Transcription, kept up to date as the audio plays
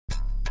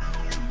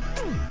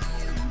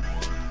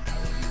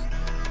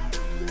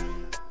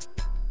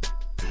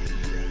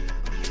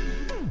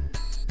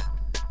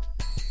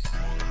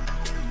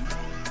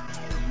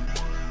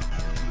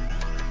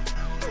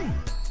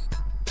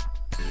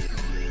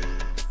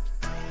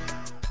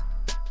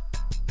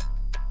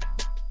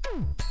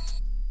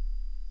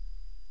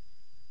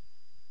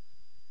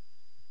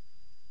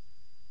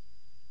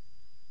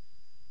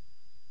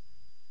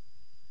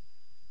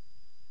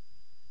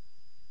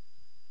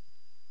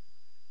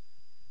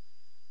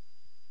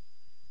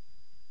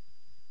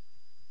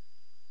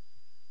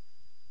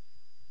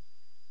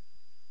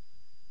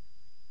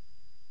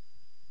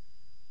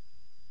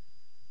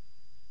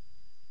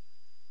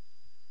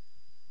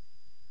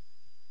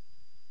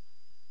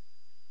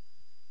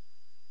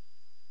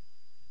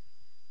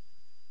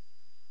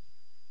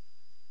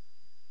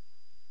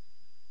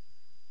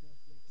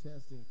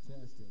Testing,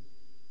 testing.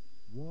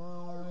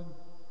 1,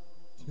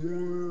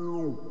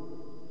 2.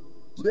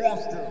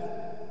 Testing.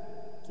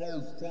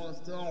 Test.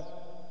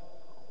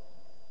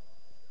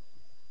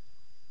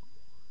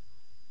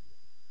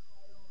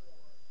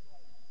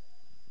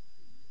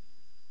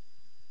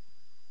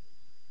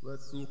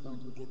 Let's see if we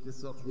can get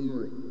this up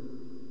here.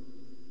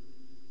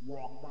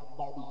 Whoa!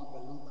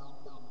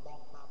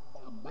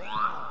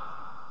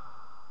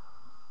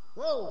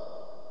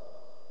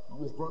 I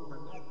almost broke my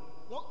neck.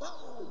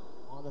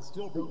 Oh, that's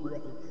still broke my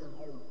neck again.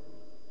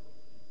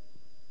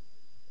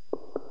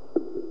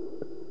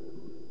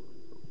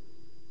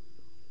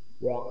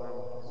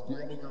 Well, I'm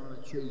standing on a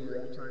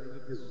chair. I'm trying to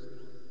get this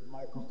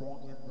microphone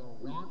in the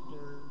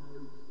rocker.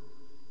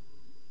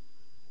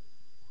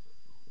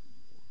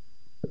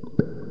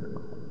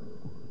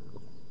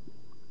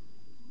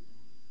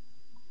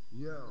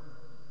 Yo.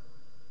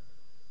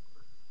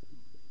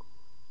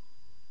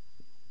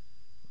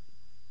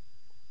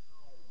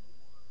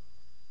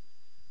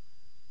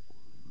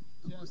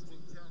 Testing.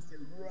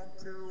 1,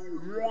 2,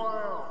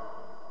 1.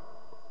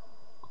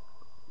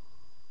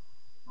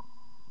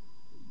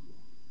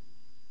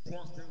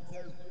 Testing.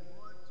 1,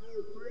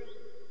 2, 3.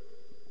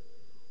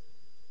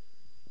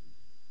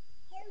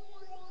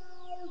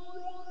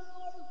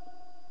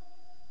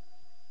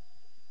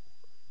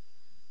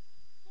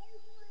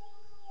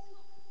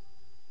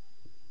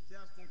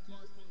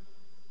 Testing.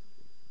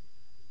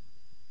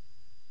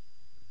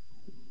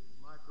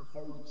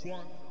 Microphone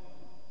check.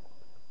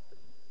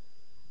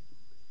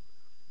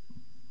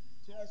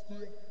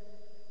 Testing.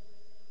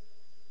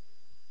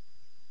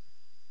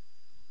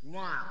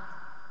 Now.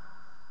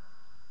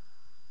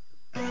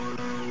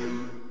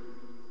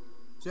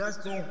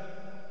 Testing.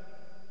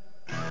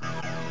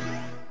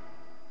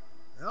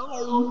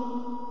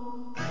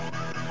 Hello.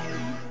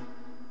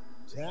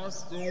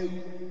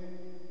 Testing.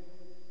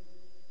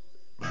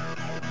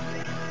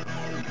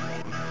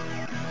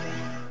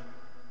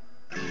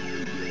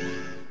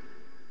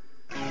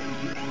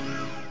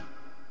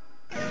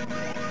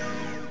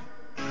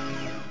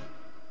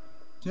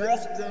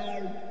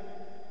 Testing.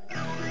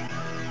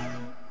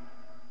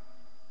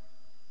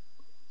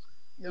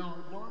 Now,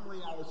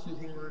 normally I would sit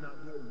here and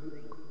I'd go,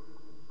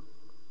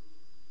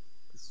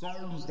 the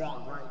sound is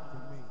not right for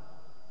me.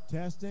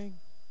 Testing.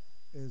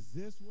 Is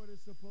this what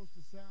it's supposed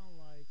to sound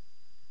like?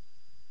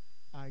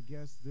 I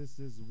guess this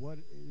is what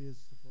it is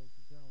supposed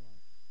to sound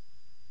like.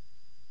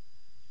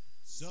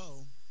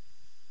 So,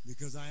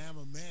 because I am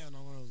a man,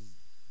 I'm going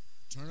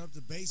to turn up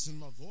the bass in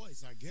my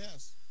voice, I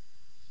guess.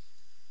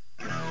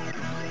 I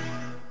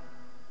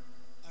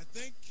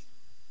think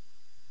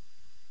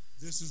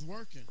this is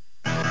working.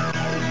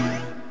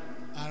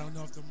 I don't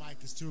know if the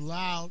mic is too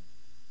loud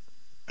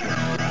or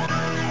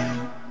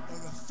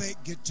the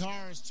fake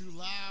guitar is too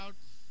loud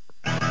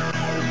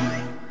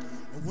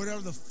or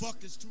whatever the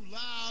fuck is too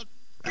loud.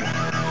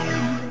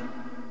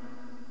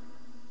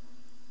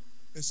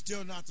 It's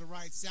still not the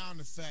right sound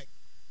effect.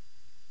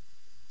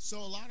 So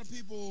a lot of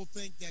people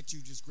think that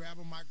you just grab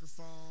a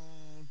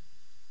microphone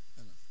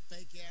and a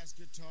fake-ass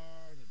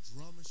guitar and a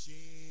drum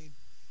machine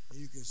and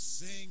you can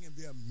sing and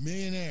be a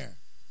millionaire.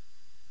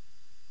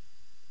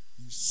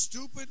 You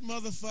stupid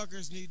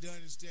motherfuckers need to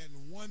understand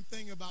one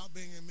thing about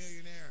being a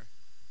millionaire.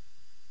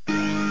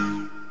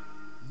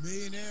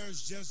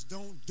 Millionaires just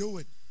don't do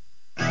it.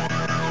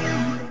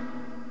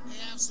 They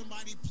have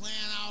somebody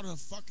plan out a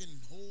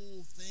fucking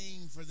whole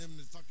thing for them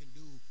to fucking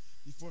do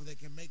before they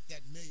can make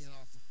that million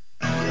off of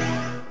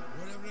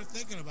whatever they're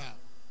thinking about.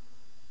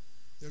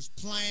 There's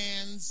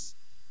plans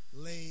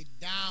laid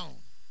down.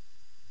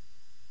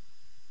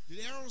 Did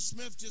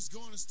Aerosmith just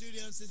go in the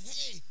studio and say,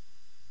 hey,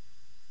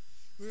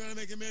 we're going to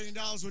make $1 million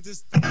with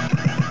this?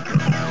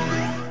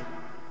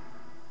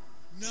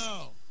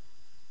 No.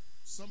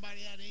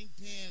 Somebody had ink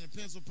pen and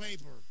pencil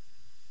paper,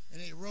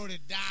 and they wrote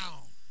it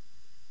down.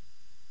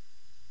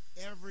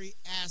 Every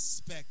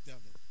aspect of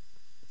it.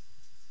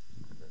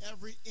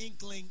 Every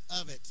inkling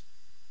of it.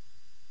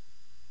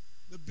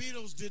 The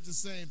Beatles did the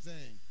same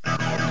thing.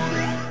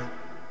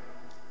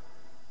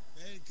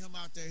 They didn't come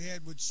out their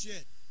head with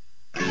shit.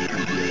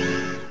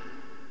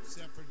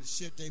 Except for the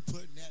shit they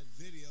put in that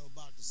video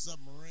about the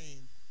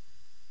submarine.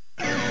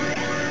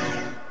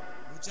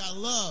 Which I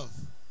love.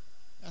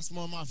 That's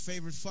one of my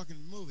favorite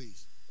fucking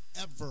movies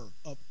ever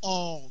of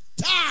all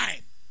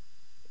time.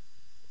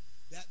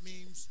 That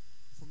means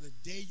from the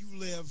day you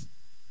live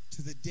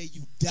to the day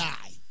you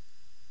die.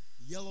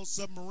 Yellow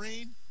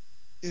Submarine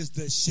is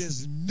the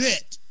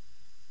shiznit.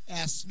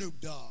 Ask Snoop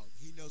Dogg.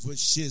 He knows what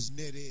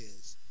shiznit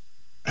is.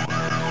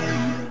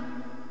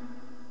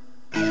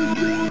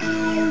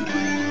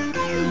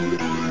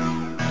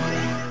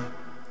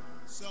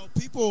 So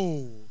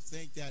people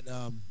think that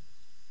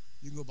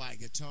you can go buy a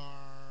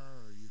guitar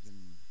or you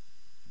can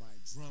buy a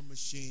drum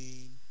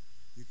machine.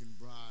 You can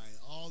buy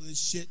all this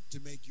shit to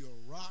make you a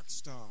rock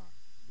star.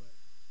 But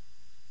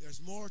there's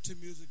more to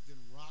music than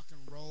rock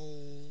and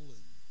roll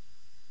and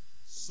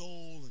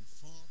soul and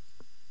funk.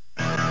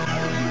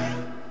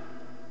 And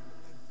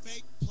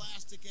fake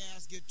plastic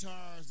ass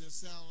guitars that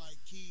sound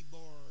like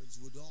keyboards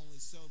with only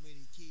so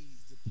many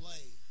keys to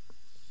play.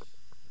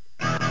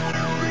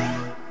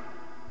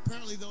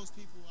 apparently those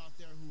people out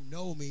there who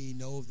know me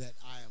know that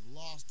I have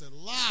lost a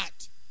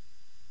lot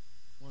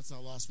once I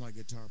lost my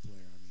guitar player.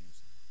 I mean,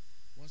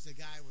 once the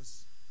guy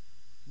was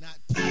not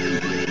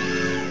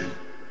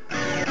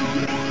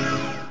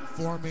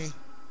for me,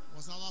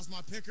 once I lost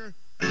my picker,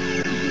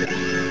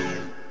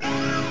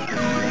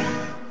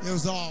 it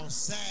was all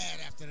sad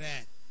after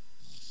that.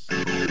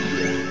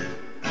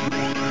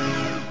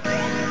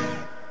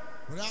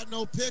 Without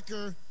no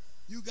picker,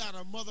 you got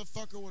a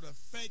motherfucker with a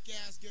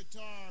fake-ass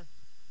guitar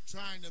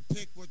trying to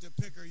pick what the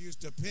picker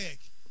used to pick.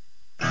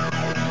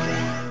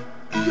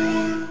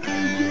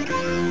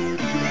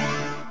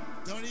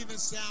 Don't even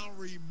sound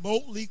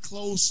remotely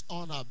close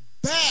on a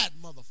bad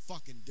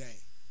motherfucking day.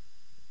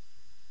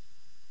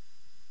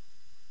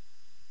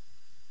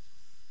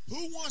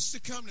 Who wants to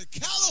come to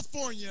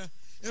California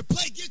and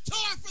play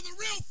guitar for the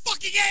real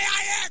fucking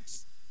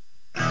AIX?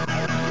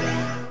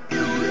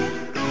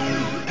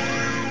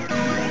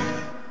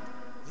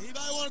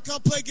 Anybody want to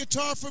come play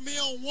guitar for me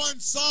on one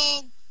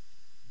song?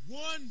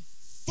 One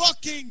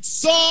fucking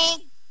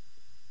song?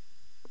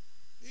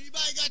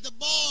 Anybody got the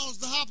balls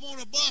to hop on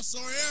a bus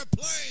or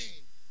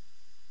airplane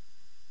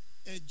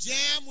and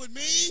jam with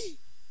me?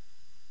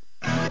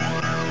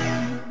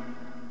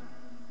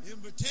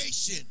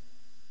 Invitation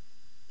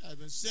has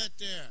been set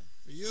there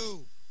for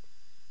you.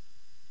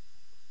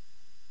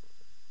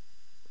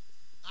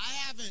 I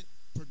haven't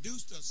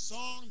produced a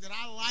song that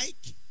I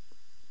like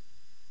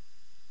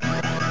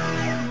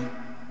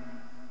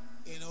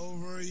in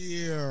over a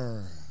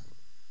year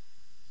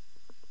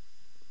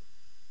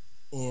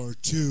or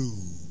two.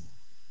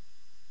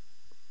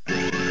 I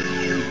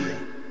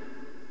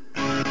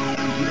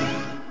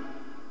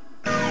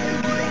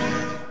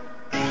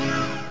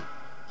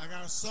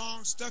got a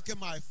song stuck in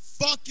my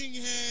fucking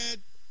head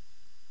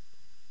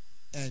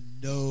and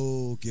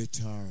no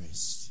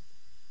guitarist.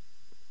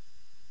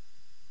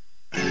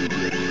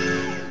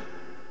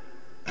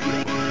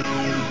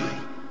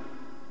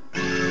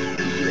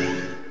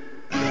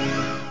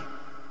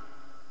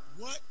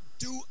 What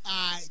do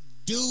I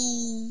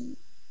do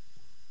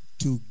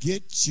to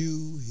get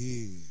you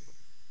here?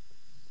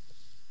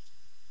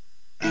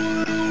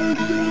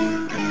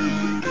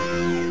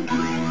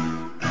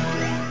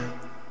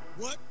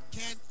 What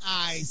can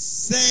I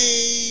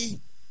say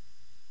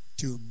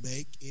to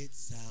make it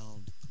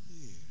sound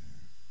clear?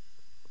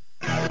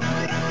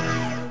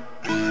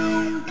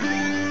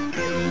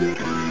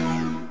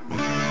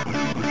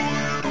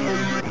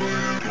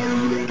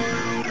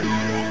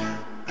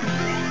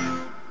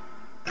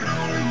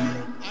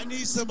 I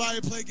need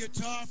somebody to play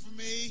guitar for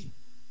me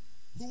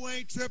who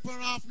ain't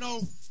tripping off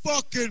no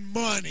fucking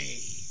money.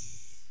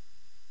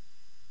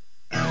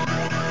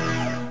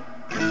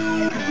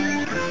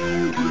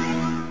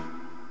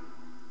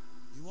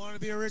 You want to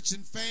be rich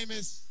and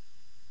famous?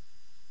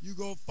 You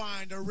go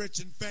find a rich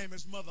and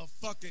famous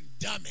motherfucking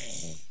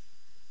dummy.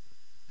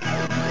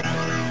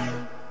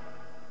 The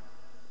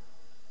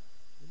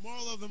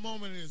moral of the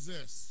moment is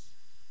this.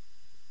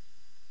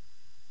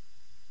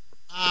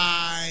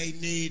 I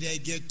need a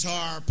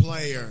guitar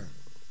player.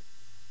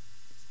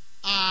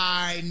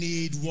 I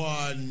need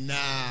one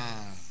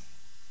now.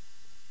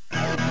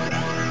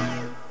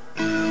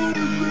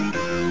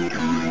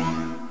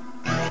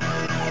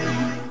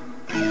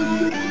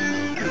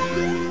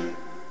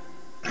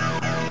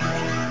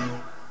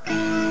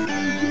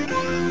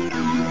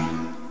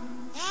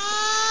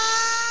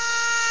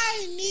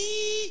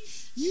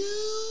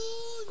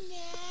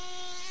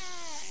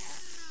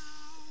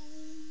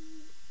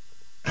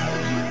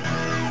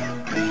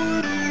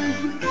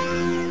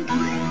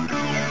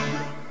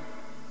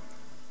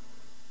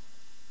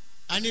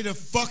 I need a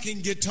fucking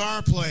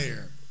guitar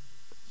player.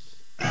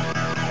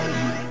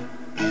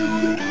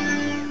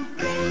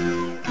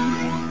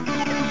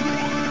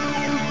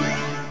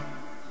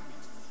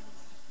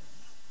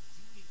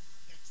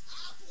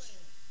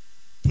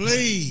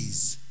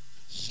 Please.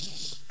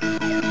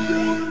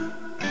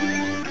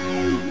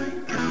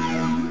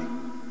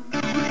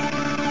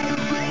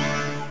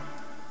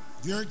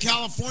 If you're in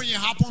California,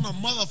 hop on a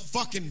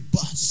motherfucking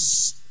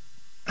bus.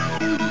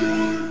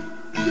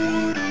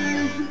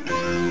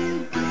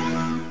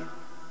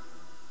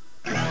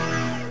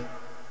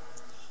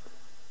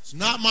 It's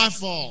not my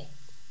fault.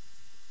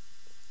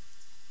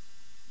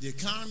 The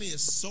economy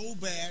is so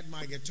bad,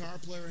 my guitar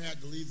player had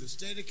to leave the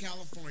state of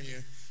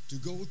California to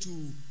go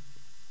to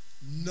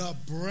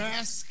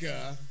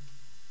Nebraska.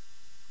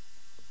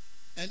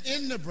 And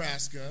in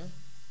Nebraska,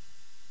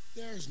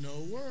 there's no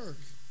work.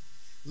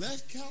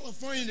 Left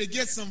California to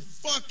get some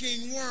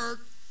fucking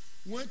work,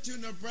 went to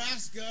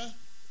Nebraska,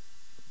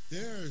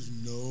 there's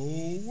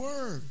no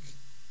work.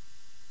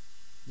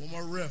 One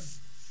more riff.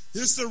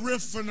 This is the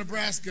riff for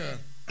Nebraska.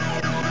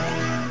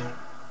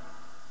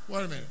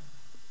 Wait a minute.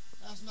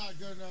 That's not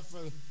good enough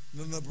for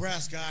the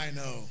Nebraska I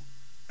know.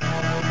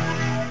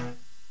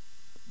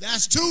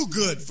 That's too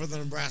good for the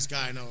Nebraska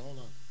I know. Hold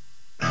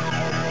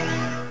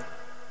on.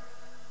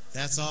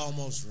 That's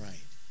almost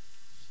right.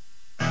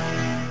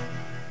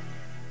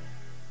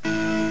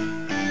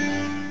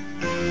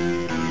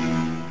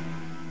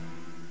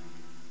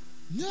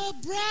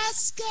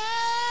 Nebraska.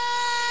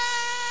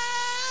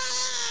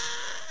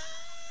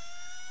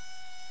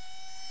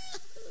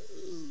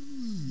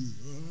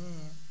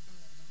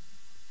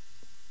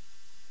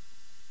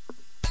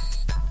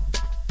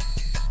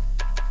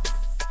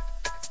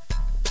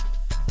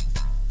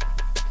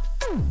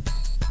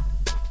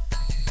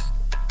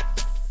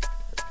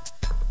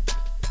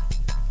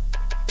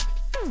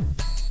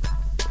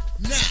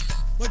 Now,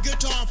 my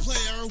guitar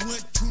player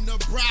went to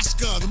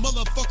Nebraska. The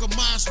motherfucker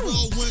might as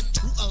well went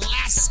to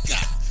Alaska.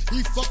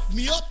 He fucked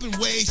me up in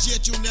ways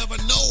yet you'll never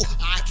know.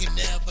 I can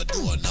never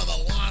do another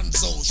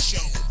Lonzo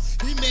show.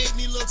 He made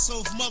me look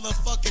so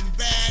motherfucking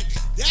bad.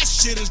 That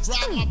shit has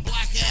driven my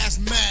black ass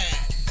mad.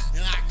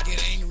 And I can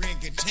get angry and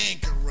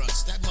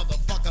cantankerous. That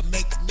motherfucker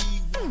makes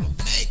me wanna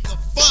make a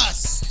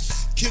fuss.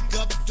 Kick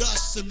up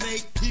dust and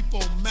make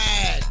people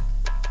mad.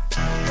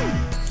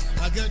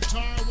 My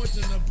guitar went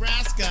to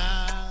Nebraska.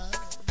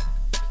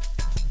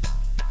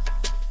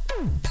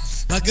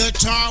 My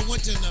guitar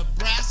went to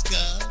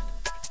Nebraska.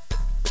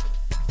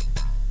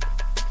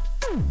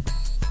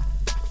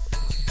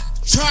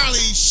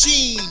 Charlie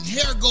Sheen,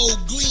 hair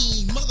gold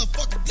gleam.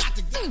 Motherfucker got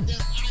the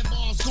goddamn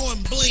eyeballs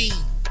going bling.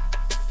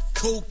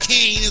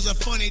 Cocaine is a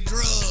funny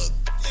drug.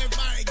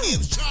 Everybody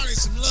gives Charlie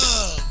some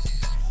love.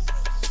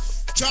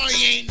 Charlie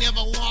ain't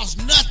never lost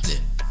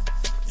nothing.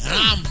 And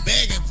I'm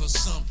begging for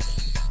something.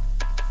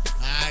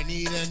 I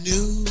need a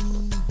new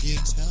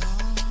guitar.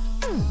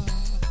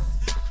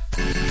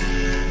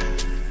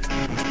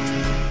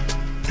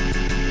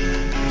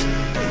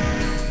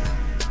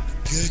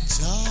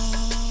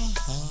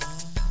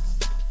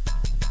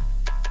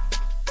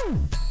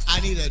 I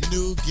need a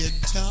new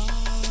guitar.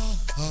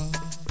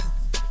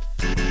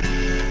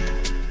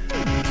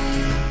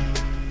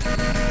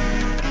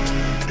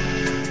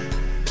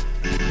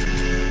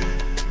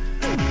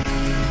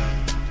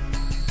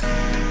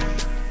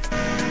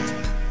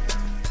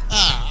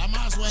 I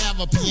might as well have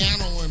a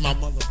piano in my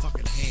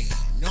motherfucking hand.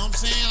 You know what I'm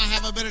saying? I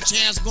have a better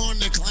chance going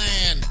to the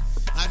clan.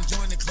 I can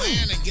join the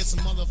clan and get some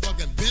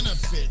motherfucking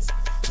benefits.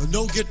 But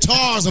no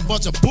guitars, a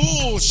bunch of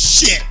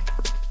bullshit.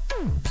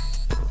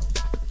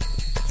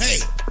 Hey,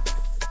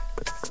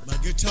 my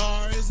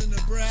guitar is in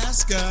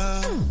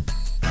Nebraska.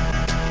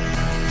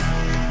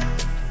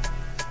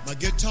 My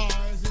guitar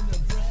is in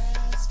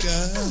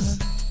Nebraska.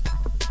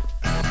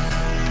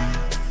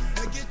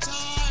 My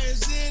guitar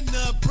is in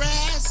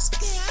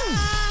Nebraska.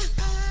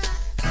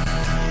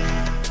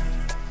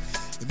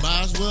 It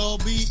might as well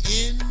be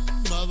in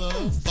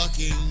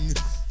motherfucking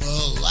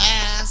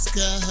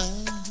Alaska.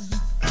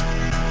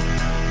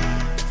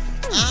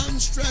 I'm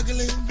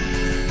struggling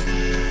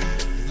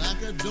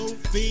like a dope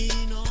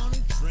fiend on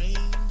a train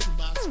to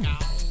Moscow,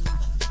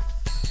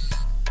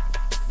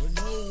 with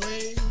no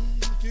way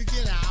to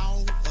get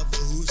out of the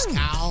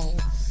hooskow.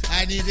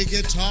 I need a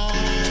guitar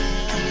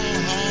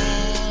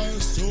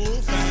so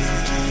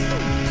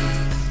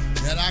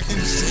fast that I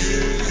can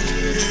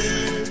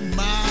save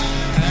my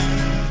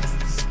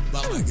ass.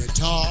 But my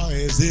guitar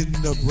is in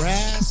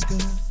Nebraska.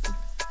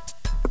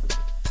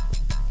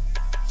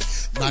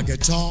 My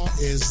guitar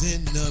is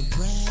in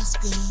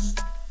Nebraska.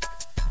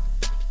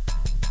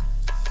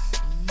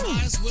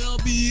 Might as well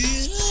be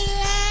in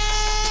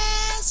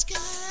Alaska.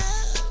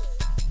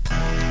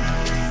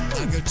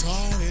 My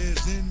guitar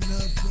is in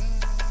Nebraska.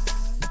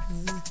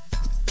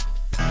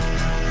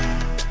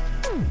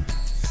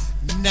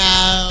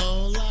 Now,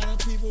 a lot of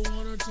people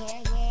want to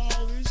talk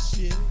all this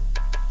shit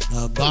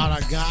about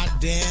a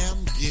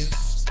goddamn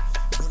gift,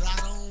 but I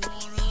don't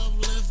want to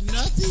uplift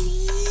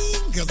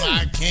nothing, cause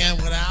I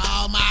can't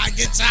without my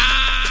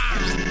guitar.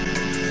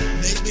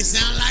 Make me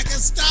sound like a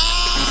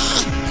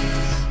star.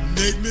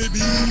 Make me be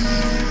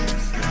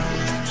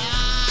what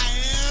I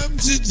am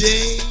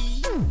today.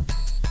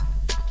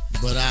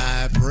 But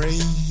I pray,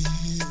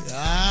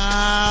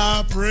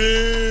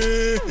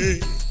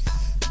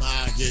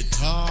 my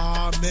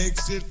guitar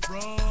makes it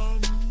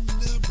from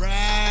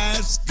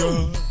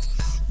Nebraska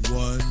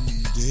one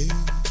day.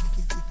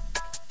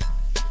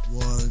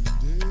 One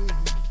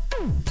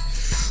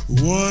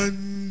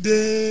day.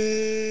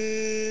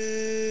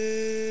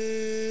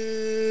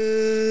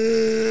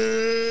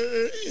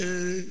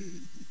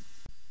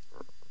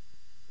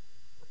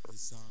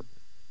 This song,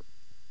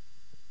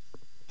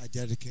 I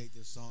dedicate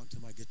this song to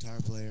my guitar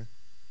player.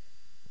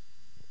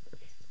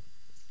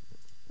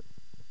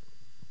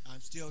 I'm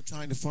still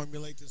trying to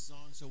formulate this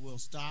song, so we'll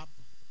stop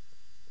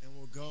and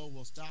we'll go,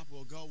 we'll stop,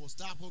 we'll go, we'll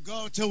stop, we'll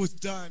go until it's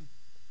done.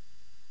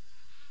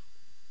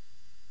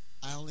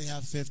 I only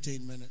have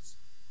 15 minutes.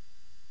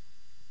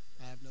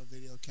 I have no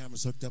video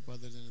cameras hooked up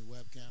other than the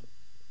webcam.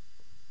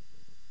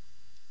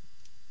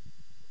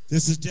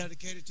 This is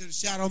dedicated to the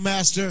Shadow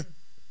Master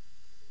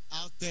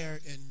out there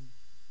in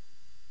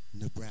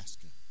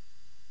Nebraska.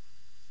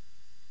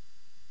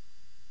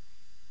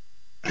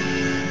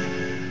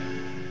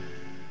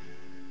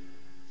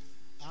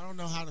 I don't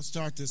know how to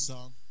start this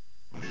song.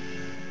 I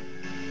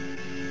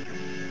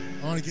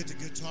want to get the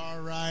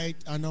guitar right.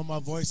 I know my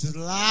voice is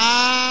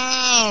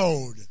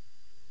loud.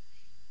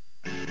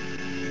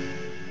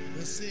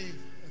 Let's see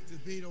if the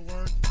beat will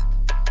work.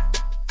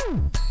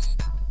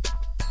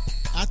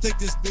 I think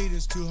this beat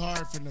is too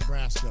hard for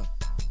Nebraska.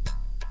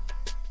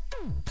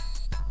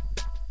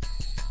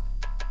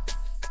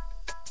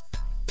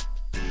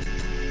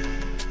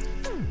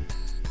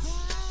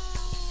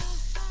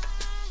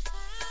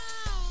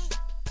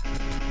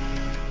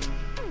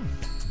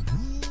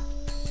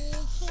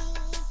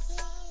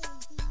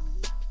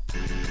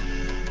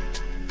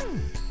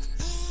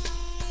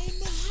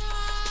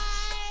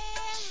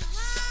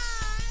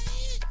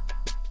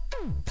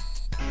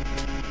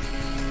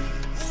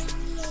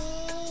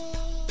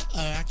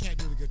 I can't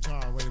do the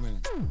guitar. Wait a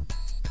minute.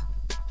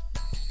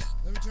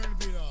 Let me turn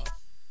the beat off.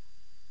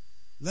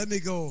 Let me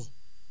go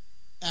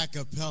a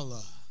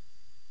cappella.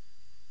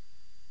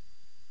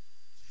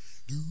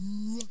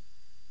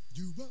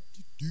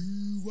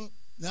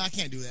 No, I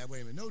can't do that.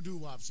 Wait a minute. No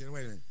doo-wop shit.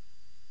 Wait a minute.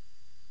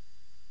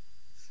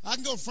 I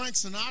can go Frank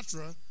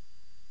Sinatra.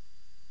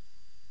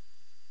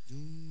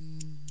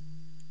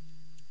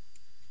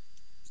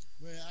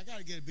 Wait, I got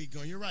to get a beat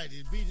going. You're right.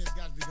 The beat has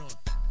got to be going.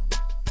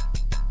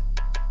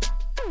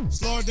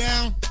 Slow it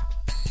down.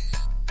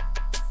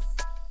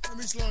 Let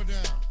me slow it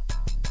down.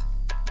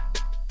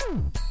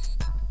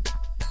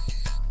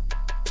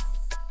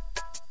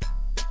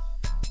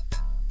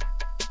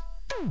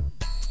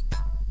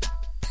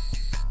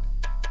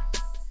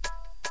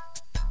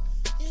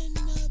 In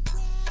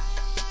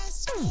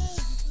Nebraska.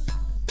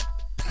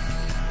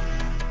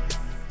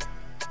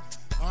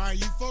 All right,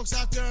 you folks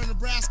out there in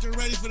Nebraska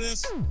ready for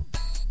this?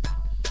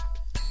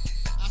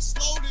 I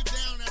slowed it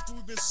down after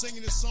we've been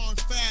singing this song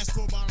fast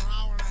for about an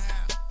hour and a half.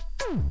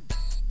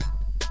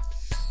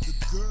 The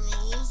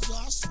girls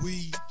are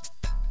sweet.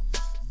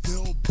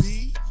 They'll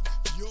be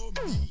your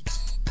meat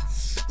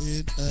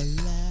in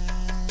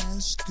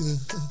Alaska.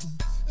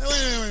 Hey,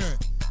 wait.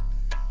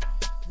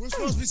 We're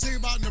supposed to be singing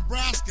about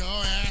Nebraska.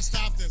 All right, I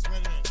stopped this.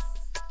 Wait a minute.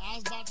 I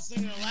was about to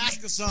sing an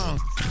Alaska song.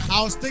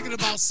 I was thinking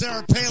about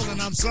Sarah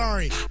Palin. I'm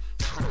sorry.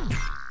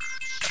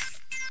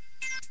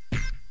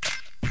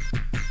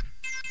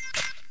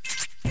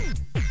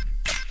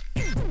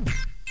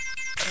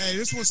 Hey,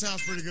 this one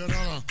sounds pretty good.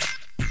 Hold on.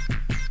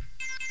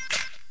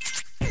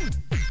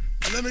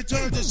 Let me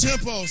turn the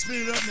tempo.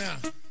 Speed it up now.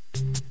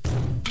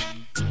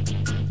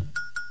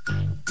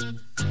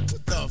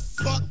 What the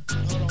fuck?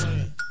 Hold on, wait a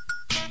minute.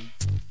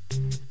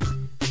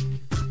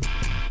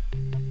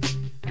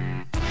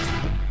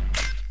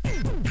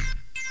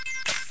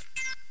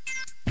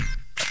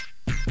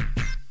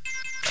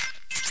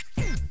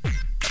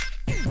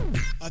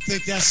 I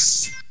think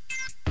that's...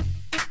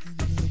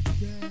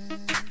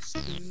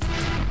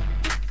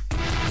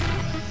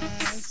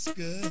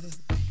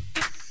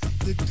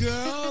 The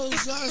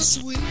girls are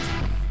sweet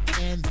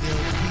and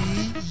they'll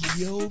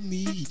be your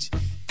meat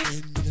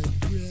in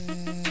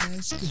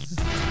Nebraska.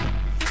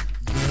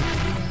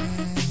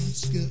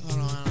 Nebraska. Oh,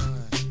 no.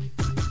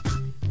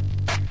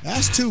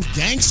 That's too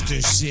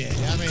gangster shit.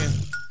 I mean,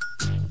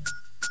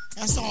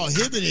 that's all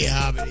hibbity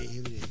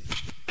hobbity.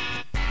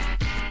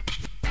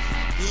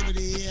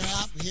 Hibbity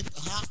hop, hip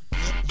hop,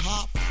 hip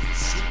hop.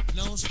 Shit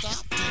don't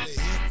stop till the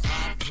hip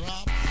hop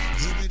drop.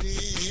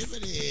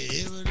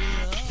 Hibbity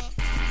hop.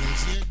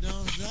 Shit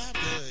don't stop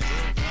till the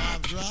hip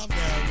hop drop.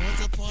 Now,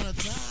 once upon a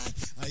time,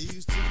 I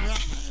used to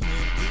rhyme,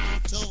 and people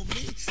told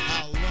me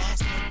I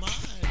lost my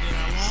mind, and I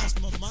lost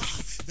my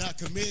mind. I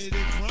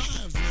committed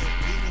crimes, and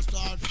people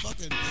started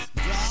fucking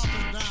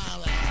dropping down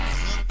like I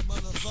hunt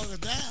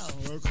motherfuckers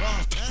down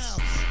across town.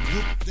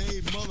 Whoop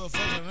they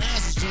motherfucking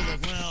asses to the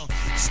ground.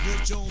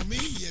 Snitch on me,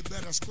 you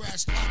better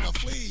scratch like a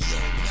flea.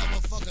 You'll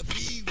never fucking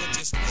be what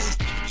you're supposed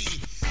to be.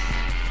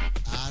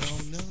 I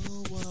don't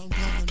know what I'm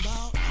talking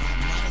about. I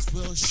might as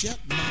well shut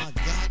my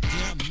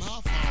goddamn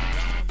mouth. I'm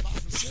rapping about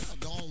some shit I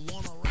don't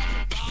want to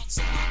rap about,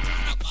 so I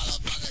gotta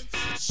motherfucking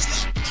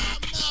shut my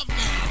mouth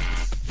now.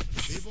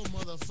 People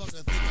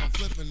motherfucker think I'm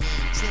flipping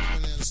and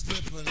tripping and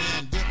slipping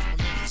and dipping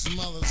into some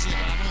other shit I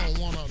don't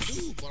want to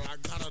do, but I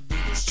gotta do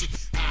the shit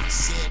I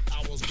said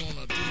I was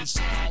gonna do,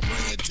 so I'll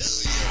bring it to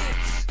you.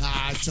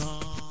 I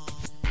talk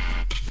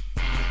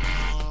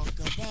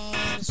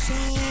about a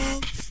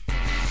song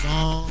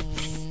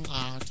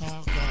I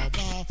talk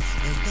about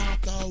is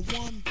not the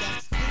one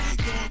that's really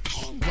going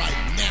on right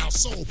now.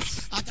 So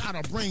I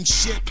gotta bring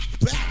shit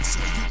back so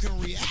you can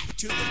react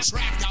to the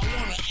track I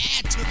wanna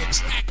add to the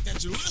track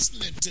that you're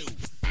listening to.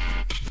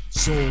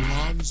 So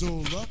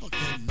Lonzo Lover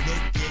can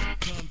make it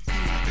come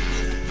through.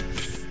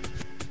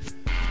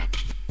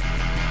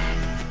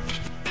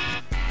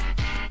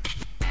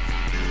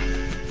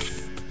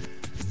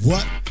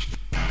 What?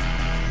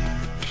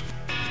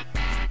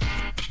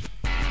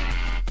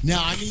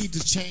 Now I need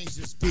to change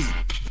this beat.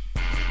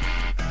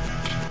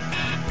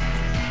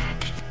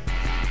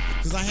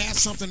 Because I had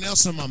something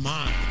else in my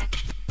mind.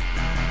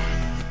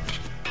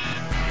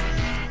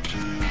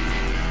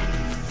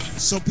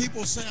 So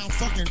people say I'm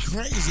fucking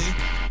crazy.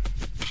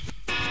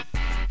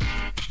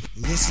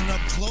 Listen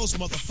up close,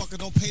 motherfucker.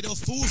 Don't pay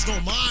those fools no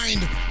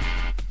mind.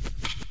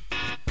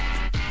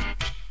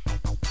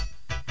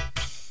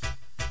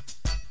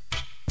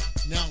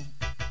 Now,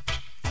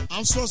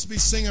 I'm supposed to be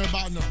singing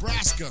about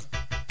Nebraska.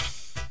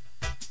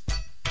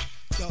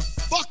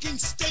 fucking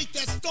state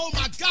that stole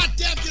my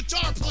goddamn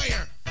guitar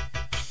player.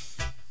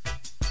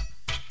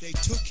 They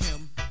took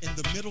him in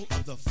the middle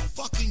of the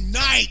fucking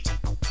night.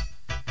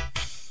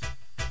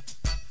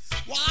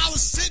 While I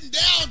was sitting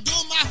down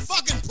doing my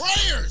fucking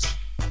prayers.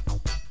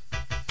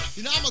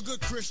 You know, I'm a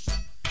good Christian.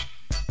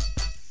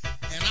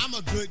 And I'm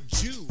a good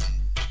Jew.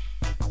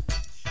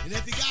 And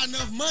if you got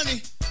enough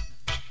money,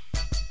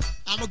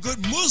 I'm a good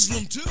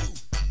Muslim too.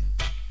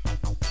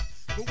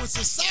 But when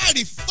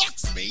society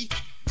fucks me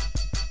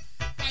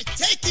by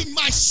taking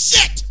my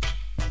shit,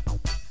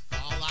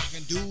 all I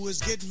can do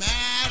is get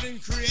mad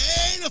and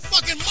create a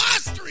fucking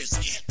monstrous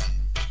hit.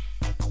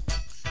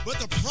 But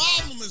the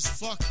problem is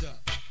fucked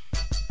up.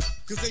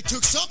 Because they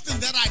took something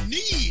that I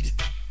need.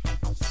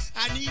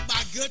 I need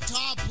my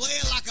guitar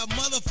player like a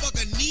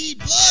motherfucker need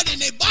blood in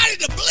their body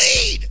to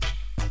bleed.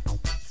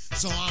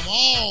 So I'm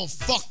all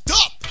fucked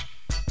up.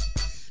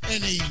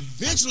 And they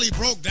eventually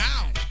broke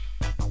down.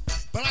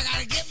 But I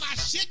gotta get my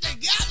shit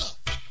together.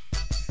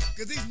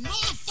 Because these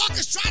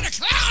motherfuckers trying to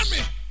clown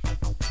me.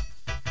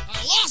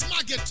 I lost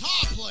my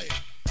guitar player.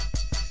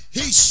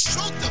 He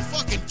stroked the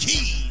fucking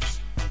keys.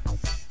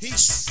 He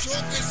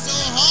stroked it so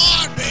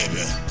hard,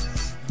 baby.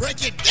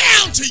 Break it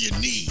down to your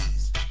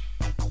knees.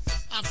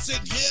 I'm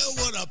sitting here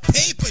with a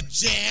paper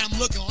jam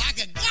looking like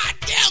a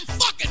goddamn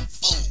fucking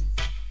fool.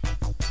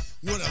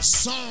 With a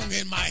song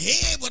in my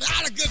head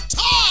without a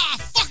guitar, I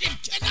fucking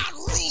cannot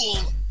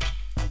rule.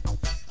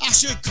 I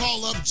should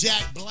call up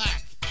Jack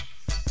Black.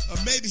 Or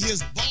maybe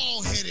his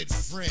bald-headed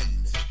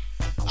friend.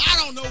 I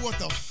don't know what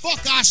the fuck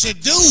I should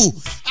do.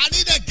 I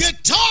need a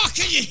guitar.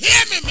 Can you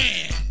hear me,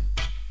 man?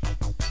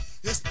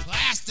 This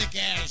plastic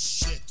ass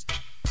shit.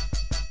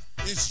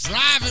 It's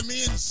driving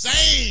me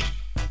insane.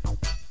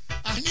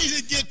 I need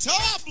a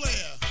guitar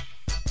player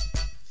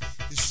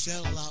to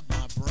settle out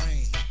my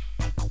brain.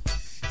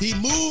 He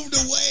moved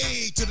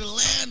away to the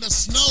land of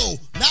snow,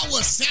 not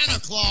where Santa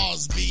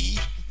Claus be.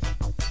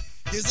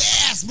 His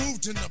ass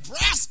moved to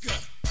Nebraska.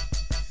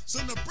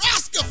 So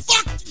Nebraska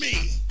fucked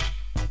me.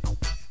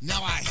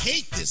 Now I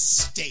hate this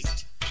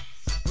state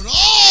with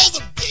all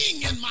the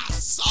being in my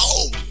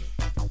soul.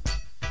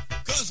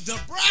 Cause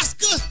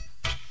Nebraska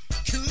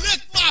can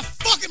lick my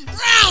fucking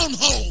brown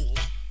hole.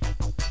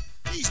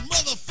 These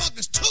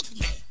motherfuckers took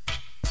me,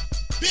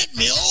 bent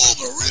me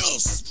over real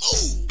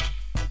smooth,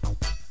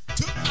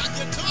 took my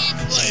guitar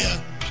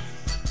player,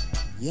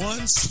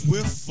 one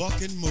swift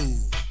fucking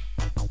move.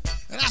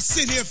 And I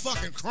sit here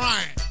fucking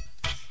crying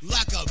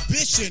like a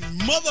bitch in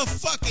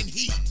motherfucking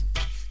heat.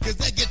 Cause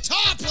that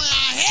guitar player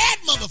I had,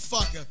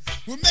 motherfucker,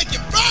 would make you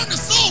burn the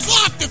soles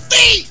off your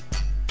feet.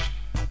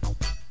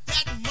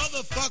 That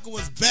motherfucker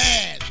was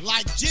bad,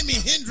 like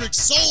Jimi Hendrix'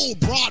 soul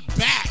brought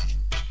back.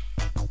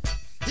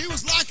 He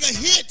was like a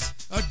hit,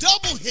 a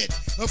double hit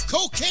of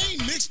cocaine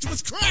mixed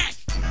with crack.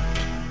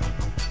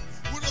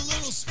 With a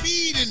little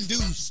speed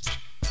induced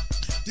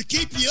to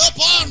keep you up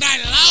all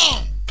night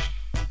long.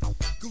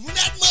 Cause when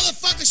that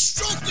motherfucker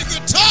stroked the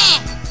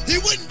guitar, he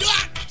wouldn't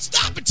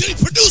stop until he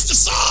produced a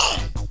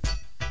song.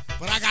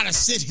 But I gotta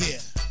sit here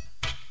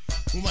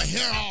with my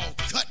hair all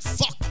cut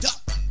fucked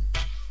up.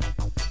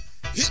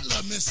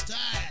 Hitler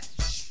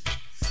mustache.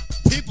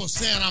 People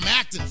saying I'm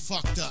acting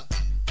fucked up.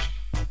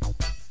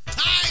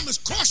 Time is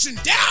coursing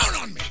down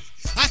on me.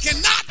 I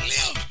cannot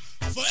live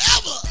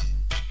forever.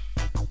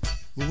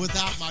 But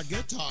without my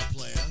guitar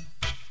player,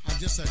 I'm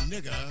just a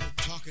nigga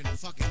talking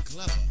fucking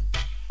clever.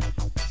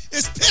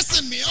 It's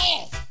pissing me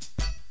off.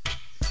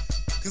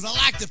 Cause I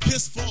like to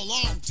piss for a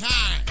long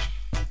time.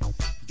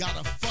 Got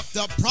a fucked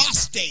up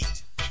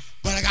prostate,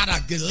 but I got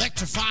an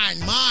electrifying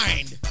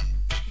mind.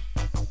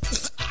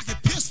 I can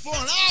piss for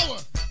an hour.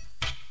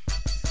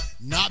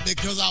 Not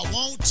because I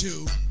want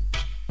to.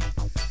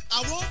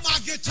 I want my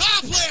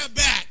guitar player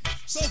back.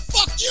 So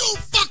fuck you,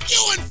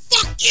 and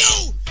fuck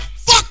you.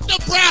 Fuck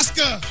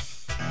Nebraska.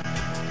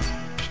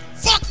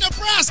 Fuck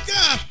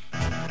Nebraska.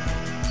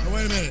 Oh,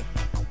 wait a minute.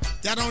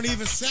 That don't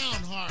even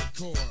sound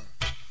hardcore.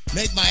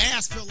 Make my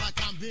ass feel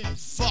like I'm being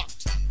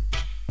fucked.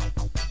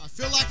 I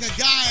feel like a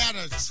guy at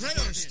a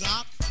trailer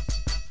stop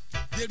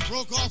getting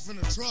broke off in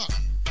a truck.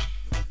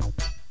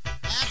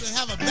 I have to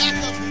have a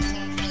backup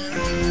guitar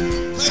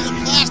player play the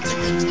plastic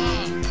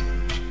guitar.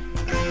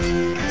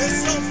 It's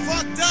so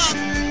fucked up.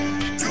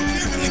 Two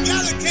people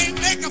together can't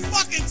make a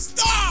fucking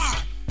star.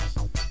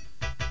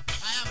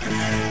 I have a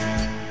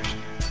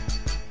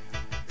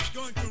it's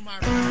going through my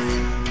brain.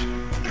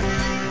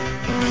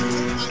 I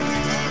took my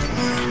guitar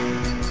player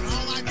and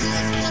all I do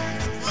is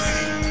fucking play.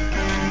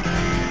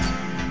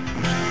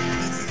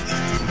 This is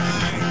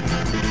electrifying.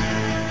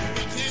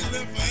 We can't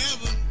live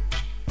forever,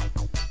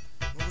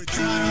 but we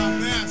try our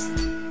best.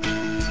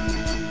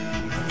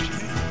 But we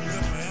can't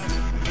live forever.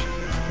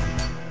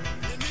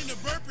 Didn't mean to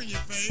burp in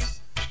your face.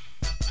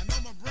 I know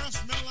my breath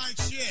smell like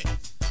shit.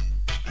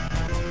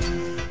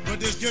 But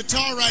this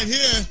guitar right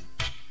here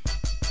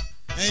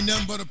ain't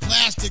nothing but a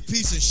plastic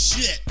piece of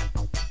shit.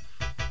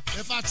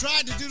 If I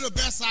tried to do the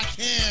best I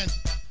can,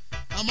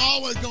 I'm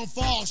always gonna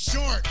fall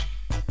short.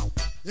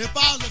 If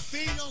I was a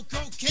fiend on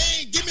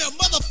cocaine, give me a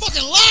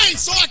motherfucking line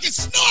so I can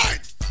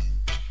snort.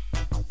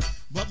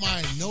 But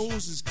my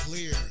nose is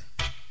clear.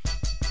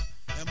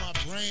 And my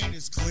brain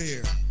is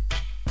clear.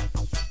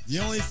 The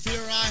only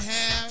fear I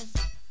have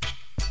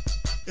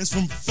is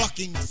from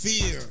fucking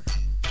fear.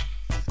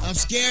 I'm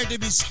scared to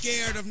be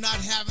scared of not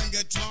having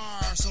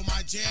guitar so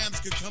my jams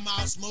could come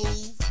out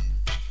smooth.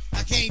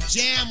 I can't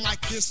jam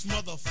like this,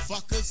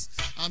 motherfuckers.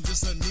 I'm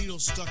just a needle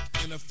stuck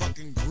in a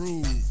fucking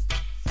groove.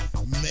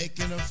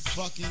 Making a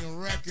fucking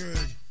record.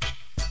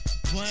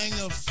 Playing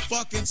a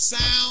fucking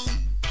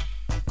sound.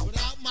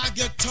 Without my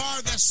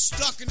guitar that's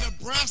stuck in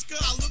Nebraska,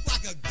 I look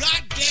like a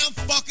goddamn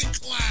fucking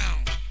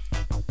clown.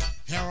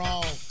 Hair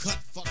all cut,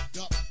 fucked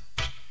up.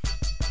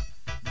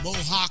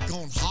 Mohawk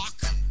on hawk.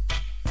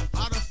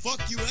 How the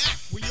fuck you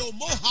act when your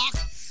mohawk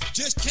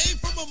just came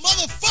from a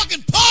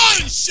motherfucking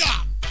pawn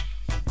shop?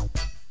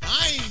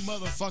 I ain't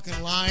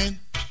motherfucking lying.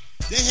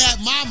 They had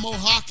my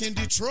mohawk in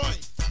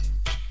Detroit.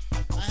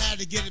 I had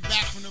to get it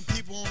back from them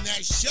people on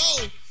that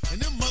show,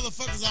 and them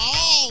motherfuckers are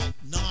all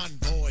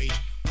non-void.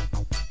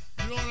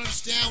 You don't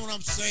understand what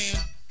I'm saying?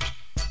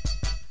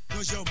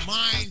 Because your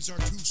minds are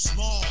too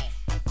small.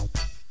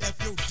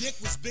 If your dick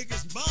was big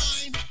as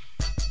mine,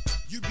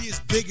 you'd be as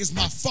big as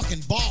my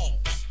fucking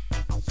balls.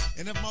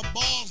 And if my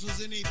balls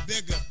was any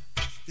bigger,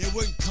 they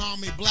wouldn't call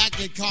me black,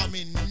 they'd call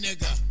me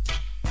nigga.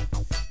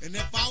 And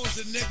if I was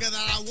the nigga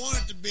that I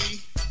wanted to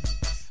be,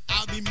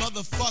 I'd be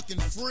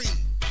motherfucking free.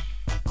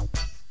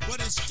 But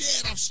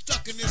instead, I'm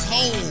stuck in this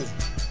hole.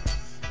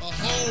 A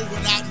hole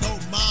without no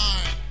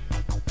mind.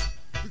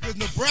 Because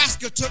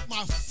Nebraska took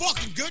my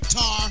fucking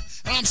guitar,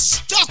 and I'm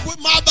stuck with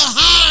my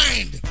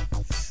behind.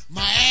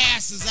 My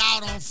ass is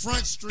out on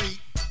Front Street,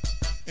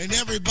 and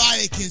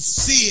everybody can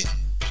see it.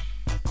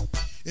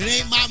 It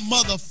ain't my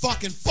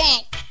motherfucking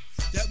fault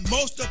that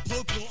most of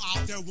the people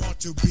out there want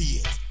to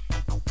be it.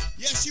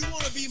 Yes, you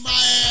want to be my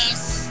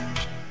ass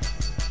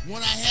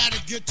when I had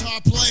a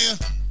guitar player,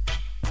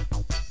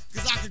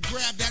 because I could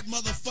grab that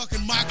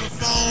motherfucking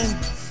microphone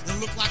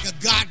and look like a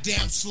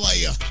goddamn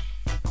slayer.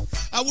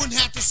 I wouldn't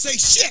have to say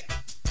shit,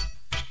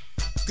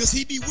 because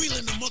he'd be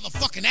wheeling the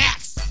motherfucking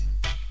axe.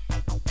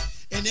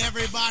 And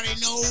everybody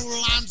know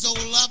Lonzo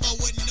Lover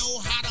wouldn't know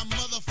how to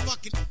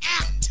motherfucking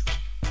act.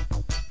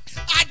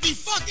 I'd be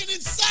fucking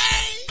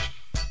insane,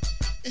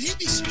 and he'd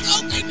be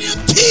stroking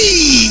them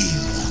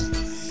keys.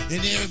 And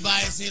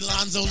everybody say,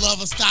 Lonzo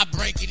Lover, stop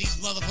breaking these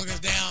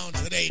motherfuckers down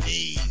to their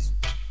knees.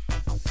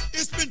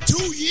 It's been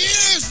 2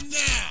 years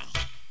now.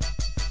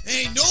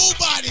 Ain't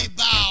nobody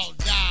bowed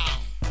down.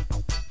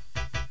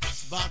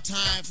 It's about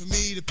time for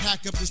me to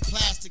pack up this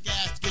plastic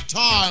ass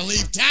guitar and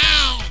leave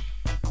town.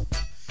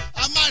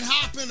 I might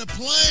hop in a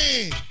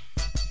plane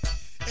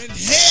and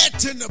head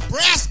to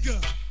Nebraska.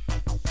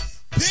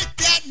 Pick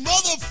that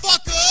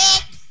motherfucker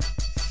up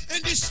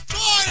and destroy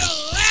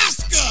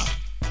Alaska.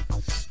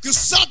 Cause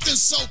something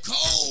so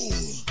cold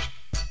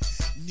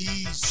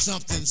needs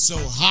something so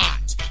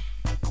hot.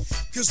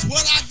 Cause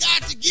what I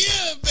got to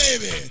give,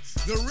 baby,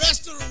 the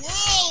rest of the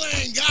world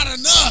ain't got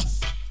enough.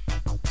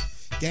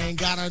 They ain't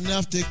got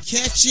enough to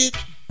catch it.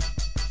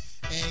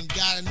 Ain't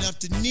got enough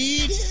to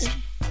need it.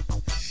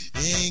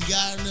 Ain't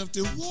got enough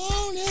to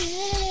want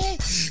it.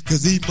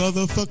 Cause these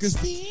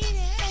motherfuckers need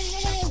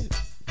it.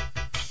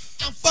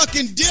 I'm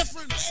fucking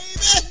different,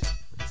 baby.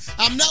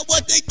 I'm not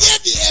what they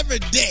give you every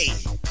day.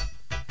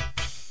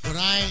 But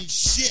I ain't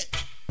shit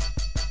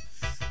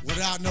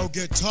without no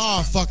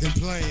guitar fucking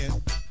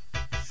playing.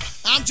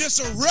 I'm just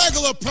a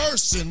regular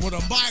person with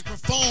a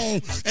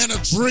microphone and a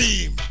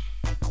dream.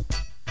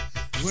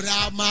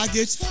 Without my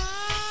guitar,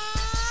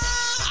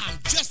 I'm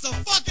just a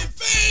fucking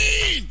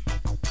fiend.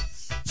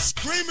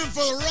 Screaming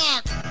for the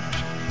rock.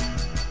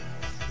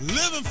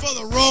 Living for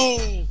the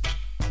roll.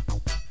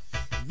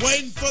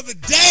 Waiting for the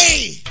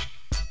day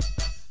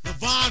the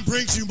Vaughn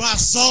brings you my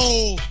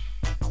soul.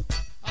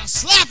 I'll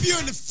slap you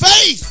in the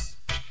face.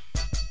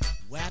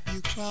 Whap you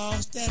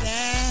across that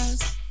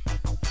ass.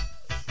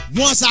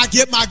 Once I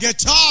get my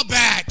guitar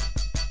back,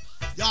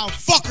 y'all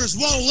fuckers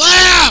won't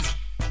laugh.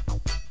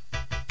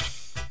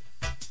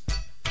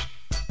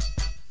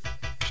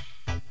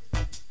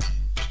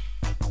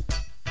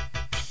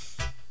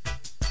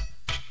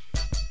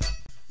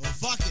 Well,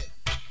 fuck it.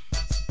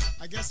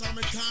 I guess I'm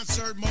in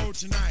concert mode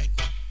tonight.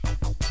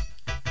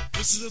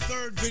 This is the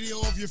third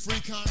video of your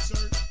free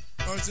concert.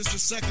 Or is this the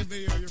second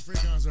video of your free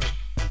concert?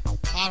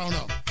 I don't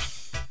know.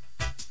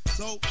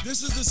 So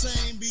this is the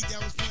same beat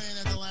that was playing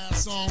at the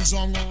last song, so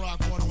I'm gonna rock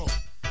one more.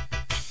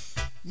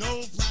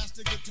 No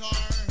plastic guitar.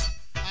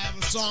 I have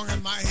a song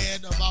in my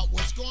head about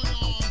what's going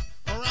on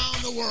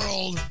around the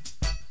world,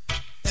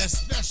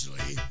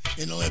 especially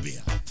in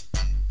Libya.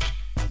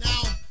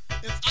 Now,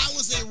 if I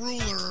was a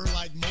ruler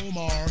like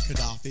Muammar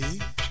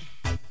Gaddafi,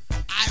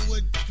 I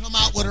would come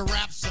out with a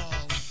rap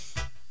song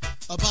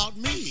about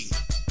me.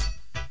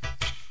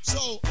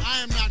 So I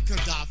am not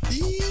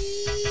Gaddafi,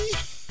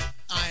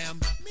 I am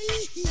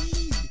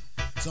me.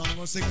 So I'm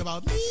gonna sing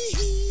about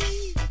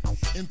me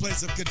in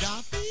place of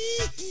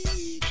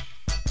Gaddafi.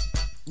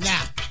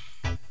 Now,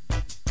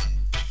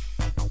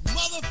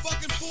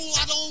 motherfucking fool,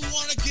 I don't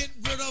wanna get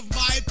rid of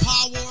my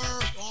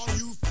power. All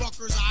you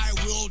fuckers I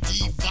will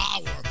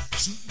devour.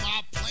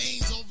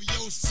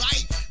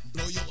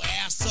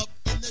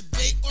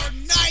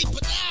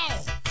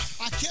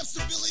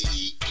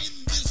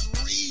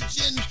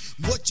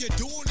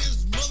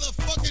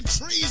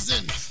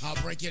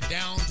 break you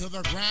down to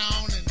the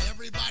ground, and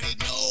everybody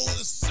know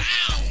the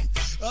sound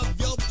of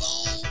your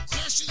bone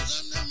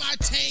crushings under my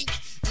tank,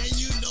 and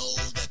you know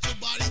that your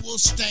body will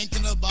stank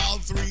in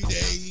about 3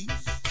 days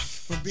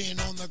from being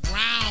on the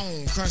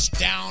ground, crushed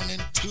down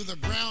into the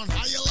ground.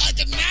 How you like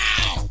it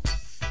now?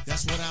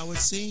 That's what I would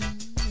sing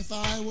if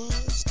I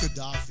was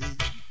Gaddafi.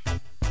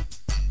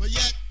 But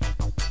yet,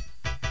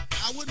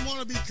 I wouldn't want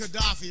to be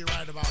Gaddafi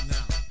right about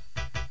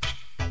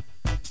now.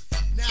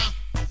 Now,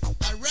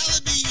 I'd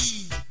rather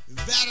be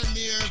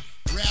Vladimir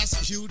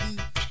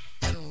Rasputin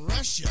in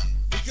Russia,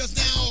 because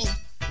now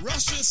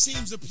Russia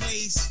seems a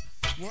place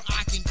where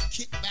I can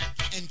kick back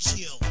and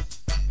chill.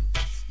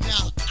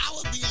 Now, I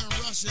would be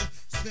in Russia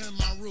spending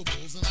my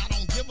rubles, and I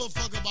don't give a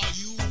fuck about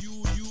you,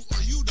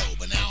 or you though,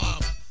 but now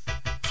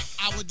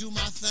I would do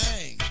my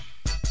thing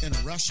in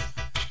Russia.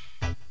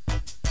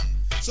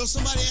 So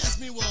somebody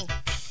asked me, well,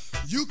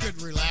 you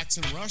could relax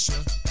in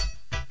Russia.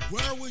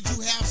 Where would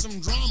you have some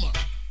drama?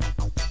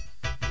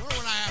 Where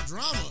would I have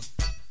drama?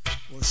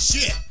 Well,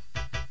 shit.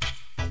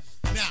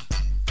 Now,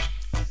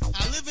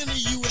 I live in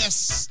the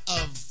U.S.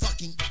 of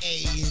fucking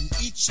A, and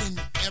each and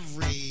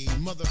every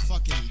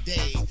motherfucking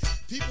day,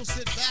 people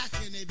sit back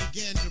and they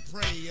begin to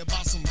pray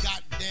about some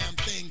goddamn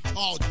thing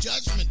called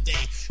Judgment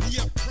Day. And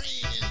you're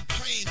praying and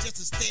praying just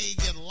to stay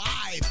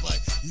alive,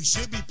 but you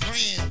should be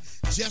praying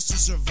just to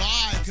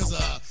survive, because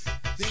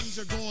things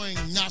are going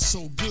not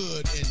so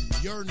good in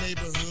your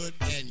neighborhood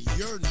and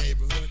your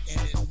neighborhood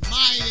and in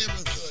my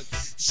neighborhood.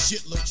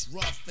 Shit looks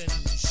rough and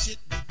shit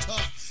be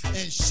tough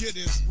and shit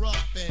is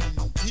rough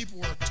and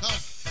people are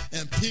tough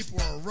and people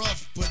are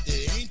rough, but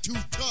it ain't too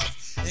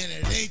tough and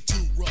it ain't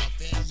too rough,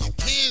 and you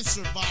can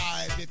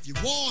survive if you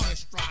want to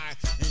strive,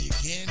 and you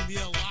can be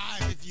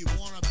alive if you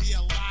want to be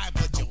alive,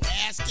 but your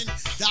ass can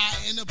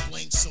die in a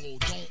blink, so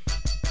don't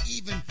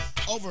even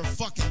over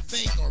fucking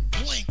think or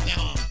blink.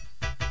 Now,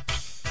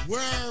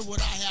 where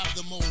would I have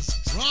the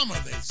most drama,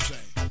 they say?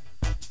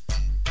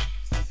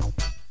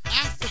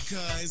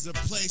 Africa is a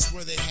place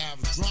where they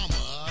have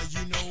drama.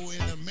 You know,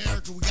 in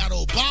America, we got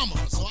Obama.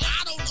 So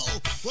I don't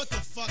know what the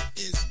fuck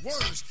is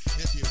worse,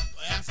 if you're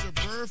after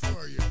birth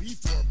or you're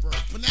before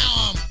birth. But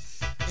now,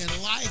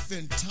 in life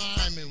and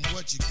time and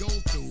what you go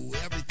through,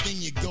 everything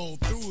you go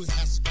through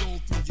has to go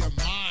through your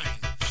mind.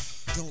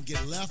 Don't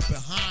get left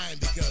behind,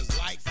 because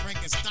like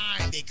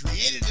Frankenstein, they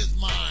created his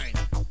mind.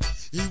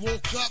 He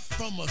woke up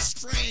from a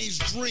strange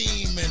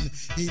dream and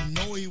he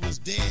know he was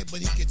dead, but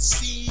he could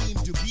seem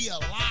to be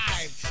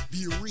alive,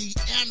 be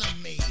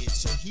reanimated.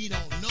 So he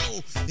don't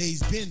know that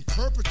he's been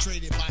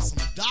perpetrated by some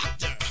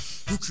doctor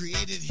who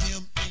created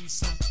him in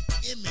some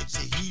image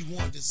that he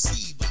wanted to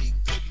see, but he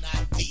could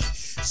not be.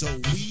 So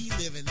we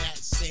live in that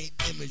same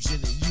image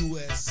in the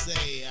USA.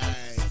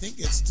 I think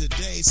it's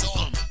today. So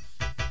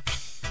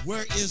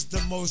where is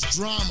the most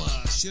drama?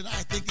 Should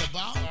I think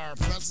about our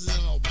President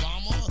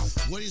Obama?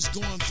 What he's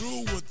going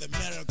through with the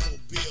medical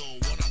bill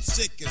when I'm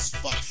sick as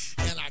fuck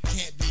and I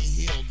can't be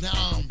healed.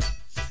 Now,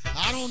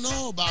 I don't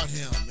know about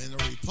him and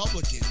the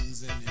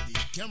Republicans and the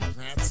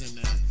Democrats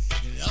and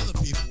the other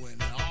people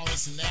and all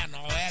this and that and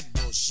all that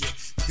bullshit,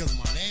 because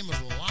my name is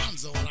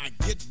Alonzo and I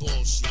get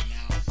bullshit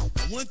now.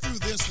 I went through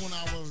this when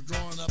I was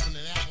growing up and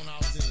that when I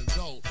was an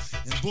adult,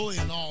 and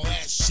bullying and all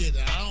that shit,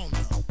 and I don't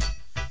know.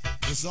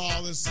 There's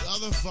all this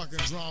other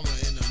fucking drama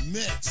in the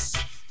mix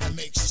that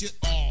makes shit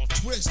all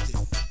twisted.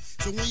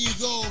 So when you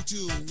go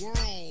to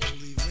world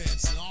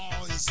events and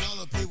all these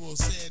other people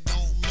say it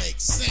don't make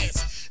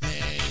sense,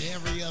 and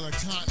every other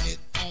continent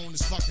on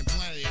this fucking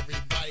planet,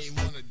 everybody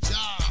want a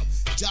job.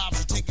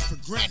 Jobs are taken for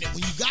granted.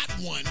 When you got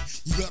one,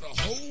 you gotta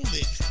hold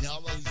it. Now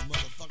all these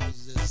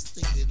motherfuckers just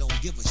think they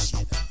don't give a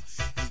shit.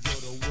 You go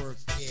to work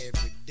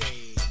every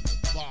day, and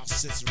the boss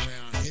sits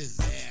around, his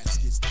ass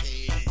gets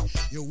paid, and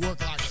you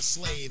work like a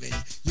slave, and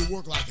you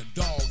work like a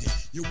dog, and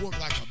you work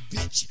like a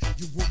bitch,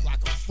 you work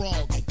like a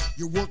frog, and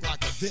you work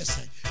like a this,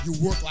 and you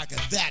work like a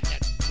that.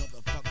 That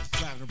motherfucker's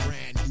driving a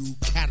brand new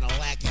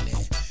Cadillac, and he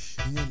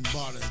went and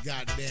bought his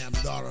goddamn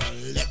daughter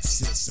a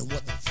Lexus, and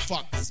what the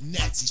fuck is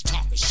next? He's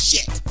talking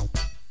shit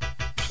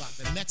about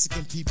the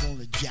Mexican people on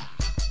the job.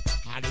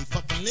 How they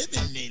fucking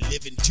living? They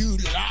living too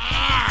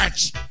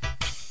large.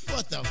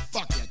 What the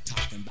fuck you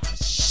talking about?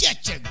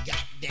 Shut your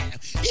goddamn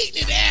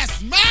eating it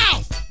ass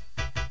mouth.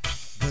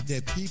 But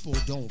the people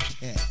don't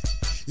care.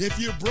 If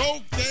you're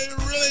broke, they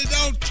really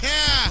don't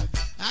care.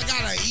 I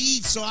gotta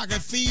eat so I can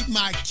feed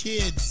my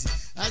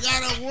kids. I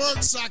gotta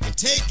work so I can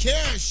take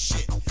care of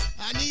shit.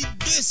 I need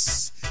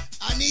this.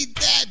 I need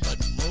that.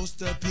 But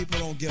most of the people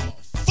don't give a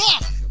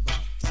fuck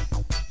about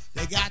that.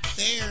 They got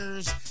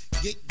theirs.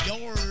 Get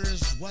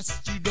yours.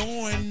 What's you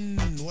doing?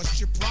 What's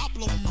your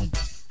problem?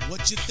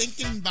 What you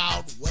thinking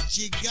about? What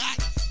you got?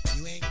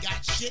 You ain't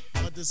got shit,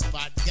 but the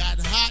spot got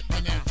hot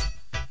by now.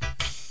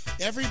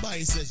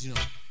 Everybody says, you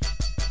know,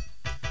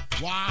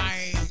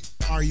 why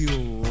are you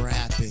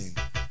rapping?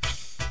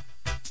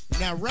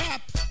 Now,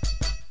 rap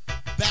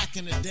back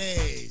in the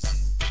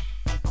days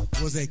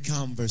was a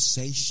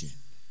conversation.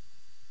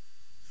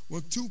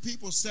 When two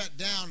people sat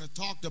down and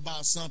talked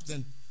about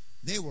something,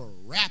 they were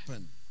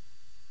rapping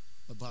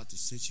about the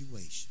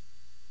situation.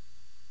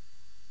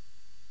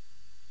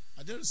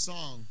 I did a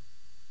song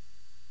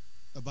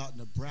about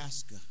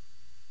Nebraska.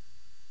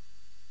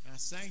 And I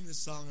sang this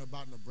song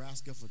about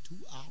Nebraska for 2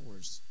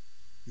 hours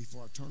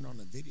before I turned on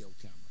the video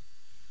camera.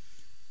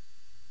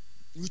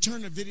 We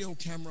turned the video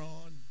camera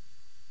on,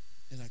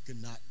 and I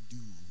could not do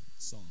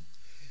a song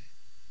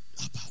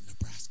about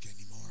Nebraska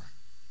anymore.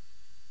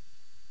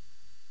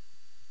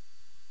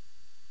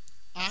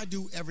 I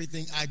do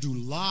everything I do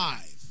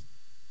live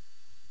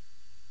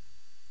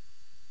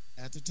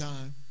at the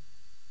time.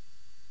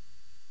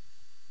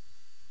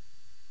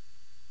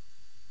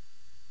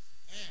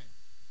 And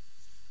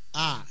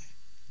I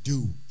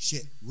do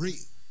shit real.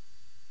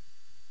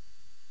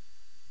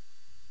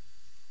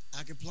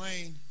 I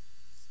complained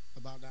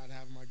about not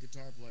having my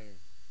guitar player.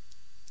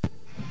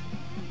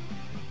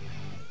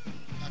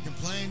 I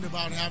complained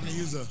about having to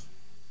use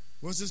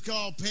what's this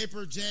called?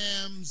 Paper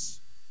Jam's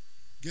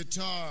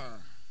guitar.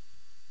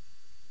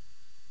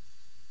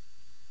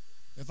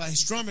 If I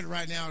strum it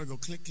right now, it'll go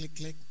click, click,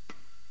 click.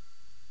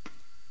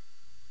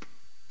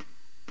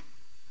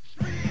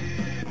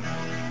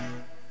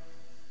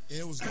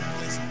 It was going to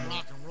play some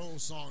rock and roll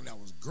song that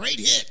was a great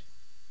hit.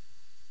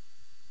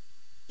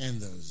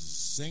 And the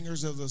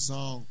singers of the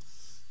song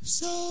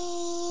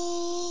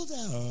sold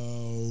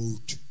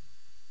out.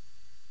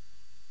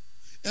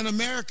 In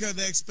America,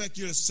 they expect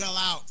you to sell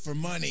out for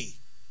money.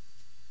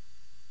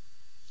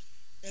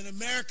 In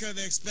America,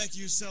 they expect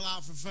you to sell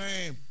out for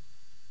fame.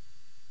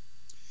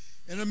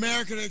 In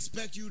America, they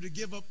expect you to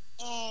give up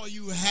all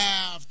you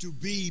have to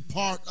be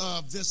part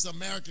of this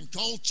American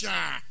culture.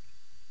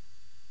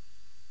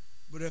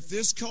 But if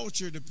this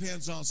culture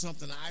depends on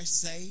something I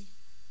say,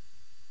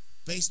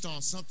 based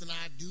on something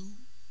I do,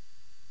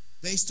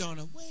 based on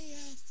the way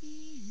I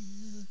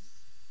feel,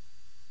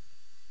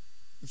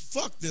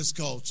 fuck this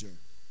culture.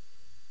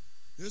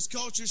 This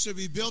culture should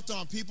be built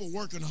on people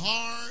working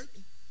hard,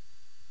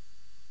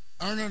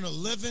 earning a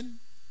living,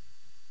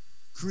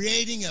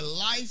 creating a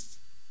life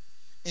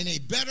and a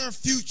better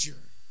future.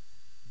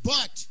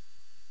 But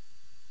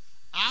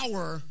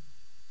our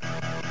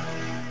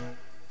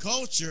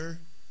culture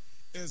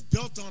is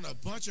built on a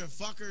bunch of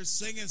fuckers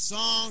singing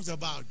songs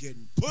about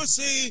getting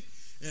pussy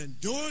and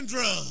doing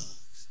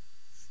drugs.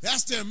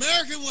 That's the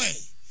American way.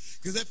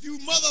 Because if you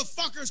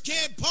motherfuckers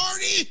can't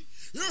party,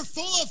 you're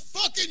full of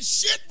fucking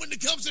shit when it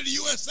comes to the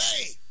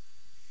USA.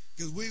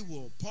 Because we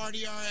will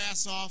party our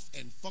ass off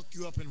and fuck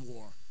you up in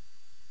war.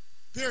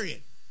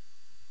 Period.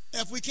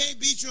 If we can't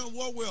beat you in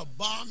war, we'll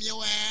bomb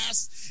your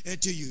ass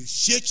until you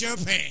shit your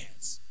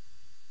pants.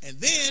 And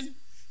then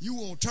you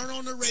won't turn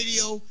on the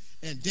radio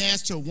and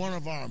dance to one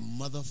of our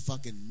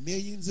motherfucking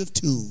millions of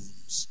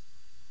tunes.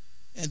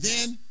 And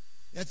then,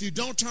 if you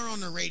don't turn on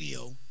the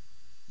radio,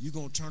 you're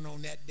going to turn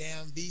on that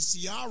damn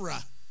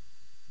VCR.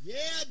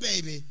 Yeah,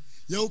 baby.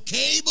 Your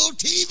cable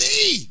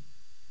TV.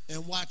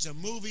 And watch a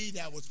movie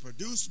that was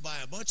produced by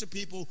a bunch of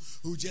people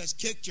who just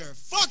kicked your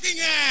fucking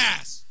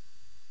ass.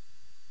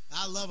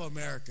 I love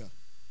America.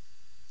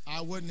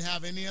 I wouldn't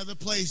have any other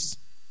place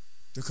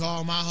to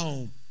call my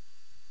home.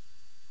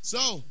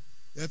 So,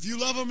 if you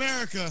love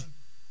America,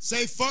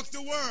 say fuck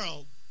the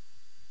world,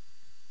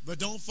 but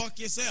don't fuck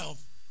yourself,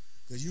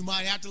 because you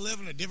might have to live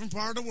in a different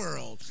part of the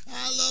world.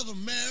 I love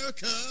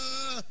America,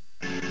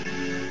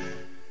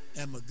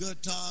 and my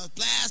guitar's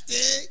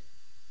plastic,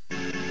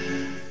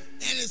 and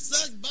it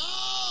sucks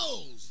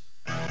balls,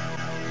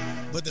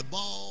 but the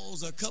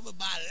balls are covered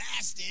by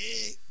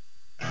elastic.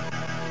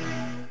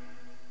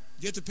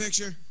 Get the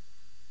picture?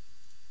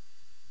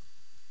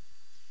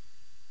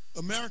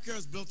 America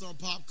is built on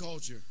pop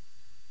culture.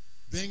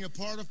 Being a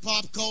part of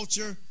pop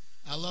culture,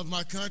 I love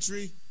my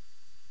country,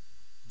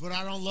 but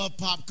I don't love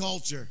pop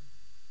culture.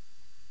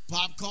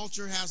 Pop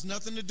culture has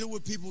nothing to do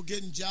with people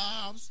getting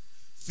jobs,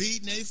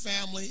 feeding their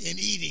family, and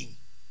eating.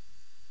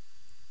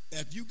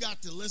 If you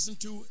got to listen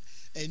to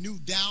a new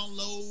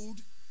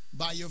download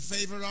by your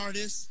favorite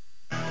artist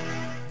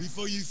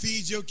before you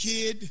feed your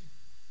kid,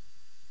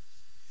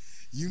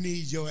 you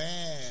need your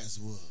ass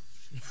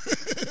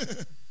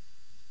whooped.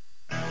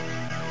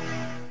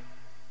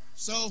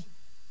 So,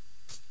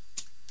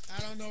 I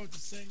don't know what to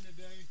sing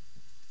today.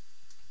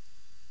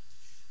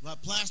 My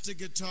plastic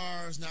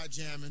guitar is not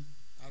jamming.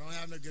 I don't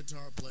have no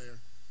guitar player.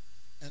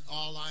 And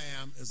all I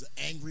am is an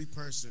angry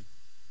person.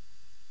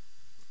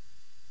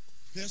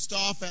 Pissed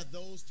off at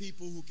those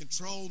people who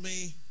control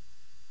me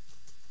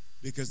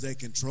because they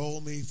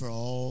control me for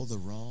all the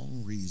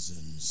wrong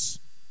reasons.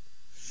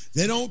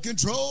 They don't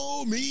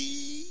control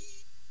me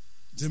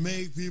to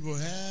make people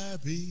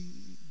happy.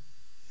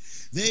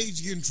 They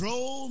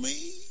control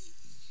me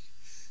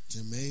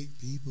to make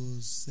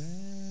people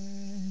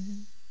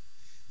sad.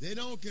 They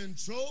don't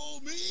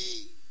control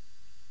me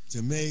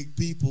to make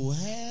people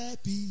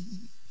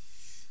happy.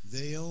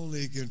 They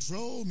only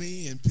control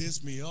me and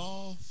piss me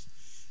off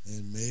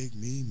and make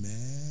me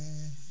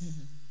mad.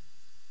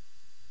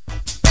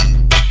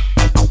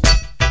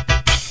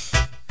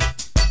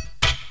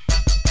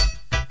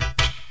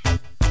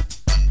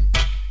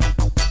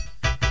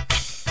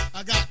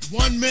 I got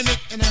 1 minute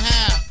and a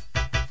half.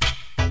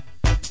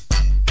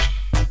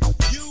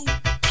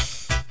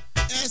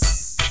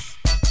 USA.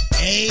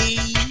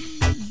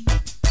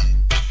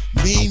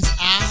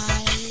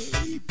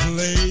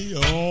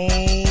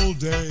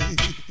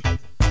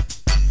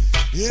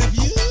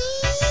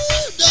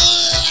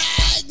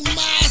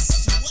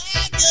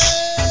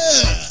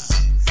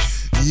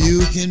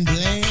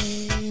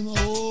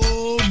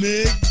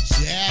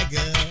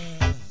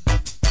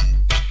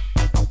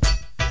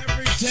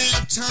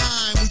 damn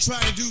time we try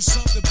to do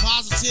something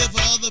positive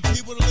for other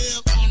people to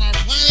live on our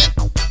planet,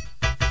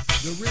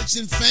 the rich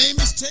and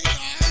famous take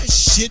our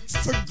shit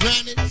for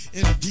granted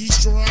and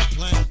destroy our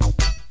planet.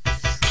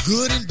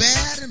 Good and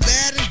bad and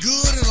bad and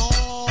good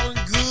and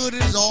good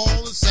is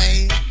all the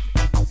same.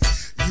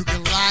 You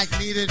can like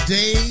me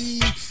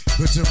today,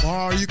 but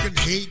tomorrow you can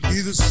hate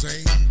me the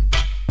same.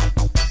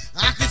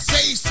 I could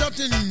say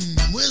something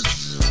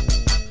wazzle,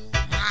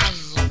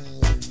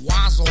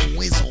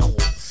 whizzle,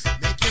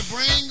 make your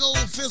brain go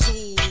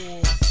fizzle,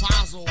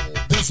 fozzle,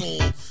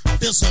 bizzle,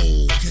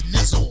 fizzle,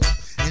 knizzle,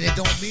 and it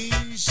don't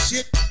mean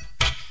shit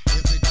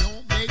if it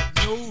don't make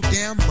no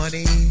damn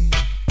money.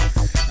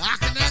 I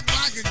can act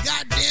like a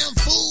goddamn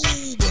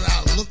fool, but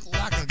I look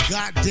like a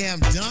goddamn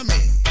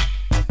dummy.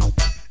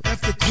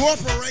 If the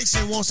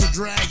corporation wants to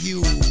drag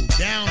you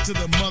down to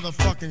the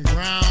motherfucking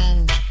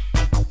ground,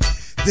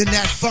 then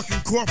that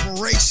fucking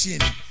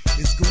corporation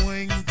is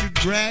going to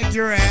drag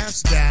your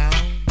ass down.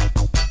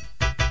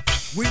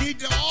 We need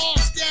to all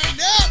stand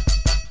up,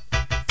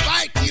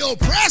 fight the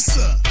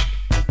oppressor.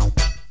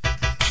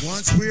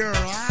 Once we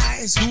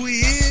realize who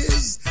he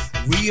is,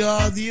 we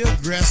are the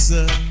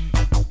aggressor.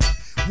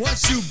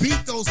 Once you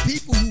beat those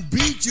people who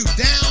beat you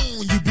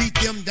down, you beat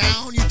them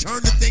down, you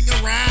turn the thing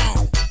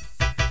around.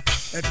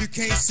 If you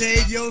can't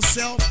save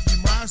yourself, you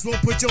might as well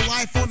put your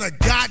life on a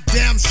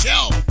goddamn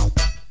shelf.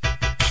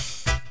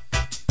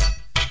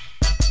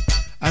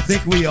 I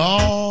think we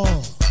all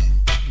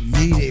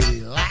need a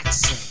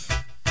relaxer.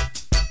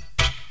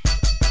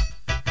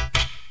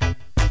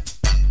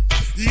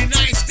 The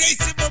United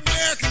States of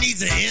America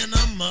needs an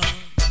enema,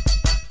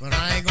 but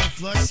I ain't gonna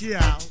flush you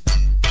out.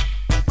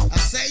 I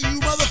say you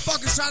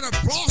motherfuckers try to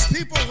boss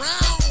people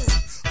around,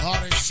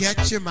 ought to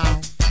shut your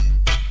mouth.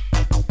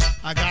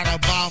 I got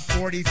about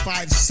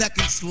 45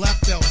 seconds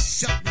left, they'll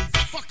shut me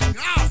fucking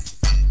off.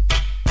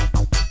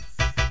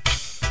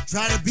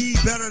 Try to be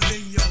better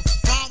than your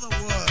father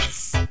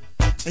was,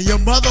 and your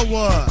mother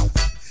was,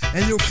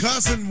 and your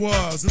cousin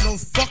was, and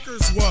those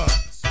fuckers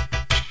was.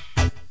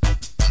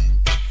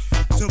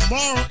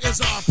 Tomorrow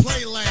is our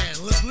playland,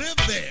 let's live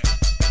there.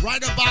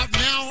 Right about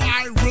now,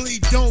 I really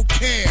don't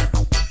care.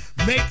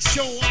 Make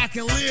sure I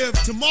can live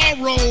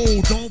tomorrow.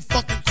 Don't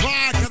fucking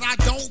cry, cause I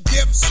don't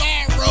give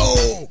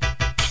sorrow.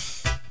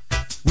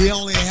 We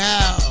only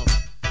have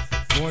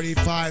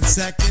 45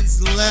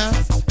 seconds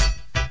left.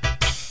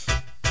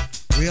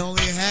 We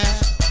only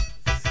have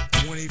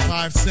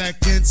 25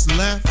 seconds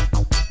left.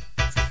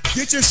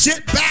 Get your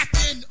shit back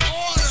in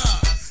order.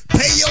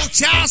 Pay your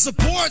child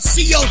support.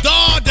 See your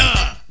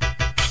daughter.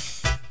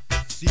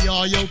 See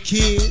all your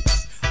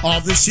kids. All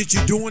this shit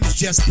you're doing is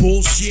just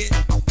bullshit.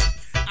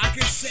 I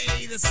can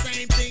say the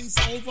same things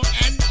over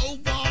and over.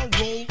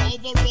 Roll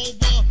over,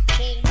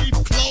 four-leaf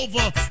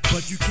clover.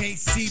 But you can't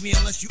see me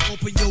unless you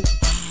open your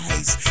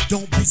eyes.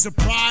 Don't be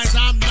surprised,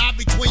 I'm not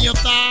between your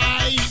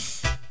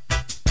thighs.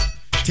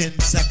 10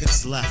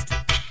 seconds left.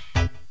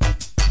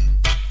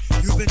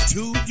 You've been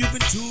tubed.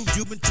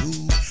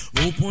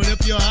 Open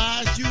up your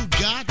eyes, you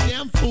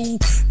goddamn fool.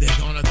 They're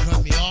gonna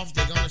cut me off,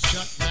 they're gonna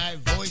shut my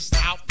voice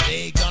out.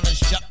 They're gonna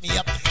shut me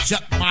up,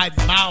 shut my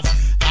mouth.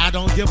 I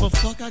don't give a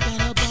fuck, I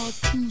got about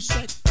 2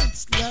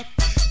 seconds left.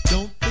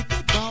 Don't think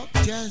about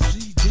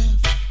Jazzy Jeff.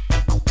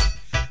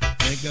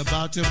 Think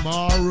about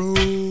tomorrow.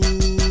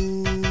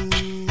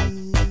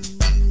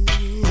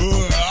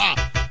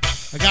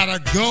 I gotta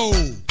go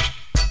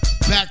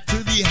back to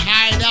the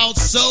hideout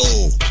so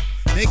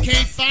they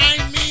can't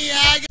find me.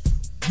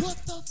 What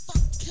the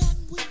fuck can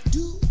we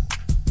do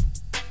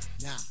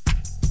now?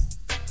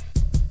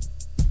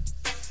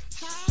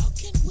 How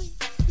can we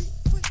be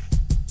free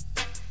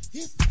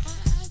if I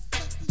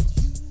fuck with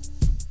you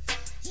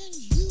and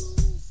you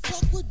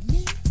fuck with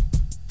me?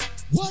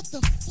 What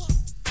the fuck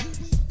do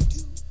we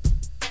do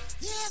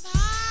if I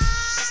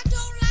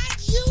don't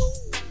like you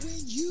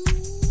and you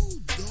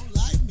don't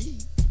like me?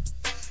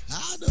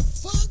 How the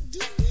fuck do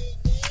we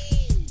be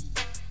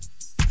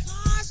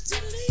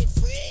constantly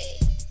free?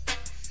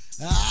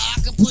 I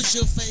can push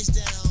your face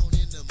down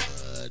in the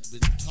mud,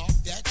 but talk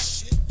that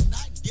shit and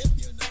not give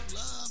you no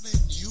love.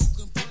 And you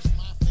can push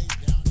my face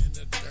down in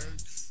the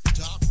dirt,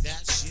 talk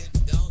that shit,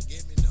 don't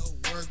give me no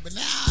work. But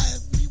now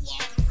if we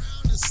walk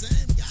around the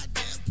same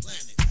goddamn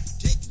planet,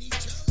 taking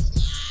each other's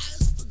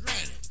lives for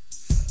granted,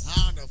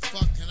 how the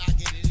fuck can I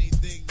get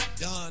anything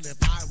done if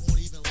I won't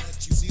even let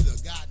you see the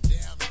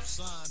goddamn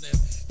sun?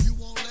 If you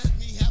won't let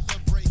me have the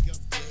break of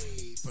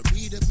day for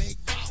me to make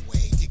my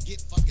way to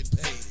get fucking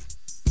paid.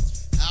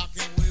 How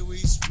can we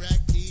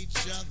respect each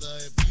other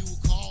if you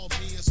call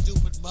me a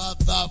stupid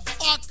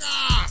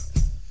motherfucker?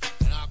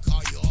 And I'll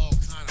call you all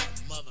kind of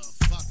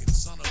motherfucking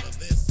son of a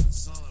this and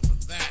son of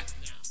a that.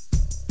 Now,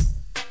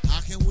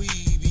 how can we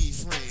be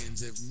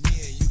friends if me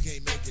and you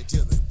can't make it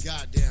to the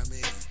goddamn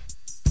end?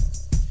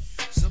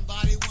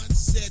 Somebody once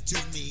said to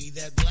me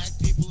that black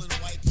people and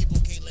white people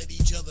can't let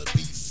each other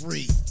be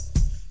free.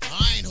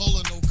 I ain't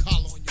holding no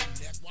collar on your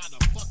neck. Why the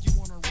fuck you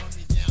want to run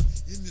me down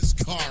in this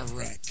car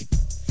wreck?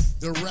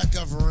 The wreck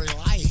of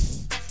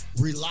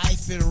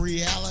life and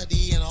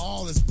reality and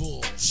all this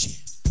bullshit.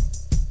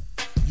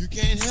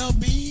 can't help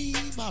me,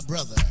 my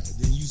brother,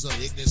 then you some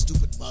ignorant,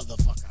 stupid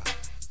motherfucker.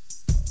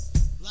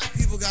 Black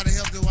people gotta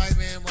help the white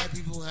man, white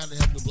people have to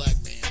help the black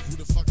man. Who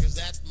the fuck is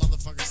that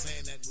motherfucker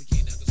saying that we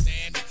can't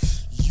understand it?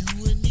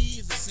 You and me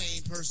is the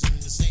same person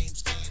in the same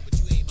skin, but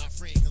you ain't my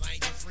friend, cause I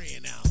ain't your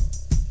friend now.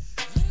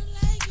 I don't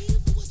like you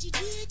for what you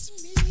did to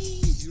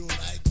me. You don't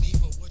like me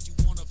for what you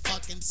wanna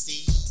fucking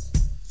see.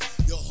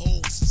 Your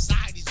whole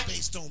society's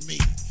based on me.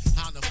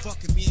 How the fuck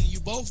can me and you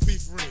both be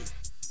free?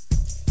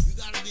 You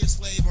gotta be a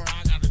slave or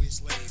I gotta be a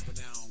slave. But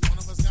now, one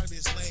of us gotta be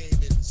a slave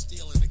and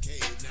still in the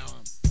cave. Now,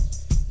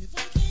 if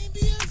I can't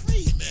be a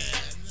free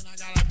man, then I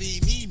gotta be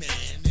me, man.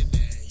 And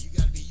you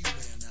gotta be you,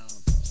 man. Now,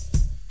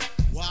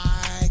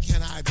 why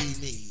can't I be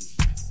me?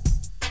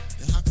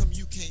 And how come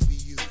you can't be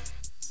you?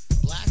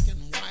 Black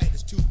and white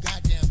is two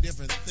goddamn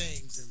different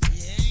things. And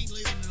we ain't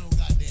living in no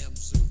goddamn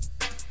suit.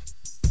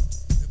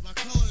 If my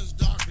color is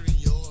darker than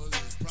yours,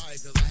 it's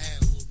probably because I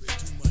had a little bit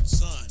too much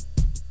sun.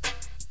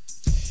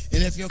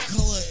 And if your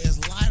color is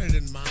lighter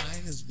than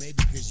mine, it's maybe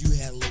because you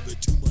had a little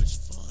bit too much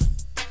fun.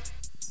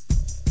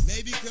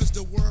 Maybe because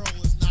the world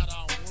is not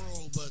our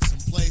world, but some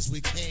place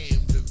we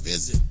came to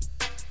visit.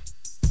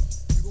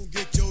 You gonna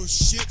get your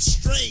shit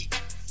straight.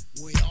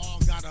 We all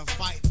gotta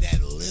fight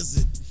that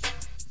lizard.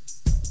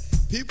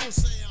 People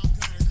say I'm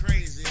kind of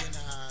crazy and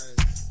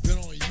I've been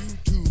on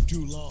YouTube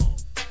too long.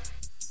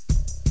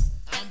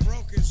 I'm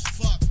broke as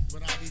fuck,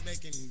 but I be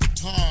making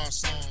guitar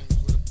songs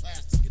with a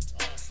plastic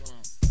guitar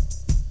song.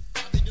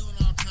 I be doing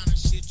all kind of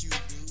shit you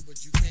do,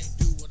 but you can't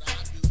do what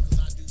I do, cause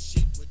I do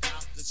shit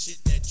without the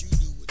shit that you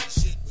do with the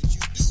shit what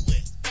you do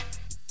with.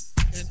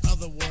 In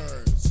other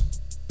words,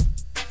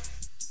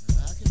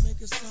 I can make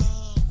a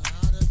song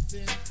out of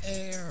thin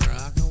air.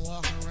 I can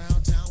walk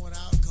around town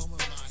without combing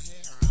my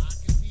hair. I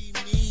can be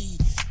me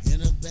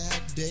in a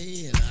bad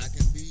day, and I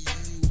can be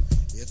you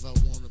if I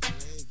want to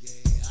play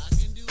gay. I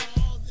can do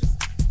all this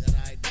that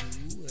I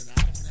do, and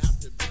I don't have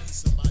to be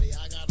somebody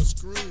I gotta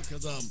screw,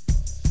 cause I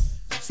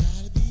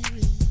try to be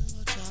real,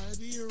 I try to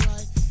be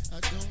right. I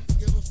don't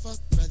give a fuck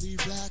whether you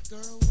black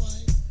or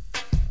white.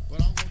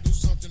 But I'm gonna do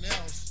something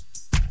else.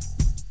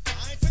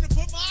 I ain't finna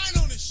put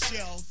mine on the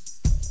shelf.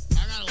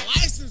 I got a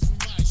license for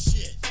my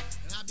shit.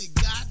 And I'd be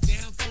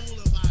goddamn fool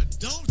if I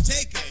don't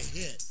take a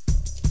hit.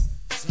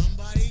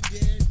 Somebody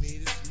dared me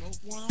to smoke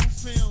one on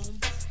film,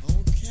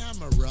 on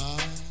camera.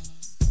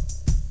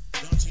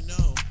 Don't you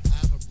know I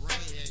have a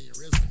brain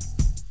aneurysm?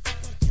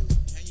 Fuck you.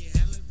 Can you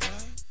handle it, bro?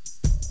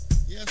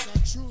 Yes, I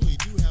truly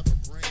do have a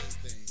brain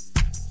thing.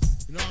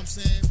 You know what I'm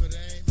saying? But it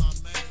ain't my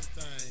main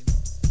thing.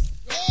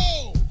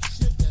 Oh,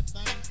 shit, that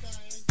thing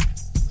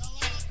fell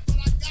out, but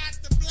I got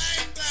the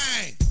blang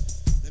bang.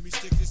 Let me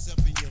stick this up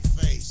in your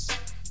face.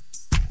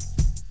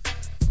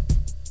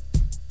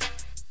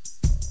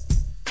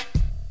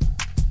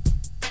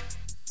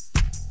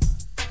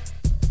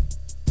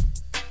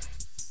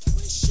 I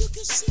wish you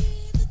could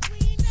see the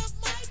green of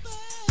my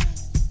bud.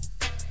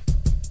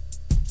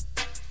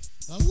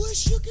 I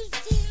wish you could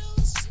feel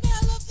the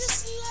smell of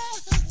this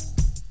love.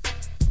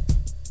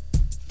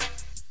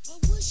 I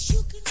wish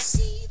you could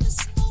see the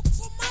smoke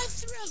from my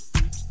throat.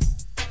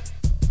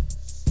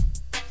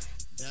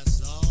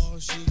 That's all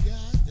she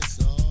got, that's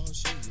all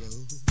she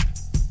wrote.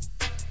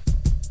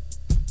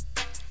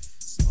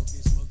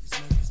 Smoky, smoky,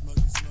 smoky,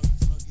 smoky, smoky,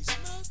 smoky,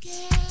 smoky.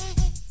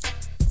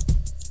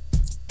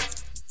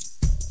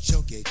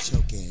 Choke it,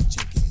 choke it,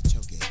 choke it,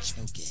 choke it,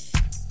 choke it.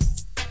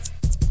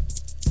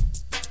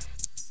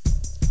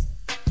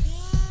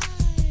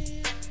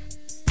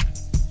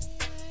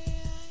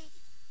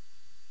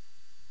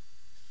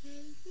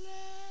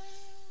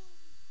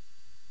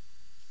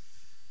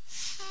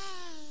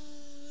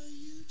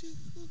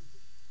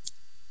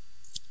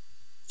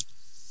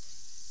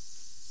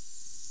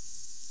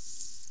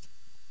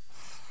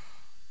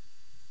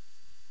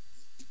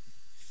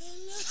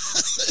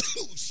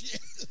 Oh, shit.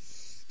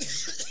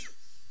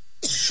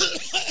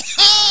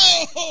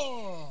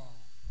 Oh!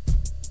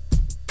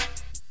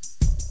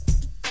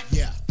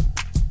 Yeah.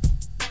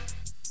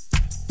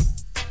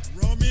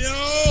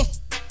 Romeo!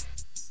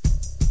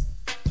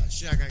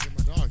 Shit, I gotta get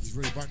my dog. He's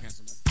really barking at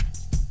somebody.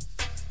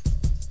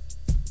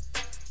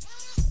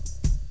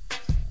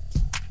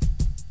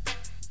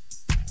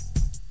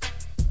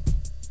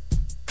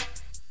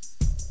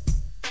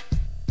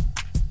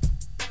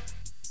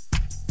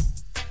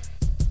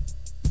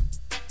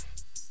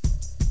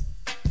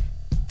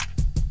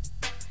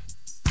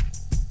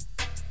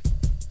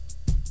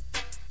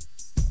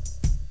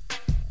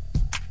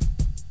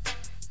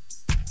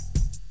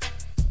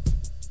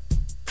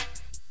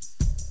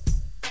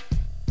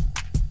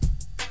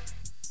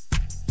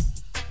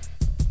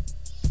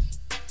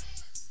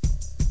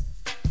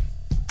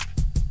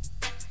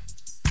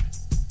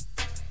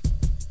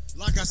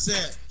 Like I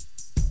said,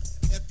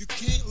 if you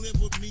can't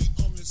live with me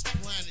on this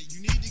planet,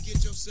 you need to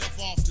get yourself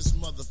off this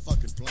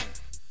motherfucking planet.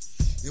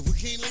 If we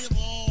can't live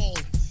all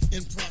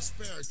in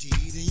prosperity,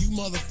 then you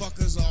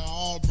motherfuckers are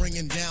all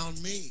bringing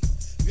down me.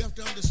 You have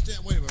to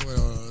understand. Wait a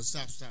minute.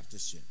 Stop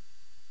this shit.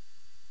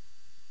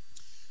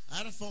 I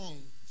had a phone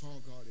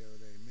call the other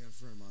day. Me and a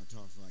friend of mine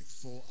talked for like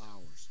 4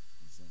 hours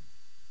on the phone.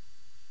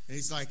 And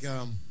he's like,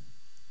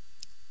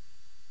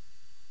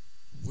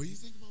 what do you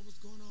think about what's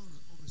going on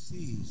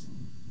overseas?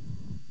 I'm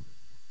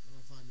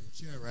going to find me a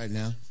chair right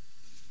now.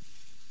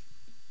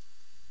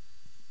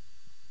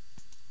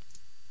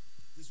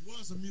 This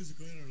was a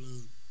musical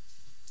interlude.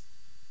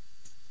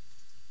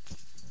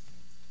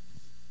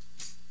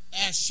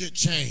 As shit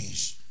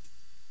changed.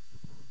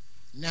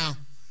 Now,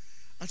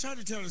 I tried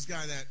to tell this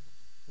guy that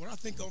what I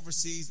think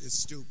overseas is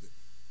stupid.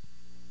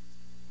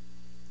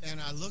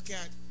 And I look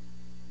at,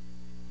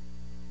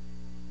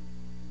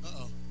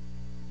 uh-oh.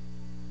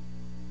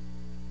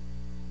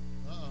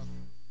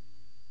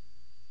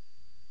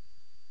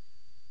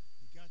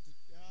 You got to,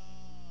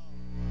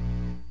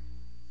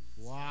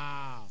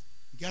 wow.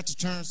 You got to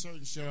turn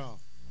certain shit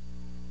off.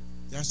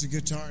 That's the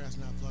guitar that's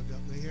not plugged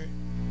up. They hear it?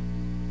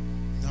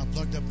 It's not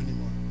plugged up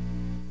anymore.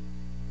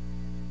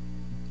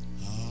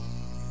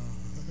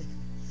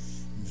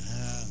 I'm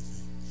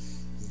having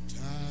the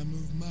time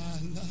of my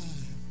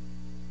life,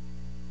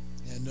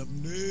 and I've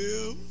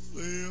never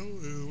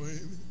felt the way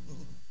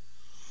before.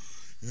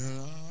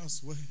 And I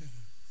swear.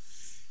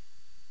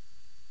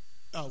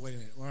 Oh, wait a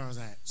minute. Where was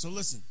that? So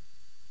listen,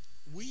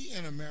 we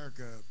in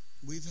America,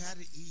 we've had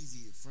it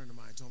easy, a friend of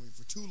mine told me,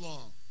 for too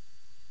long.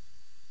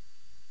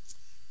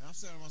 And I'm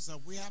saying to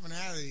myself, we haven't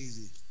had it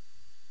easy.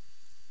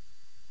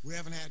 We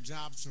haven't had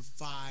jobs for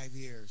 5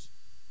 years.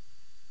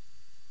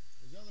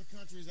 There's other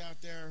countries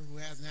out there who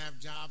hasn't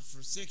had jobs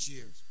for 6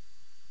 years.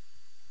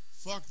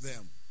 Fuck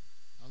them.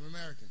 I'm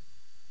American.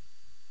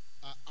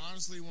 I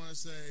honestly want to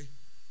say,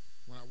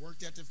 when I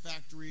worked at the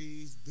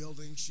factories,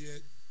 building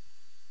shit,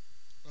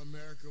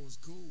 America was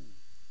cool.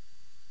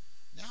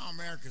 Now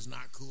America's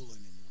not cool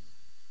anymore.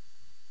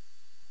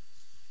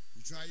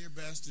 You try your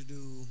best to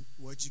do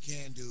what you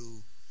can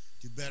do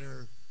to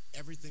better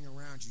everything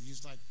around you.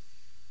 Just like,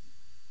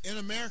 in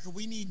America,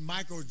 we need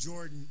Michael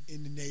Jordan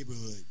in the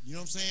neighborhood. You know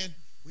what I'm saying?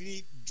 We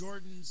need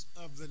Jordans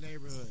of the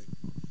neighborhood.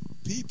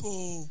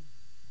 People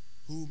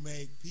who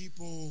make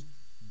people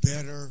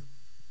better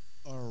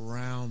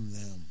around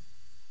them.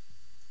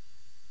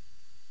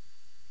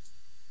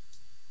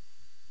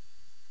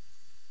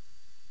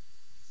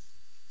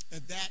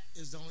 And that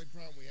is the only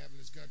problem we have in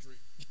this country.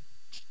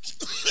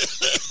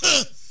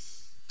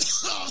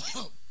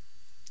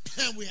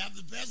 And we have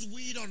the best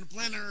weed on the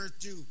planet Earth,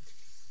 too.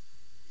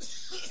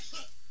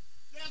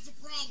 That's a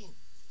problem.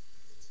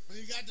 When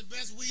you got the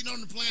best weed on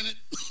the planet,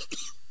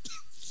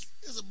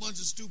 there's a bunch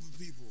of stupid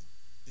people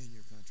in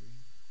your country.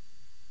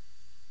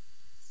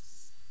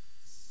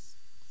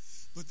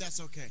 But that's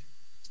okay.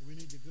 We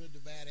need the good, the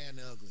bad, and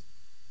the ugly.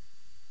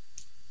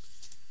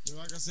 And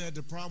like I said,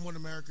 the problem with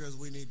America is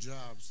we need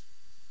jobs.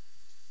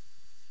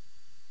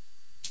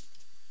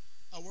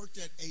 I worked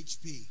at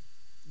HP,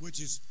 which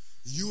is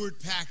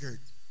Hewlett Packard,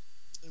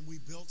 and we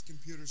built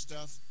computer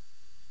stuff.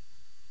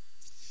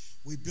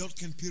 We built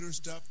computer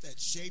stuff that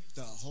shaped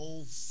the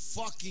whole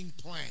fucking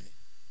planet.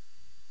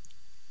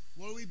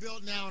 What do we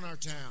build now in our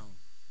town?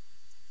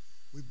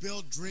 We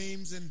build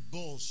dreams and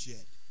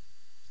bullshit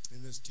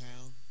in this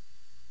town.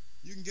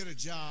 You can get a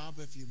job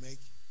if you make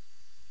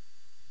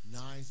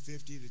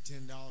 $9.50 to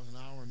 $10 an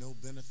hour, no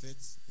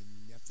benefits, and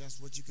if that's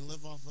what you can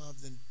live off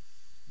of, then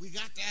we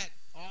got that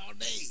all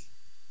day.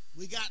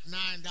 We got $9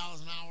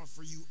 an hour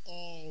for you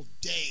all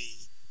day.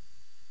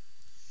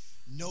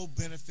 No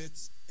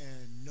benefits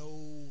and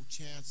no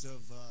chance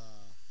of,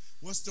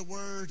 what's the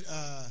word,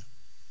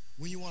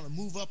 when you want to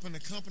move up in the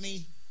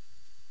company?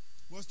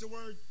 What's the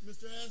word,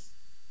 Mr. S?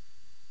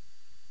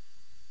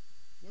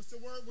 What's the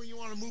word when you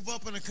want to move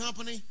up in a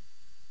company?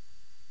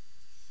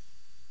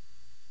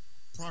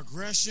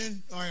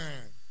 Progression. Oh,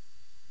 yeah.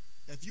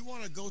 If you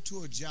want to go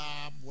to a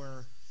job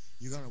where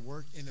you're going to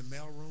work in the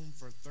mailroom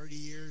for 30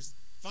 years,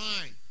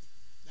 fine.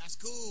 That's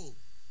cool.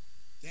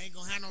 They ain't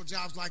going to have no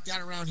jobs like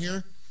that around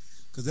here.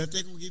 Because if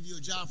they're going to give you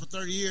a job for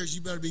 30 years,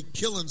 you better be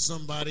killing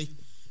somebody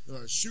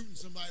or shooting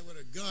somebody with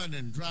a gun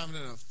and driving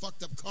in a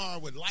fucked up car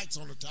with lights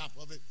on the top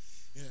of it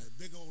and a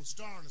big old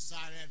star on the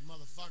side of that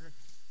motherfucker.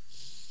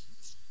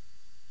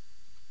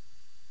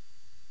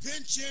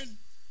 Pension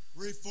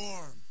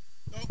reform.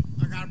 Oh,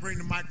 I got to bring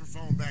the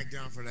microphone back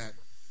down for that.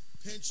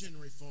 Pension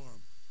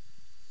reform.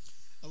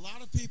 A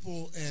lot of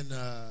people in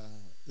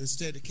the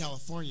state of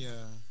California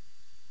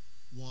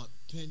want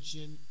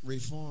pension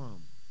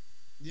reform.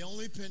 The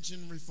only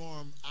pension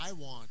reform I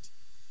want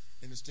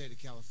in the state of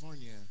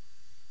California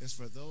is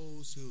for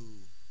those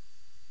who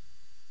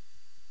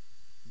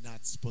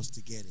not supposed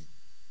to get it.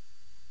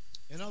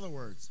 In other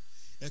words,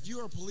 if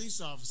you're a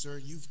police officer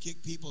and you've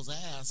kicked people's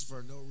ass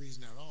for no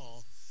reason at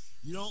all,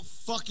 you don't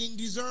fucking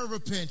deserve a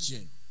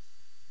pension.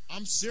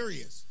 I'm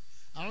serious.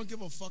 I don't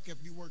give a fuck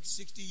if you work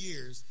 60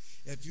 years.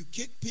 If you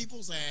kick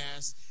people's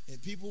ass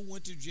and people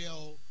went to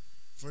jail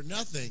for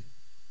nothing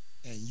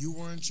and you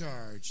were in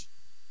charge,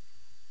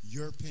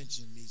 your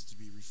pension needs to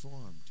be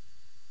reformed.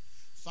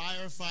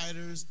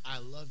 Firefighters, I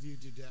love you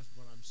to death,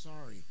 but I'm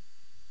sorry.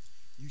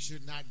 You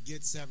should not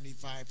get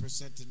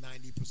 75% to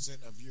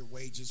 90% of your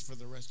wages for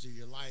the rest of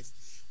your life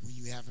when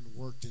you haven't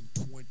worked in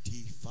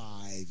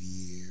 25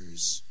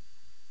 years.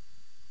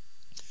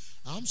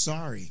 I'm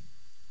sorry.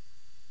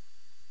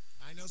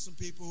 know some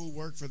people who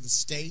work for the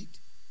state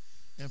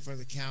and for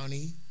the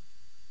county,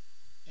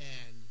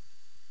 and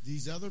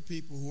these other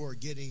people who are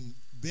getting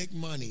big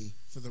money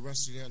for the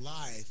rest of their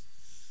life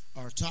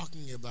are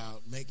talking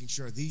about making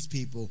sure these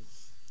people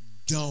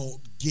don't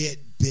get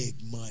big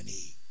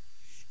money.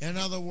 In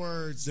other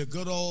words, the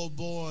good old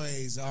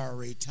boys are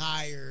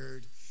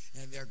retired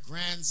and their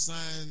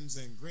grandsons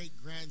and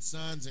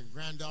great-grandsons and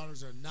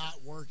granddaughters are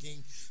not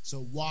working. So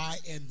why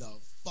in the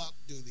fuck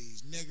do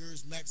these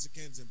niggers,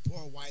 Mexicans, and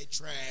poor white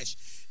trash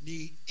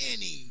need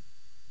any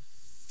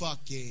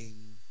fucking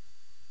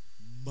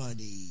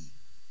money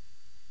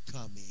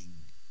coming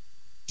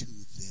to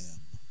them?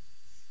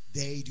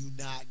 They do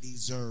not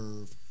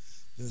deserve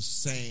the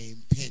same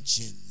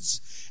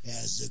pensions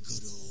as the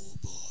good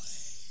old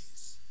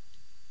boys.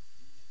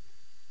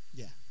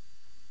 Yeah.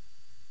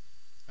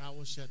 I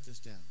will shut this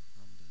down.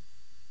 I'm done.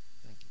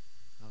 Thank you.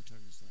 I'll turn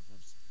this off. I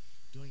was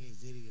doing a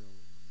video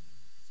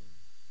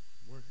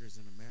for workers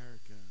in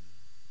America.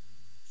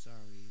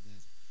 Sorry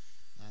that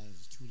I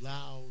was too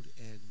loud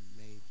and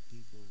made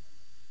people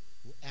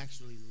who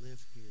actually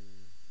live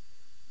here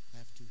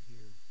have to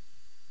hear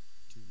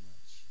too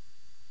much.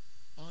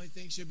 Only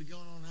thing should be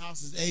going on in the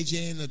house is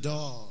AJ and the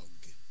dog.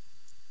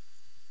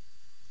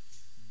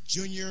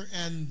 Junior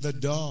and the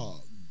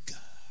dog.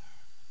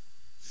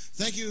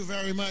 Thank you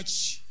very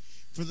much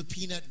for the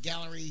Peanut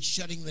Gallery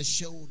shutting the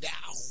show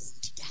down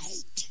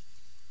tonight.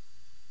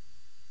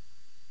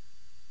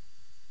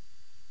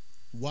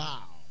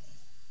 Wow.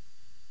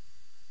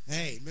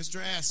 Hey,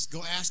 Mr. S,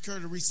 go ask her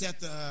to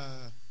reset the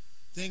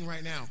thing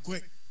right now.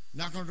 Quick.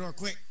 Knock on the door.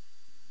 Quick.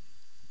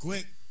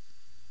 Quick.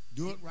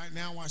 Do it right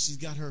now while she's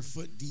got her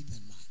foot deep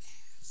in my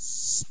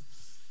ass.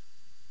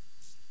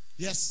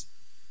 Yes.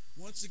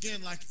 Once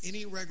again, like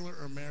any regular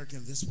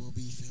American, this will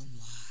be filmed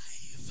live.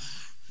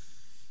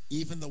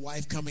 Even the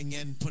wife coming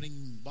in,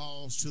 putting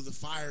balls to the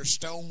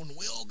firestone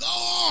will go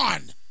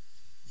on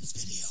this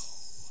video.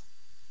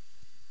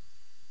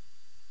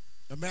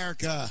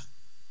 America,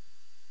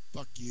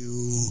 fuck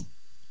you.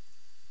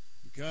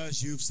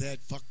 Because you've said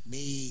fuck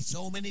me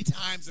so many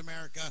times,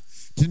 America.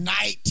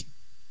 Tonight,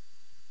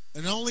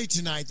 and only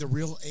tonight, the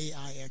real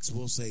AIX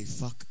will say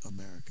fuck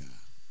America.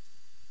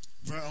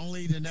 For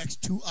only the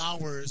next 2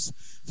 hours,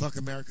 fuck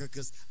America,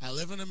 because I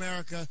live in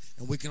America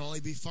and we can only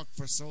be fucked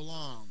for so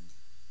long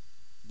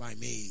by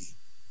me.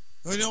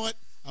 Well, you know what?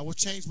 I will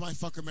change my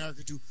fuck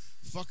America to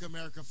fuck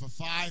America for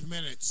 5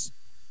 minutes.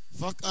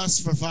 Fuck us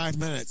for 5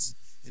 minutes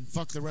and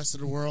fuck the rest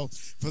of the world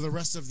for the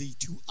rest of the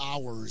 2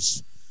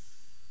 hours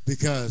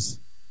because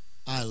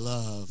I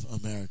love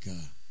America.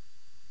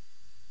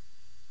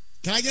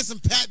 Can I get some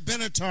Pat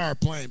Benatar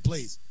playing,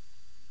 please?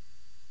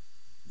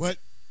 What?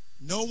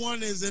 No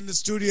one is in the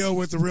studio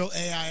with the real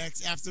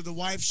AIX after the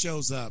wife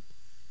shows up.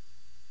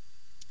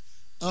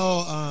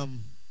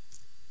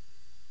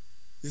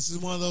 This is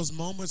one of those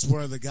moments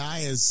where the guy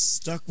is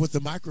stuck with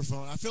the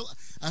microphone. I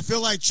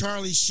feel like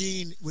Charlie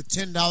Sheen with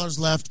 $10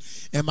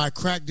 left, and my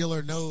crack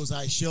dealer knows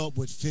I show up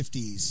with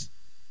 50s.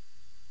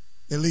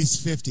 At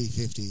least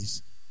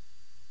 50s.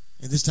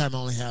 And this time I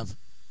only have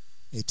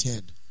a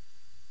 10.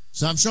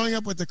 So I'm showing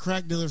up at the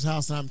crack dealer's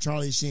house, and I'm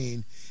Charlie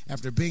Sheen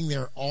after being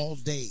there all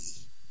day.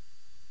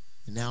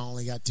 And now I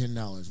only got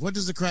 $10. What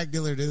does the crack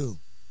dealer do?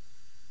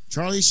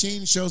 Charlie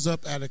Sheen shows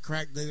up at a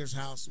crack dealer's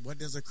house. What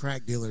does a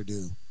crack dealer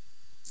do?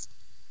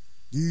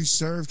 Do you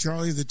serve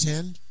Charlie the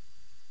 10?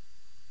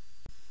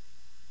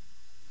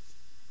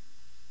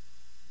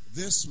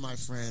 This, my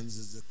friends,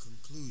 is the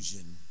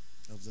conclusion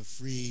of the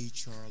free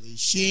Charlie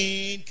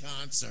Sheen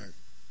concert.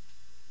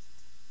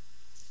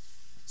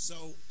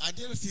 So I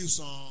did a few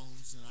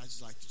songs, and I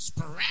just like to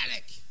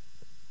sporadic.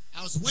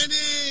 I was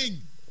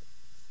winning.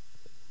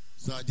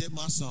 So I did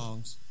my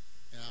songs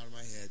out of my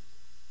head.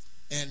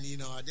 And, you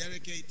know, I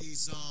dedicate these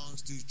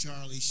songs to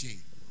Charlie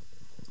Sheen.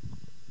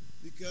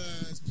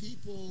 Because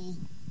people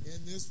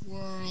in this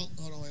world...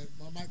 Hold on, wait.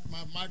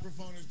 My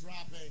microphone is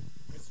dropping.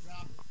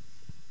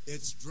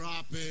 It's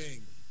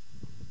dropping.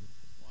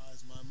 Why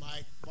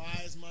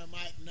is my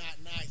mic not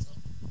nice?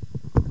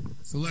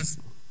 So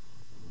listen.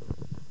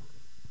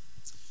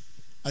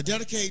 I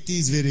dedicate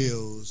these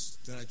videos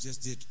that I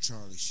just did to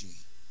Charlie Sheen.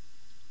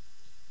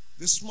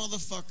 This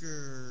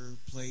motherfucker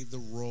played the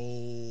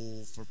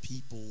role for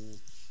people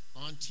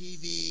on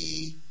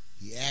TV.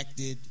 He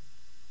acted.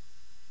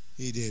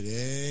 He did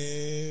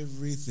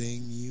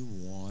everything you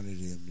wanted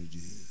him to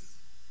do.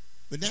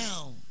 But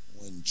now,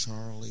 when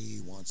Charlie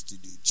wants to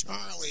do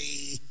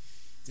Charlie,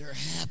 there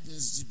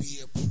happens to be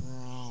a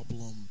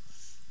problem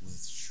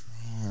with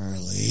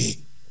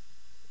Charlie.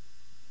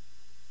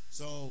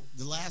 So,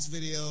 the last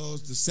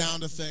videos, the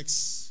sound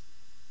effects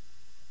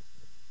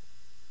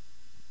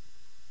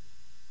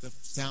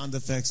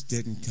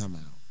didn't come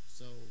out.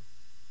 So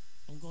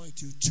I'm going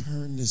to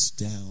turn this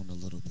down a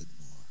little bit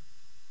more.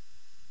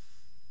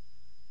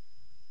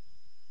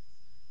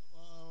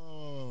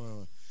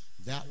 Oh,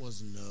 that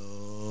was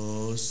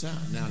no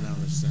sound. Now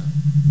there's sound.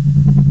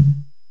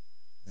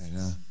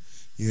 Right,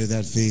 you hear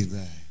that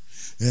feedback?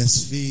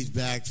 That's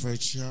feedback for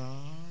Charlie.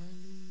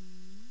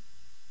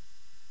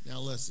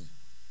 Now listen.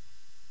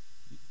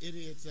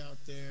 idiots out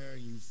there,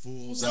 you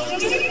fools out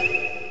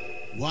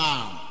there.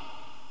 Wow.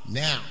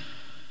 Now,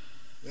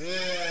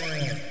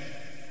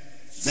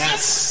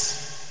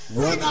 that's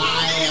what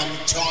I am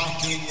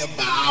talking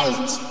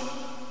about.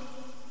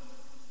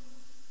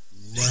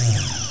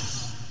 Now,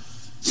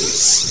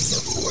 this is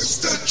the voice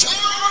that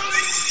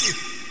Charlie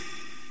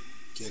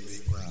can be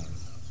proud of.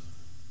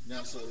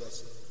 Now, so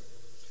listen.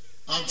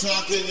 I'm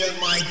talking in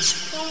my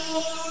Charlie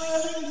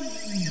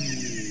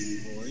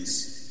voice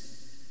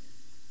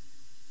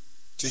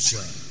to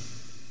Charlie.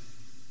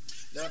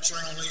 Now,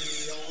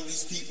 Charlie, all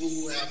these people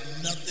who have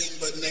nothing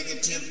but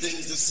negative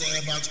things to say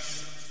about you,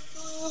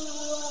 fuck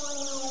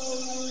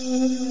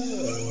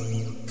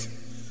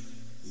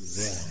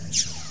them,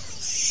 Charlie.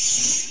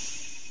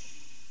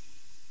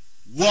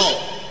 Whoa!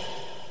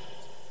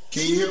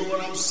 Can you hear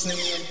what I'm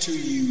saying to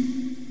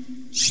you,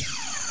 Charlie?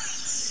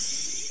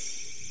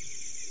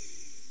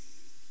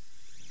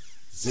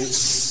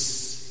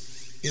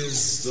 This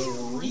is the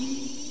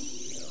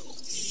real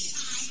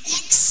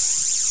AIX.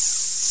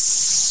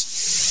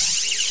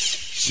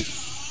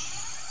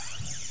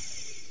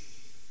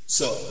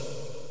 So,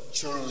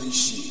 Charlie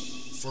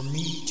Sheen, from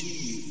me to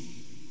you,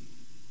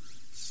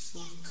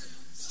 fuck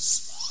the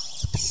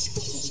small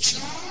people,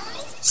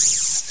 Charles.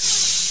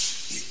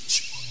 In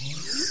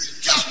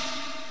charge.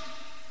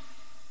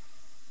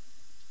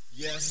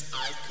 Yes,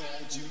 I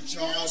called you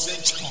Charles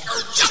in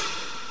charge.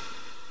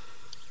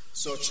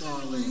 So,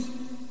 Charlie,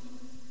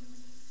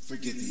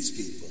 forget these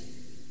people.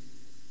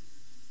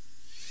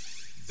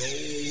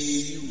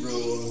 They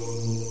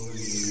rode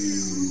you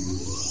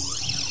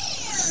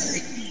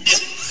hard and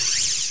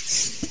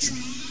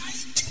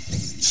tried to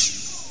put you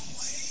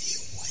where you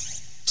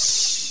went.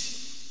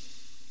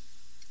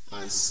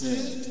 I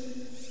said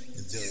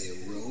they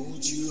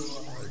rode you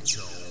hard,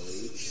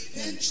 Charlie,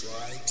 and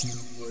tried to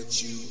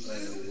put you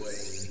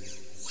away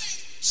wet.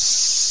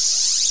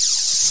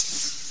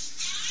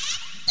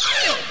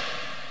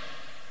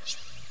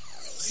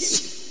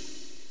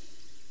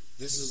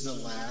 This is the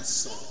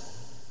last song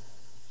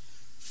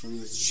from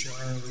the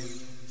Charlie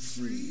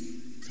Free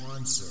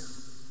concert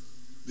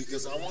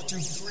because I want to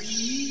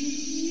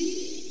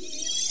free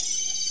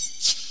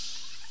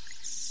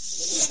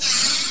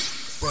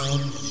from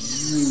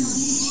you.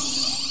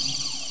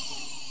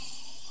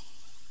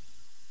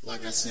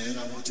 Like I said,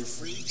 I want to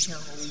free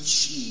Charlie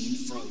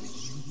Sheen from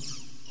you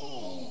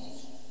all.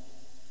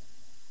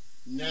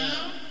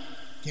 Now,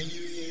 can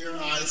you hear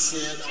I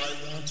said I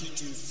wanted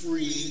to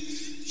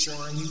free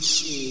Charlie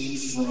Sheen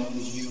from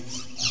you?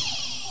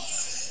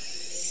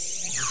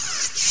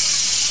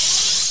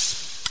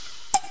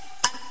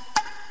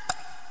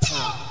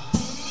 Pop.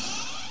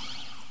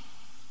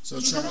 So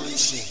Charlie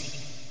Sheen,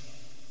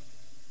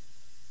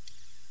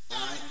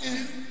 I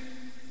am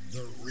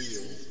the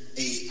real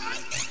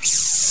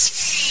AIX.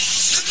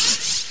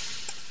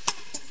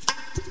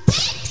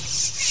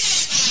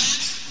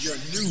 Your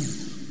new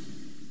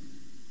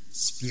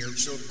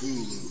spiritual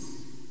guru.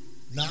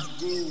 Not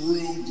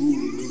guru,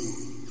 gulu.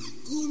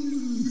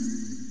 Gulu.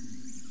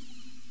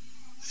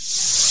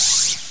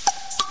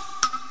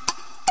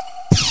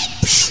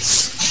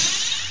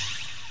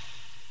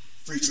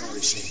 Free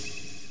Charlie Sheen.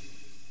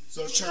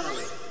 So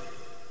Charlie,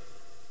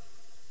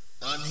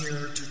 I'm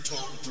here to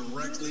talk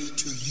directly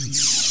to you.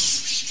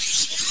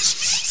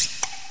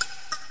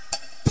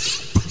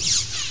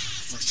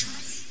 For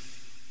Charlie.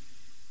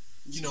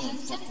 You know I'm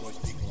fucking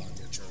with people out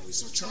there, Charlie.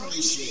 So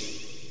Charlie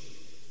Sheen,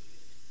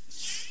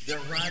 they're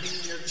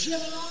riding your job.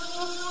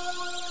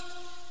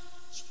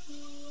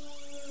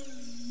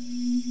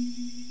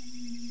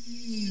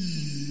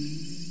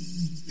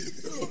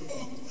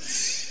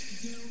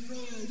 They're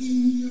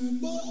riding your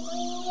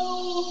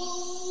balls.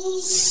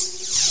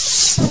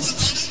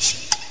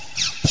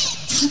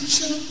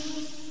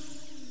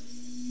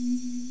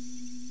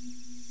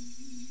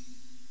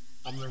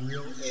 I'm the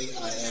real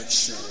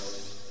AIX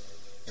Charlie,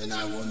 and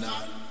I will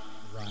not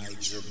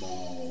ride your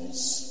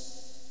balls.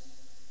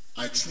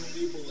 I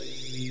truly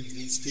believe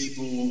these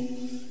people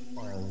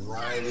are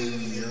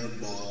riding your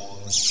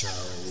balls,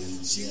 Charlie,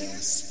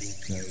 just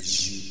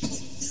because you put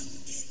them in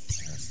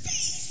their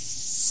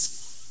face.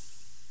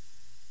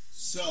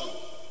 So,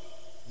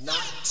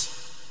 not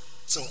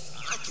so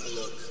I can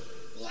look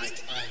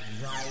like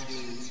I'm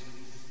riding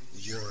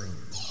your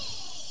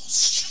balls,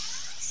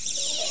 Charlie.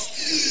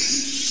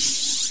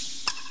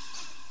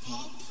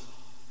 Pop.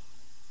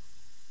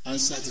 I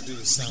just had to do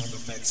the sound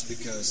effects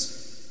because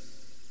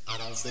I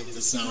don't think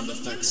the sound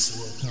effects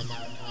will come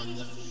out on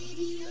the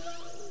video.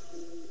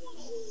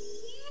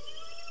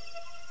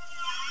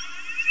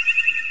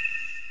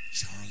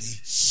 Charlie.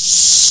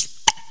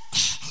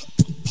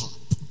 Pop.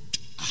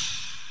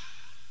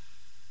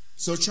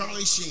 So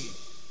Charlie Sheen,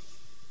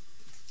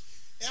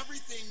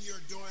 everything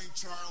you're doing,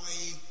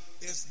 Charlie,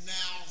 is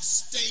now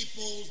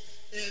stapled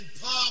in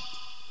pop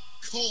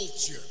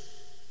culture.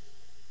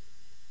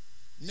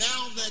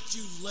 Now that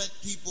you've let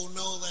people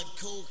know that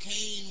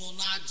cocaine will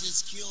not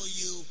just kill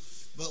you,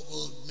 but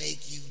will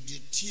make you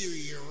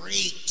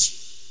deteriorate.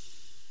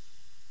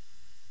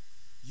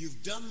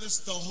 You've done this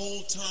the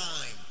whole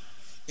time.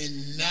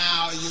 And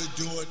now you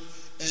do it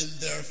in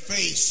their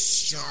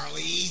face,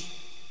 Charlie.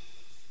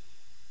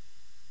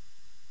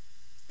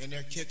 And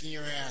they're kicking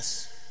your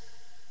ass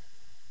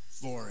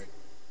for it.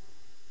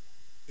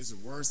 Is it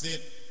worth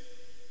it?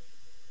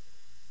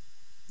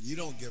 You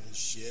don't give a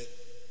shit.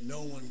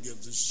 No one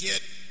gives a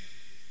shit.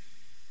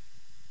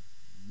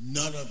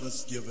 None of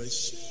us give a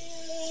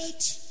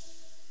shit.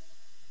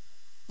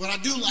 But I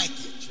do like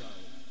it, Charlie.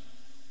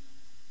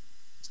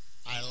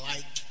 I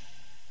like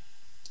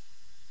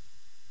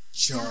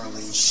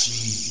Charlie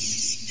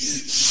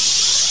Sheen.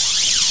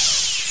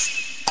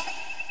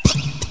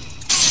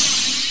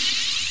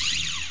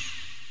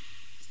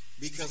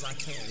 Because I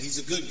can. He's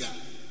a good guy.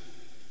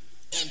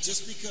 And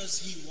just because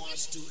he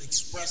wants to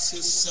express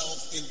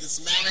himself in this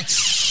manner,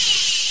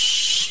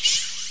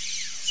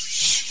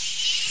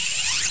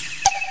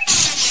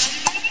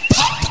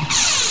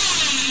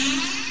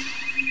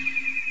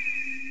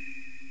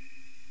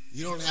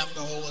 you don't have to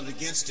hold it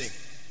against him.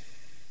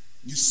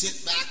 You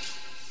sit back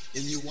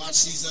and you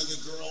watch these other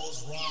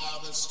girls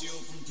rob and steal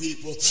from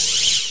people.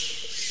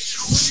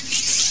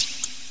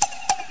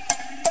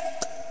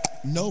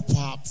 No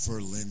pop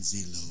for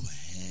Lindsay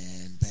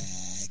Lohan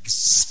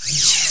bags.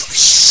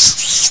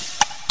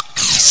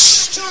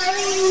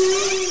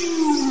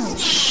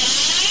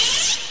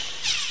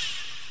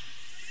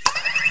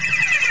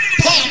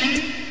 Pop!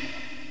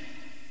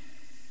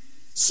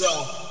 So,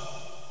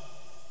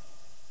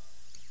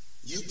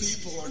 you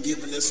people are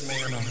giving this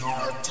man a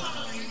hard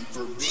time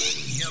for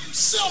being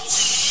himself.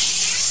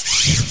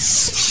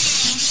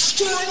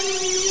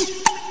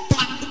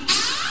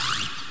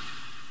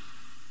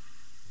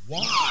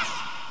 Why?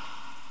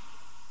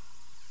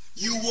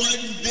 You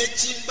wasn't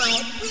bitching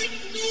about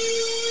Britney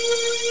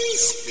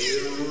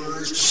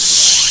Spears.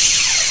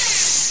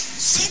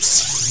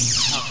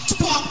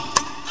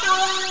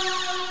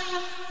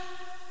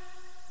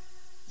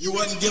 You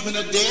wasn't giving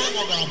a damn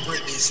about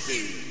Britney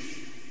Spears.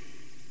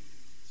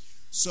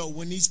 So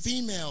when these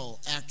female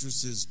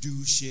actresses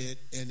do shit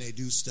and they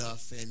do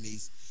stuff, and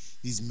these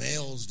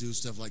males do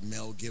stuff like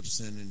Mel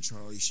Gibson and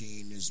Charlie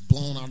Sheen, is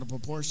blown out of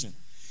proportion.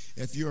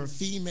 If you're a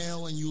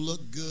female and you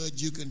look good,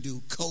 you can do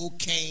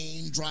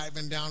cocaine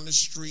driving down the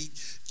street,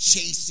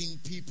 chasing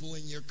people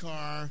in your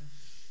car.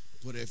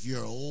 But if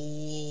you're an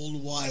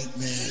old white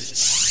man,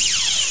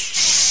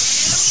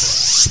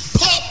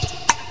 pop,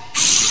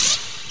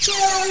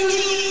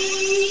 Charlie,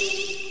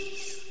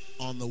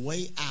 on the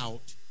way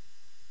out,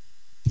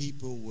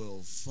 people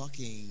will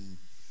fucking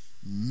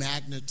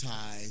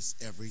magnetize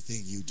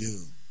everything you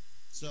do.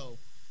 So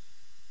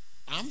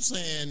I'm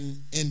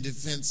saying, in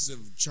defense of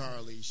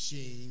Charlie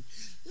Sheen,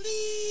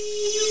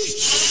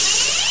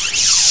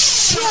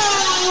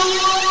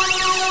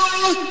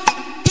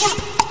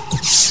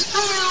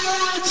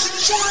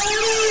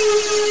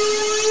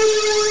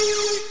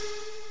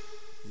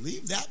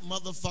 leave that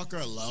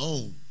motherfucker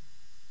alone.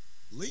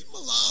 Leave him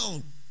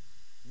alone.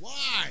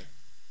 Why?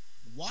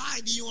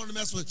 Why do you want to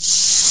mess with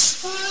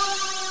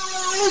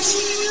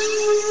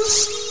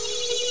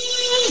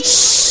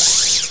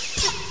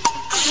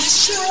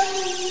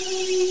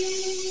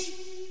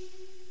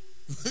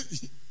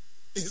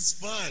It's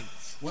fun.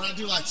 When I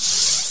do like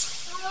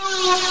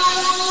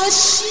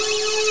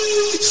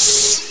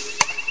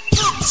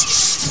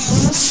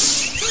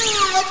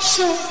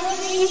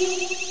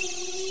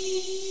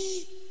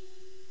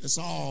it's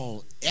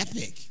all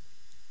epic.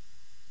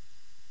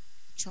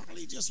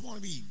 Charlie just want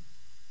to be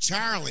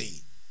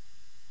Charlie.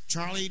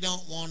 Charlie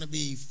don't want to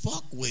be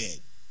fucked with.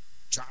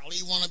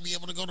 Charlie want to be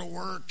able to go to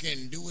work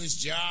and do his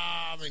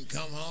job and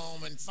come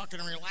home and fucking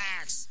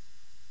relax.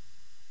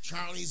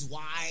 Charlie's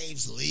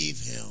wives leave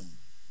him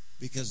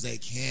because they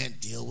can't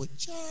deal with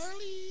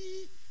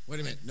Charlie. Wait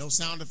a minute, no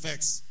sound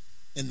effects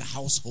in the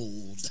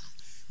household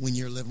when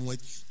you're living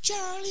with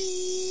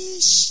Charlie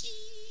Sheen.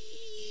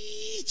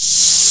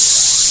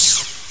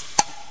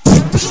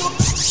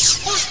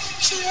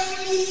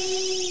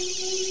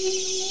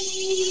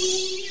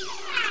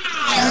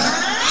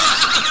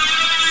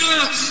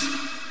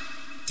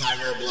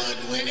 Tiger blood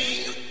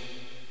winning.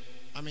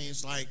 I mean,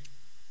 it's like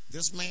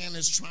this man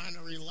is trying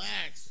to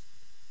relax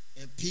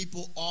and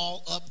people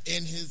all up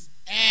in his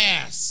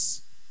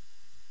ass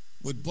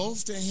with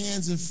both their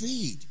hands and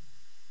feet.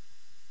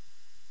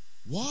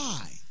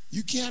 Why?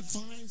 You can't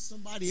find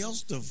somebody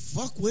else to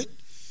fuck with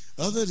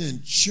other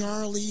than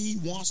Charlie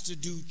wants to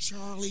do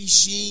Charlie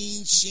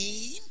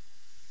Sheen?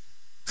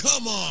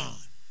 Come on.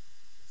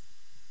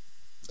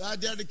 I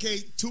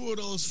dedicate 2 of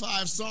those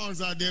 5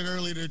 songs I did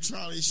earlier to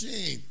Charlie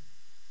Sheen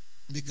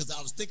because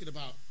I was thinking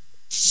about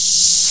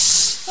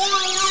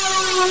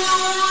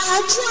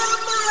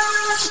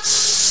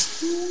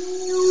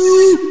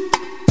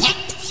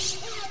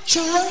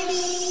Charlie.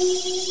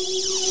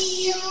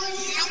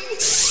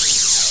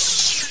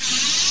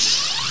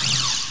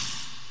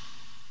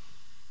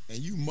 And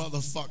you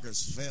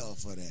motherfuckers fell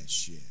for that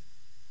shit.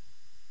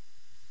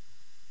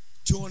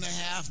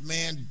 2.5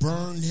 Man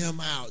burned him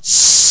out.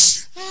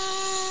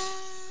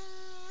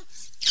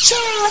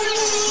 Charlie.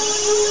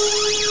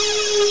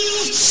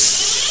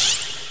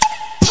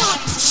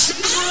 Pop.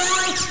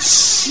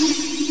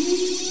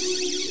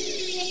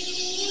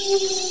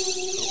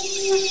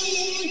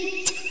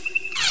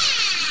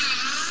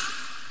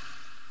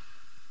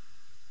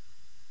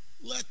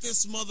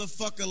 this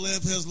motherfucker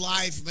live his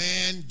life,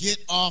 man. Get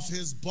off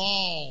his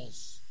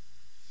balls.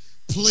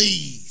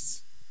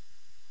 Please.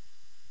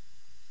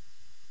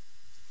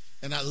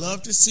 And I'd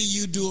love to see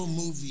you do a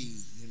movie,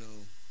 you know,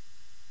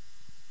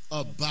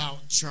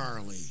 about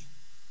Charlie.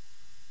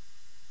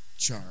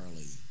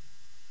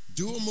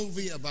 Do a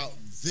movie about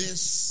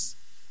this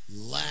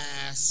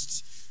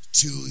last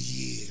 2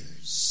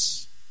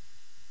 years.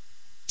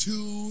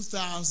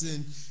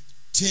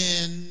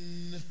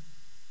 2010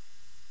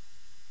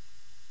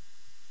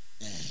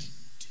 and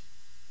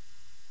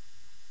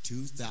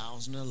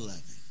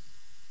 2011.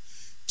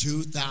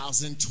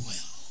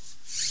 2012.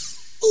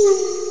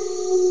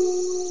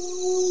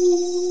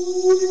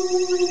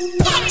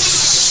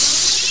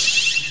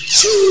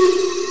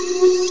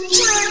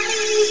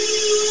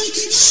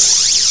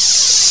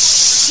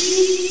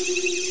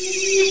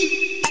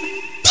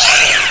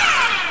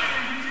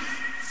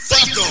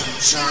 Fuck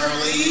 'em,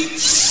 Charlie.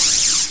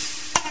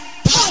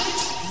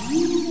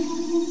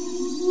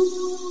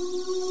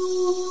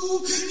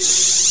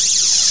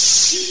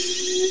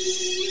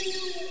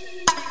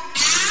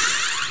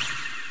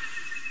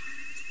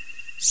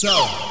 So,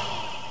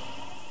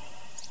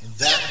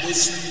 that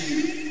was for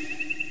you,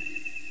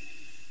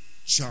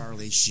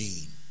 Charlie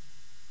Sheen.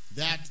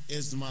 That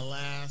is my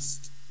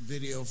last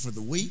video for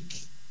the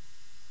week.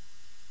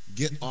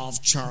 Get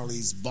off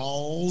Charlie's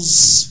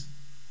balls.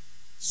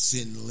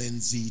 Send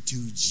Lindsay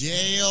to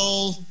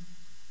jail.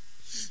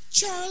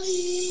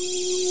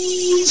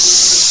 Charlie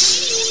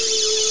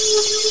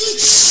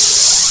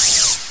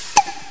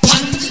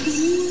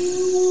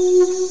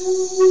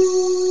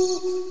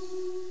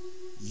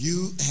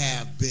you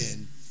have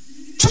been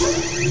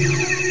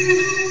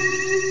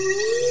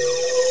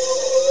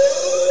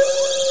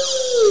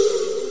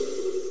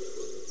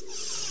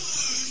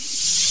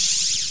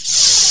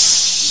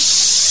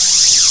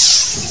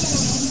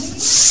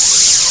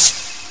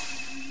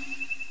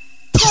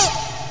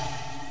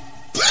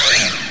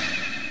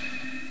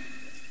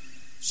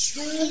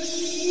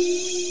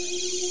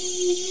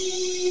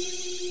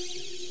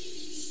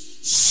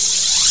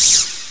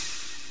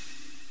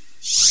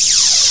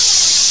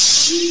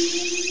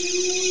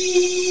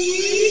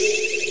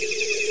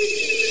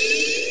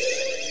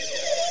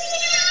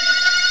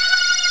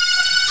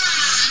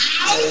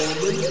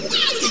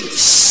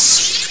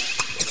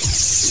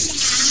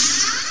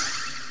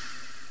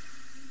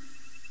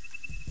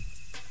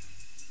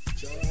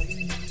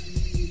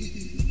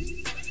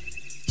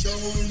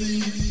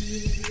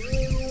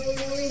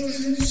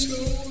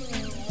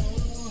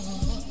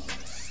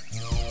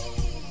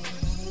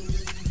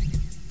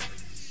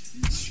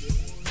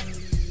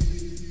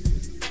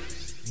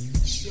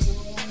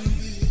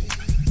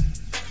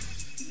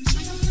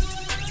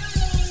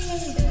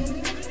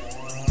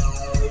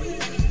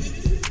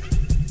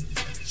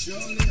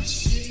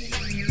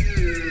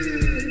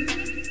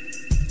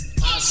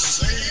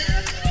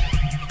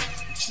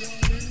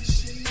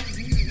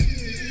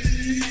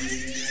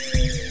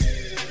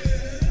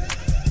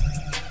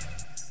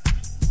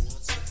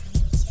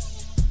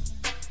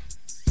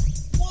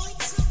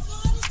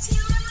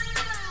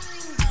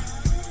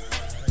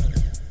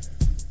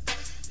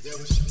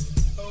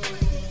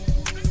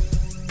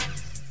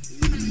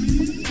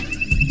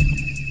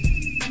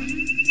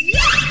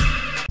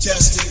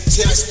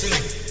testing.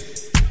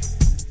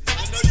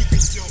 I know you can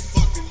still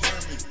fucking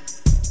hear me.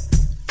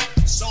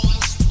 So I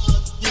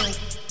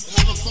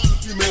having fun a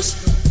few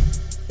minutes ago.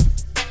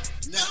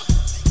 Now,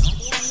 I'm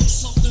gonna do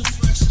something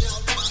fresh out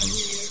of my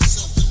head,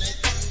 something that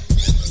you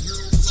never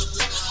heard,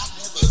 something I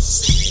never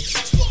seen.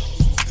 So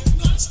I'm gonna go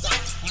non-stop.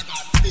 I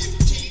got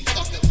 15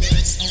 fucking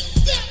minutes on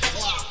that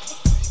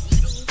clock. You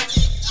don't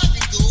think I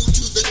can go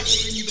to the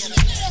end? You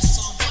better ask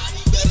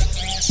somebody, better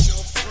ask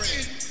your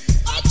friend.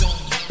 I don't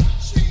have to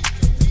change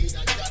the beat.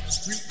 I got the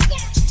street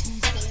box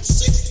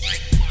 246 like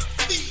my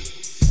feet.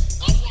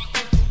 I'm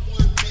rocking the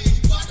one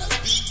made by the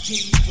beat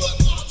king, but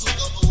also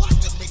the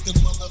like to make the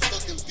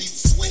motherfucking beat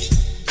swing.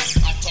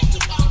 I talked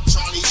about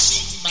Charlie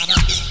Sheen, bada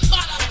bing,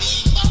 bada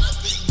bing, bada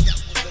bing. That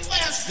was the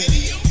last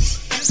video.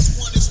 This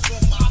one is for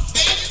my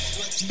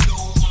fans. Let you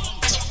know I'm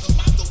talking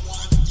about the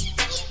one deep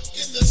up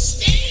in the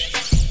stand.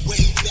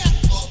 Way back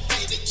up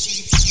in the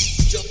cheap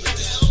sheets, jumping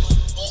down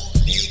on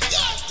their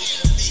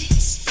goddamn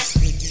beats.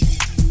 And then you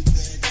do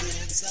that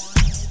dance I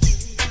do,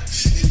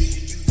 and then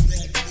you do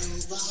that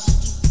move I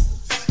do.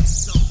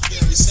 Something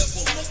very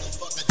simple,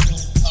 motherfucker.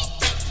 Don't pop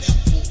that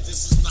pimple.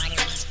 This is not an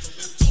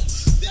instrumental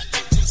that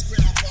you just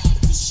grab off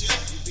the shelf.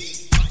 You be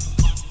talking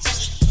about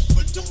shit,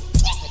 but don't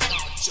talk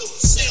about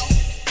yourself.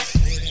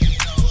 It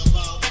ain't all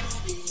about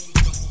money.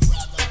 Don't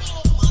rap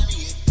about money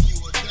if you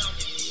a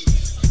dummy.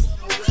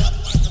 I'm gonna rap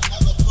like the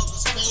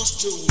motherfucker's supposed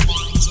to.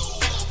 Mind's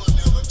old, I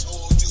never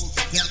told you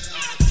that I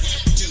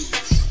can't do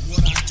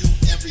what I do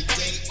every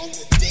day on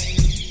a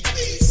daily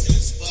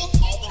basis. Fuck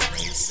all the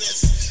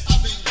racists.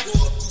 I've been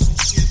going through some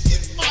shit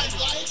in my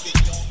life. It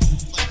don't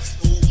reflect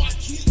all my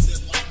kids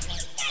in my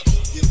life. I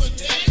don't give a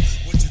damn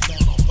what you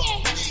thought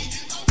about me.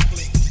 I'll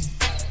flick you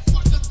off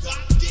like a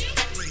goddamn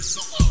flea.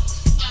 So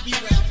I be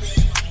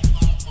rapping all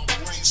about my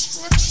brain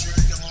structure.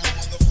 Y'all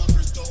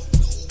motherfuckers don't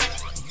know what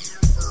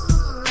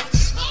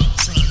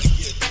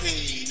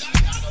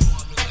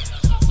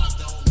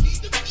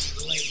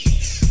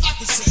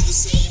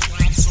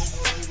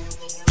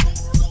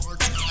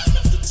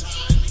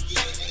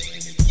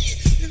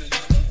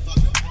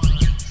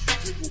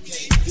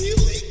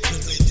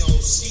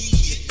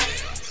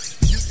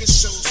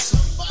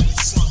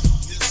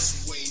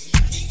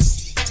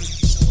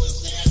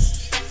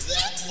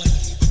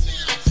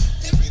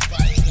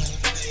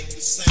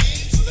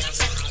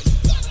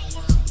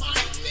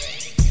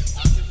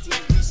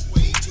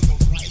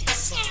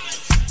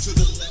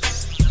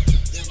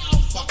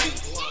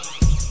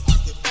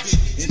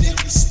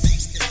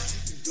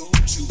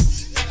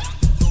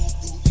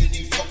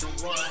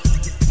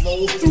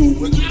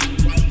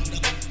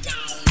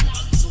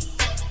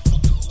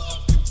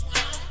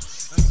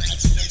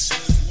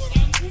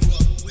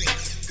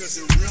Cause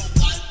in real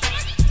life,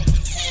 I didn't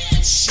fucking have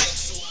shit.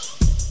 So I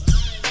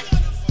ain't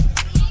gotta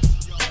fucking lie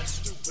to y'all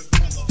stupid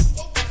motherfuckers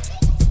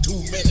talking for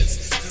 2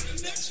 minutes to the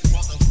next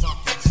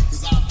motherfucker.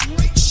 Cause I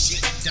break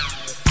shit down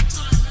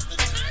time after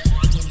time.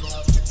 I don't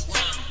love to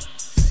clown.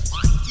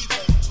 I can keep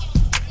on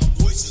talking, but my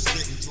voice is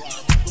getting dry.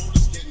 My throat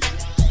is getting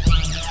dry.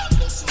 I have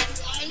no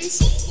supply. I need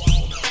some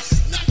water.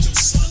 Not your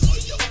son or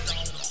your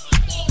daughter.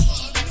 I bought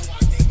her. No,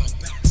 I gave her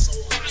back. So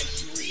how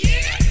you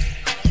react?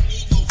 I don't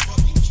need no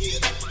fucking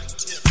kid on my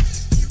tip.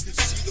 You can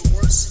see the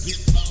words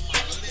spitting on my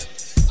lip.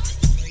 I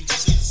can make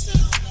shit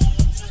sound all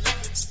kind of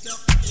mixed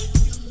up in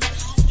your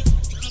mouth.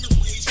 Different kind of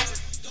ways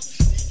tripped up.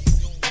 And you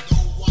don't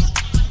know why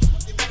I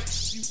fucking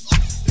mix you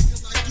up.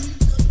 Because I do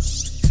dumb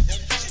shit.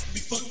 And shit be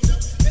fucked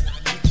up. And I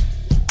need you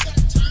up that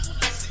time when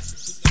I say some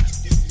shit that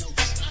you didn't know.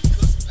 I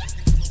cuss back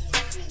and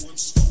flow and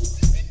slow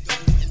and go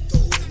and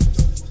go and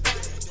go and go.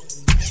 It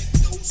don't make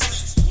no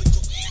sense when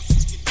your ass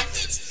is getting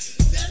fixed.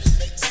 That it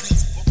makes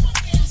sense, but my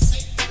ass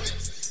ain't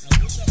grips. I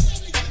wish I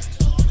had a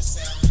guitar to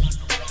sound like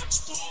a rock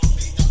star.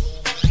 Made the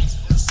whole last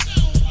verse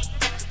sound like a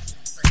merchant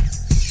prince.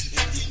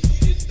 And then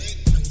it didn't make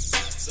no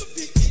sense of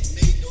it. It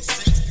made no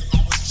sense because I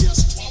was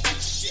just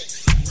talking shit.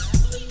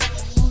 Rambling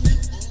on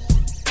and on,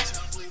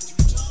 traveling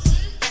through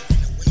time,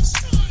 trying to waste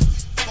time,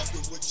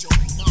 fucking with your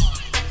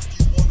mind. If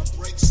you wanna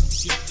break some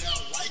shit down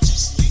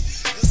righteously,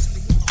 listen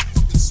to what I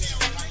fucking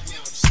sound right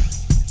now, G.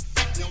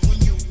 Now when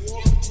you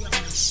walk down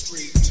the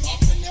street,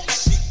 talking that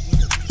shit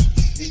with a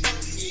beat in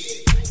your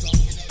head,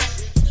 talking that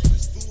shit that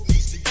this fool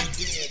needs to be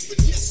dead, but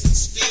yes,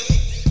 instead,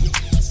 your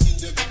ass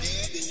end up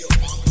dead, and your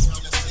mama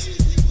trying to say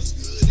that it was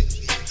good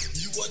again.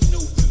 You wasn't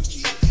no good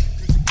kid,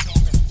 cause you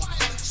talking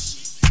violent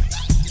shit,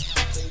 goddamn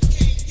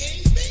cocaine,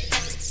 gangbang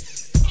hits.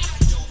 I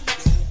don't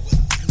know what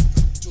you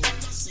been doing.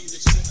 I see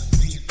this shit a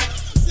million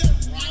times, that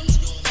rhyme's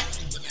going on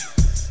even now.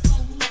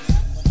 I'll do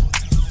that one more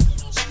time, and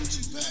I'll switch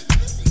it back.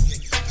 Let me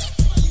get that's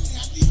why you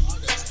had the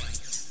heart attack.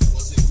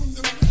 Was it from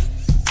the rap?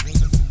 Was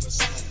it from the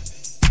smoke?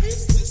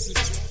 Is this a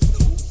joke?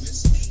 No,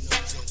 this ain't no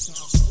joke. So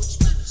I'll switch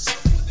back to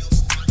someone else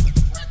like the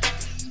crack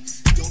bean.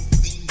 Don't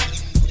bing,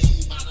 bling,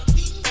 bling, bada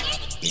bing,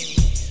 bada bing.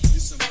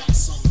 This about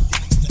some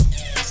gangsta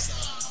ass.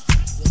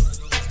 One of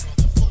those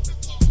motherfuckers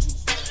talk too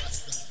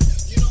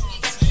fast. You know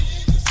what I'm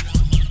saying? It's not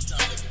my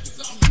type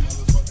because I'm the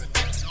motherfucker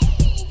that's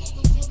all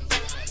motherfuckers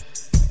like.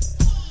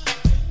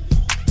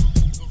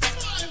 For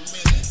 5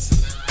 minutes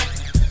and I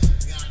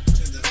haven't gotten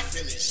to the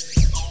finish.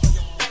 All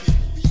y'all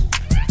people be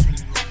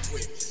rapping real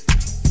quick.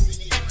 Too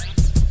many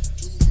raps,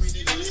 too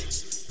many licks,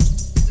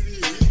 too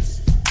many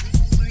hits,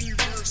 too many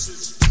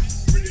verses,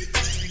 too many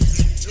things,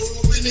 and too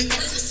many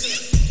curses.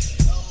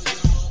 All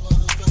y'all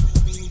motherfuckers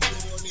be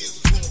doing is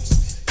hooks.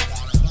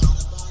 Bada,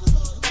 bada, bada,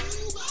 bada,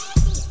 boo, bada,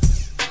 boo.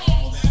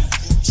 All that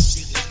hook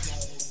shit is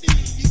gone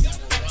dead. You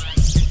gotta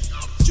rhyme shit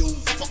out your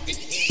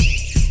fucking head.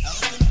 I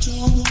can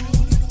talk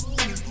on and on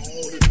and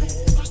on and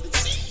on. I can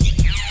sing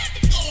it out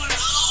and going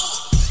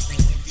on.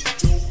 And if you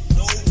don't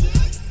know what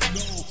you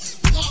know,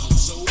 well,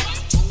 so I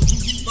told you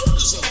he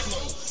murders a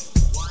flow.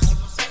 Why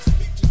must I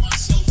speak to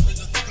myself in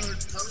the third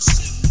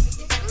person?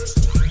 For the first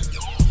time,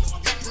 y'all know I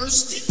get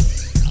bursted.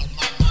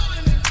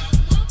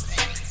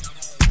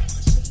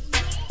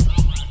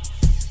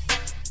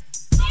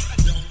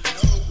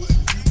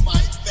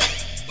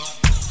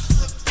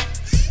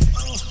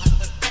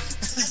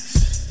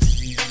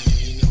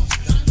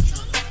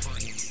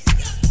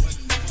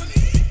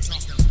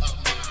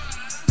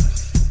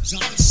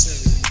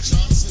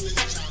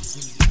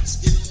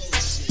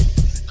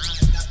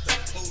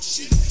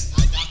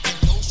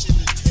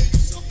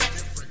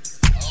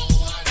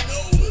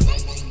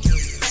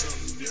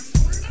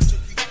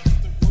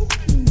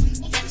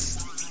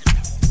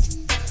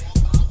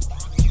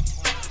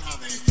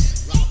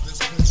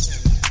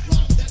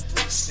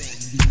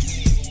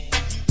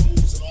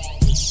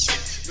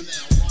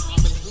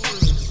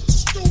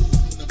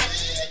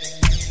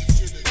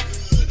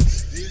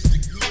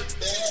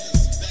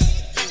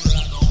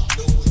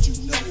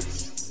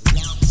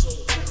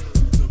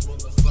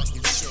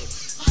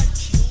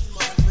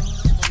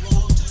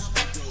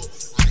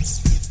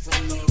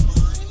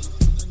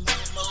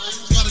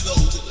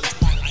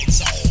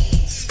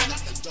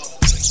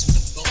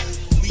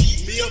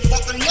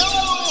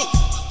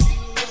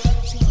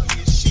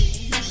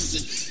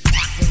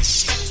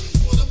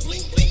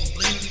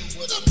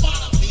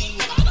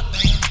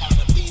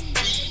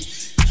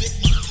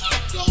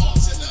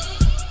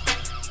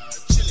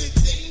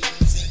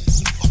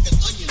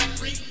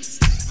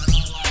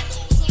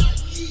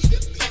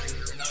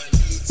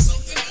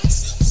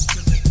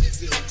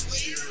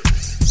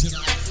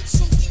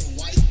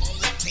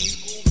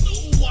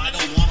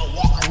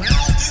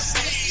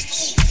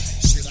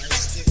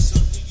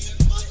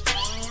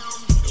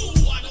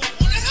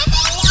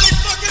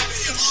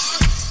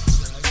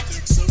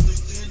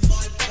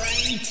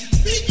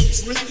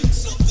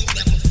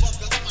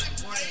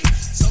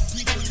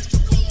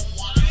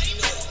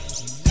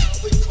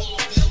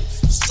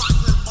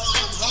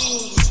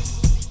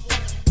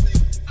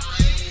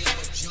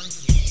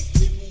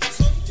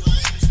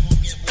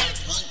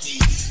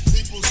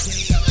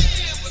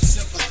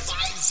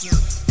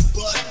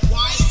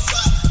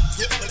 Budweiser,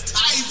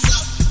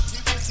 hypnotizer.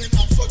 People think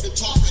I'm fucking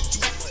talking too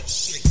much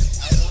shit.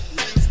 I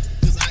uplift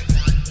because I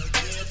got the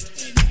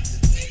gift. And if you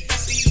can't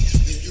see,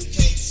 then you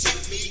can't see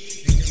me.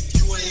 And if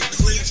you ain't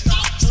clear,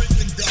 stop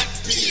drinking that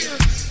beer.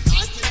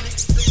 I can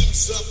mix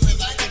things up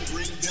and I can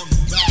bring them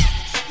back.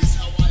 It's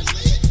how I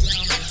lay it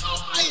down and how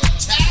I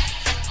attack.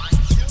 I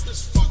kill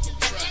this fucking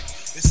track.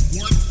 It's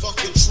one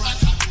fucking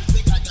track. How do you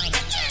think I gotta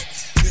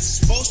act?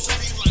 It's supposed to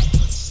be like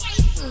a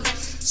cipher.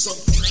 Some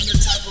kind of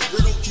type of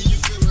riddle. Can you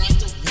figure out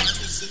the rhyme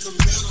is in the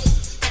middle?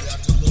 You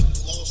have to look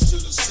close to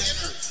the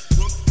center.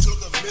 Look to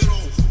the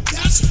middle.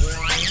 That's where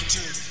I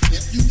enter.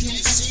 If you can't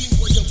see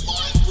where your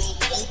mind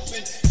broke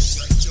open,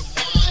 shut your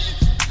mind,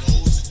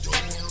 close the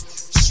door,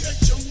 shut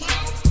your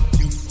mouth,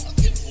 you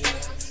fucking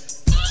whore.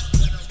 I'm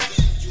better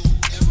than you'll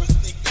ever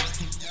think I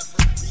can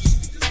ever be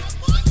because my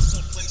mind is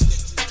someplace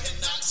that you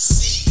cannot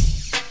see.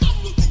 I'm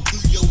looking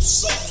through your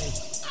soul.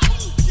 I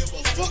don't give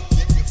a fuck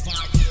if you're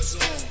 5 years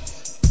old.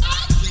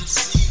 I can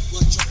see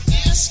what your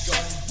ass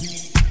gon'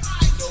 be.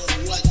 I know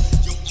what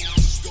your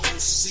ass gon'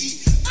 see.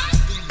 I've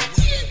been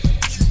where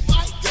you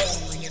might go,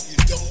 and if you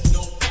don't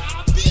know,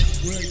 I've been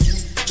where you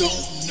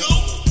don't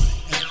know.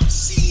 And I've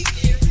seen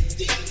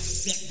everything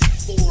set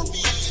before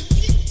me, and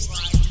people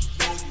try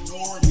to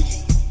ignore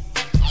me.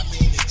 I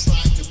mean, they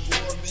tried to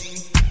bore me.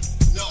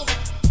 No,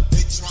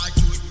 they tried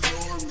to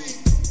ignore me.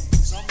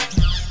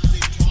 Sometimes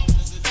they talk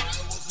as if I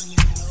wasn't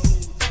in the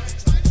room. They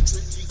tried to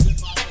trick me as if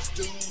I was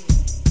doomed.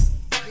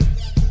 You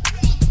got to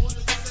rock what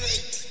it say.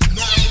 9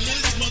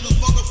 minutes,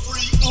 motherfucker,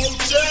 free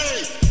OJ.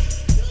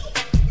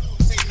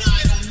 Say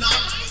 909.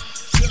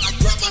 Should I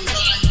grab my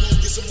 9, go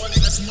get some money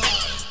that's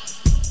mine?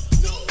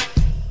 No,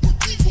 when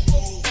people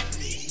owe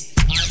me,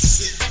 I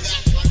sit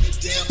back like a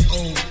damn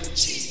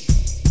OG.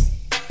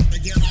 And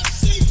then I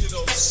say to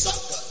those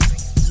suckers,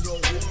 you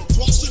don't wanna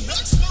cross the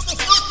next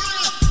motherfucker.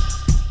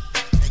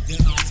 And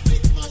then I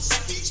make my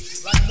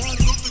speech like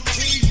Martin Luther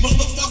King,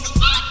 motherfucker,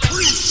 I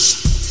preach.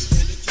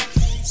 And if you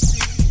can't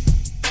see,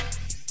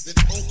 then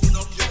open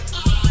up your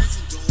eyes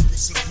and don't be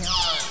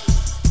surprised.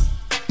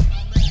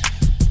 I'm at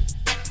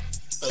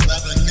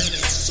 11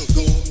 minutes, so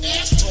go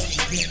ask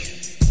Tony Bennett.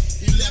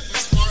 He left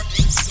his heart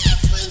in San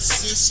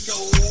Francisco.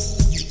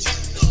 Did you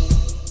know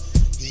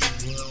he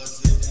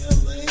was in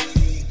LA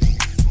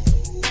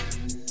before?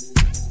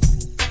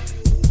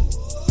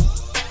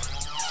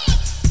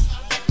 I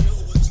don't know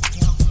what you're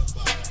talking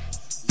about.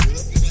 You're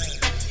looking at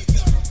me, you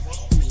got a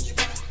problem in your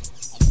mouth.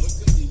 I'm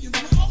looking in your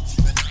mouth,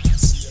 and I can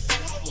see a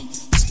problem.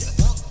 Step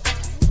up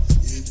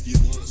if you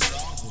want to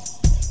solve it.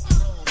 I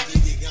don't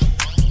think you got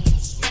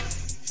problems for me.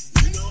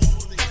 You know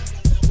that you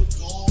don't have a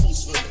goals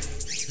for me.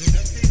 And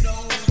if you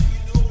know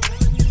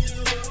run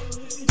here,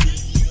 then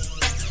you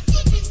gotta step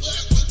up and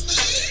work with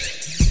me.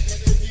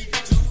 And if you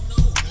don't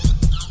know what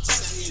I'm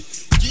saying,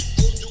 get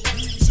on your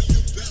knees and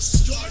you best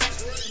start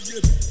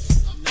praying.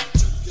 I'm not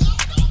your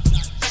God, I'm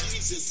not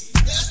Jesus.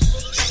 Best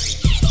believe,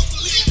 I don't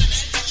believe in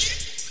that shit.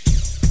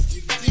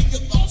 You think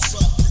about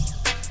something.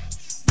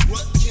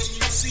 What can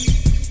you see?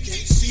 You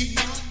can't see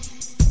nothing.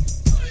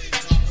 I ain't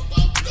talking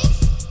about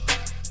nothing.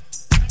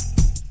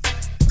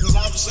 Cause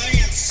I'm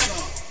saying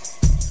something.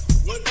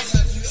 What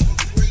have you ever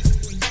praised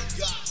when you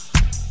got?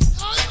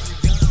 How you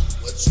got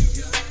what you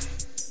got?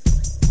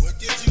 What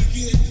did you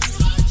get?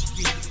 How'd you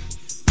get it?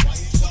 Why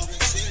you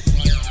talking shit?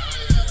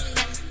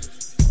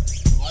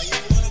 Why you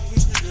wanna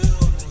push me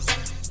down?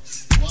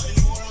 Why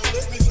you wanna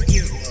let me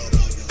forget what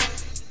I got?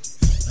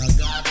 I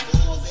got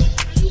more than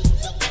you'll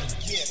ever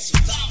get. So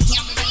stop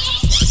talking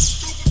all that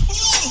stupid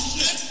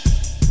bullshit.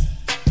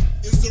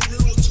 Is the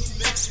riddle too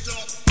mixed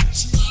up?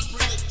 Should I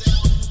bring it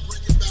down and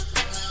bring it back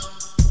around?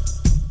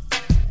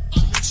 I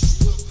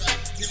mixed you up back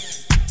then.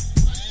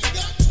 I ain't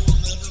got to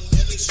 11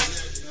 minutes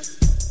yet.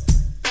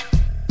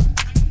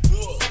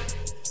 Good.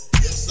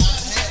 Yes, I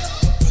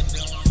have, but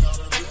now I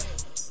gotta do it.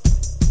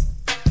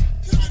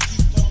 Can I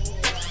keep on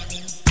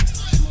rhyming?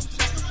 Time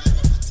after time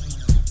after time after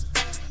time.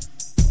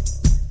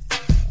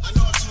 I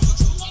know I told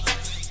you a lot of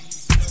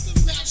things. Nothing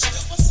matched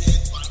up. I said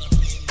bada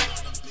bing,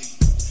 bada bing.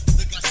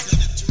 Think I said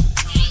it 2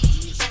 times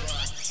in this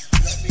rhyme.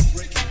 Let me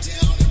break it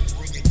down and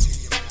bring it to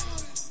your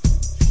mind.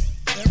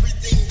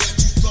 Everything that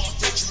you thought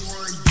that you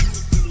were,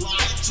 you've been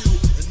lied to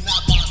and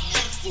not by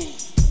me, fool.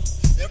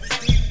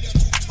 Everything that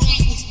you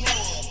taught was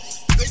wrong.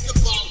 Think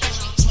about what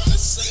I'm trying to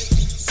say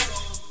in the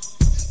song.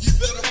 You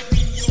better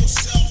bring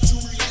yourself to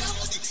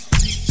reality.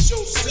 Teach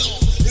yourself.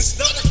 It's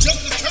not a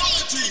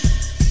technicality.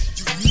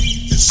 You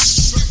need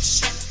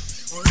distraction,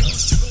 or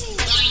else you're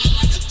gonna die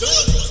like a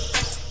dog.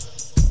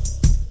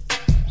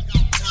 I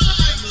got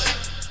time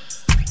left.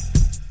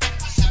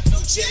 I have no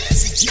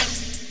jazzy Jeff.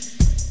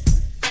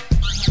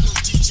 I have no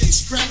DJ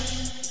Scrap.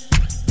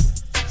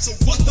 So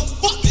what the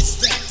fuck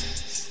is that?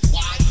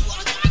 Why do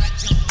I gotta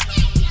jump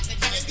around like a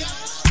nigga?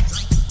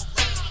 Jump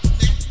around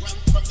and run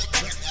from the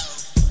trigger.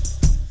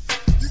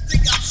 You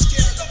think I'm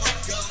scared of a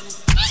gun?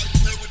 I ain't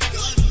play with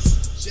guns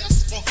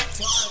just for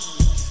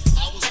fun.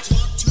 I was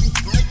taught to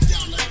break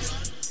down a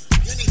gun.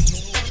 Then he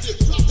told me to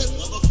drop that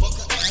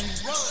motherfucker and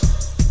run.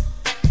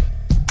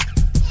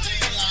 I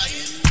ain't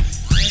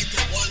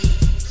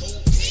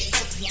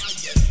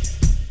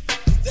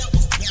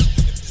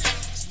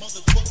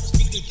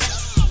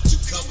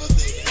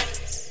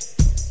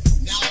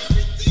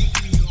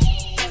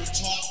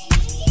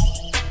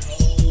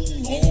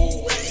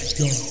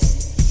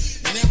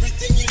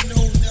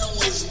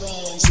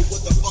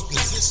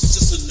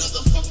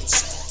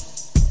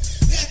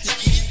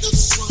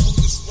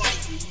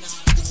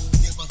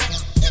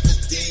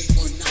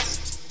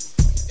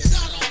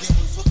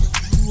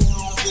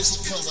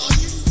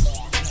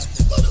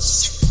But a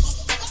sick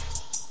motherfucker.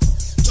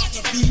 Try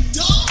to be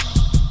dumb.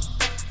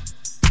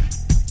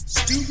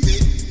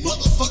 Stupid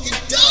motherfucking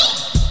dumb.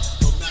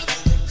 No matter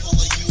what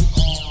color you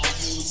are,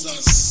 you's a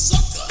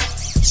sucker.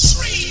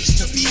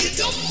 Strange to be a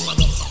dumb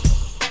motherfucker.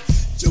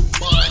 Your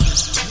mind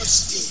is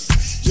twisted.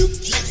 Your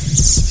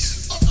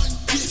gifts are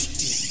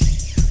ungifted.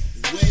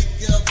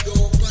 Wake up, go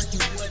back to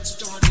what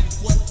started.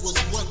 What was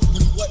what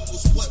when what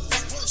was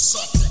worth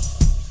something.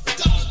 A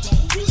dollar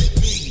don't really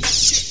mean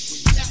shit when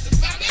you have to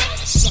find out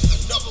and suck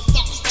another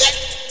fucker's dick.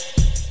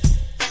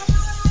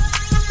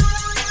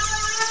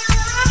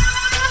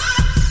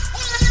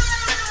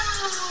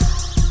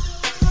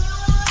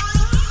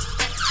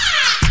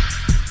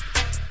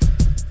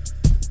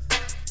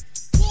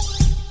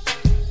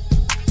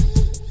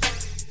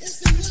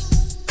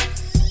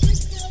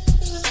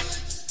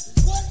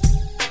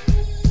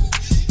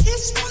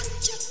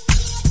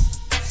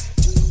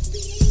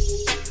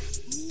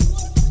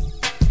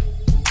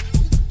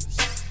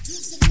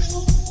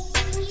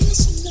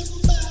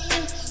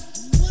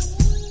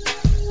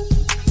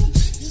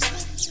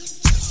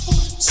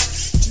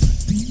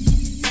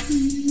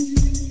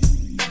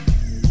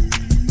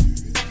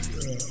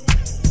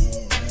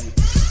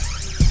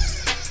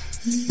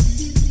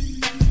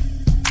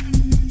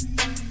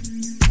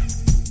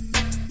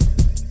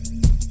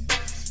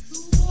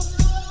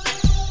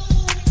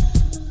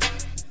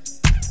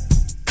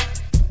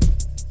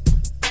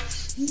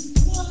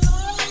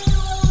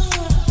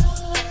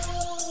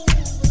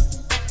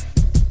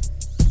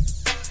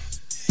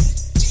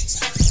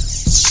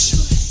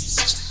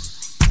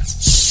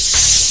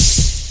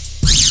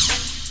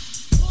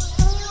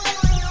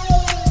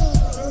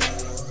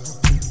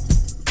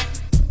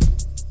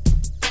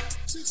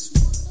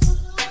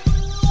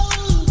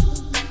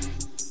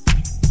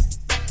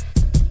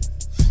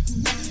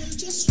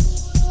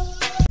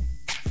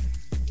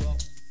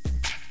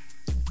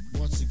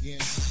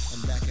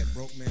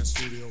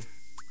 Studio,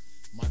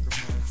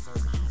 microphone 4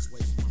 miles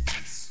away from my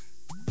face.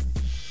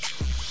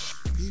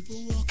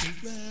 People walk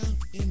around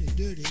in a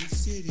dirty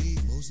city.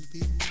 Most of the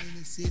people in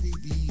the city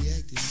be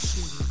acting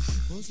shitty.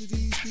 Most of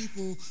these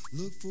people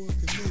look for a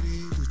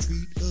committee to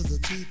treat other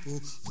people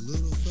a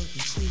little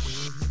fucking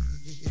shitty.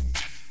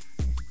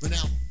 But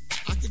now,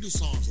 I can do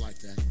songs like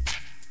that.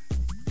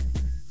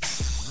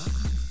 Huh?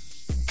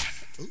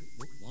 Ooh,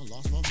 I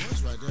lost my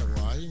voice right there.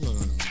 Well, I didn't know.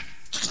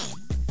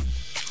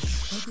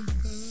 I can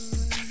fly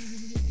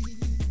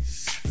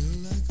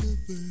like a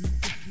bird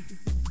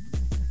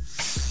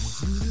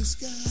through the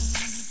sky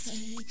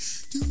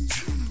to see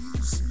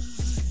you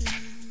smile.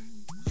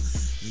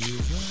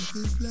 If I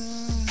could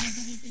fly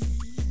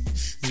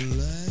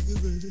like a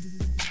bird,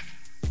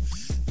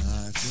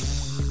 I'd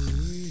fly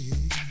away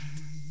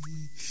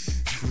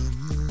from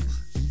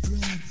your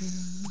driver.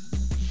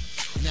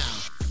 Now,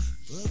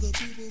 other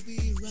people be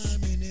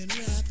rhyming and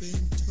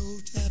rapping, toe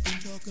tapping,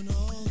 talking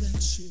all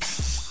that shit.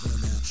 But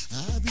now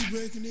I be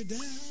breaking it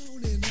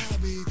down and I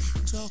be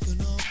talking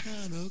all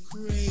kind of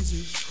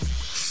crazy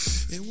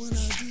shit. And when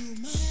I do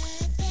my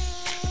thing,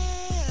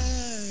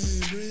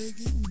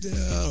 breaking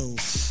down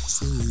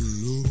so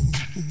low,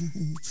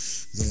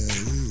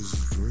 there is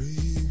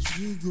graves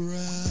to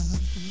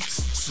ground,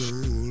 so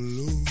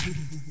low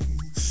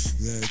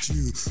that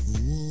you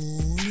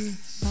wanna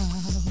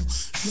howl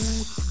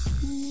like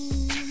a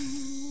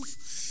wolf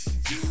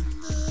in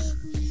the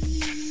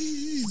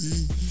breeze,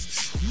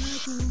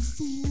 like a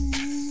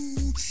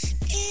fool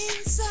in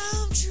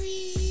some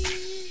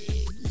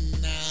tree.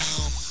 Now,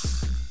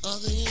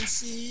 other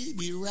MC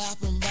be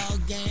rapping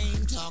about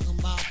game, talking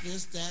about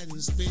this, that,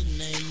 and spitting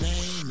they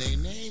name. They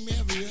name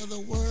every other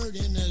word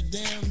in the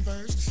damn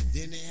verse.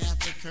 Then they have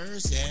to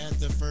curse at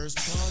the first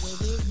part of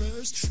the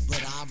verse.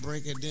 But I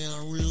break it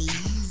down real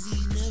easy.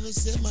 Never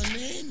said my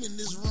name in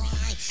this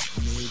rhyme.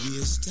 Maybe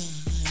it's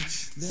time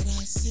that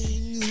I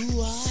sing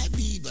who I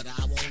be, but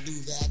I won't do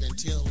that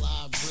until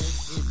I break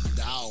it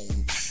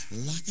down.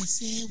 Like I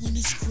said, when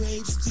it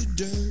scrapes the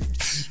dirt,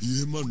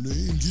 yeah, my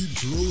name get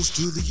close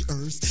to the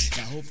earth.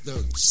 I hope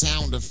the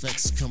sound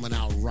effects coming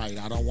out right.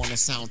 I don't want to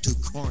sound too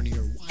corny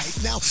or white.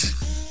 Now,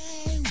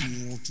 I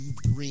want to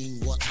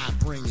bring what I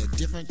bring, a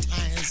different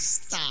kind of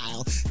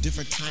style,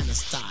 different kind of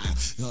style.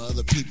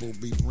 Other people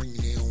be bringing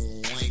their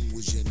own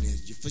language in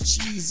this. For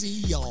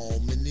cheesy, y'all,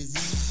 man, it's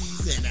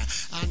easy. And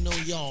I know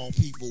y'all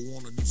people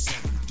want to do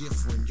something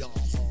different. Y'all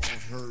all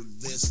heard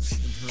this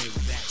and heard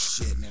that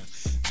shit. Now,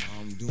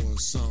 I'm doing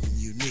something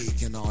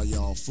unique, and all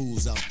y'all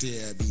fools out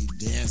there be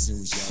dancing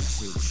with y'all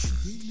feet.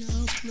 He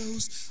now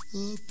close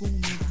up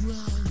on the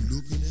ground,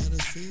 looking at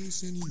her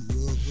face, and he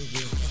rub her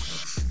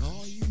behind.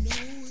 All you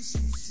know is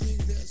you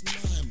think that's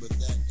mine, but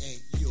that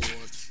ain't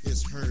yours.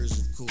 It's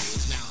hers, of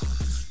course. Now,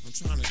 I'm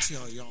trying to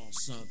tell y'all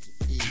something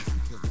easy,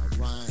 because my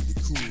rhyme be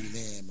cool,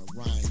 and my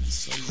rhyme be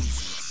so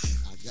easy.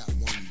 I got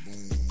one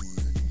born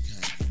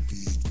type of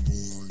beat,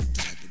 born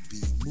type of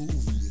beat,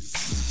 moving your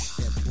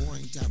feet. That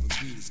boring type of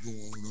beat is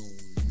going on.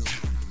 No,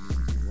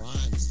 the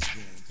rhymes is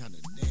going kind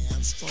of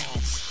damn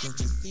strong. Don't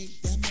you think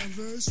that my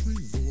verse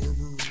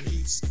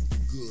reverberates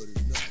good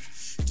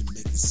enough to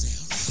make it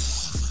sound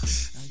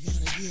rough? I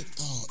gotta get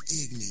all all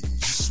ignorant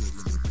and shit.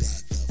 Let me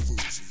back up, fool,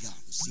 so y'all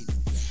can see me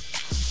rap.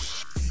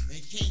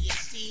 And can you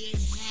see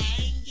it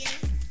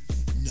hanging?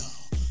 No,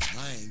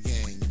 I ain't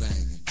gang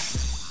banging.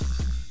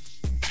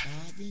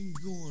 I've been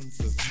going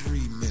for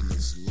 3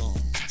 minutes long,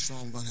 so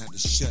I'm gonna have to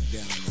shut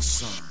down the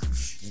song.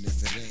 And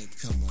if it ain't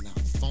coming out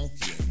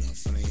funky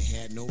enough, it ain't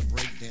had no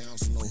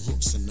breakdowns, no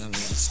hooks, and none of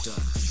that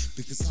stuff.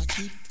 Because I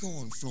keep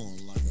going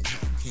flowing like a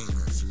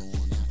volcano,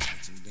 flowing out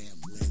like some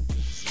damn liquid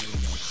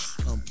drain.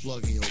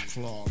 Unplugging your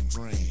clogged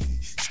drain.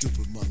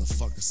 Stupid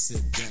motherfucker,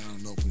 sit down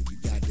and open your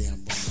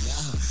goddamn brain.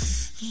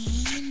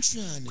 I'm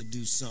trying to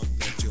do something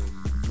that your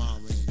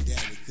mama and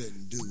daddy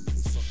couldn't do.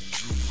 The fucking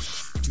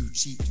Jews too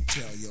cheap to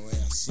tell your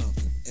ass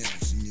something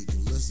else. You need to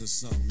listen to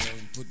something else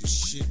and put the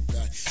shit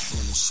back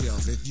on the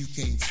shelf. If you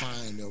can't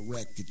find a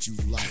record you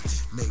like,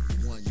 make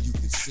one you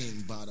can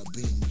sing. Bada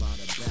bing,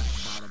 bada bat,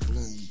 bada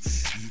bloom.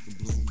 You can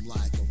bloom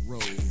like a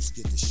rose.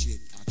 Get the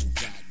shit out your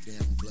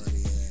goddamn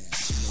bloody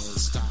ass. You know,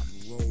 stop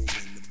rolling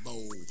the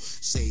bowl.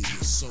 Save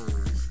your soul.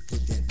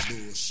 Put that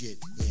bullshit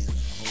in a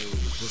hole.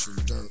 Put some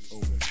dirt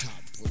over the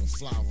top. Put a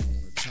flower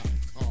on the top.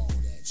 Call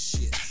that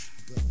shit.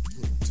 You better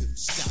put it to the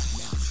stop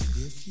now.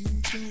 If you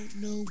don't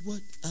know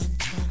what I'm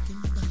talking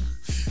about,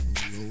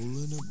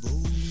 rolling a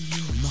bowl in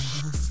your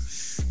mouth,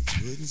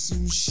 putting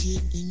some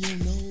shit in your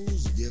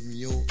nose, giving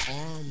your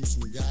arms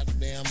some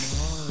goddamn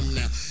harm.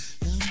 Now,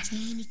 I'm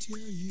trying to tell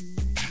you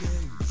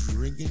that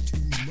drinking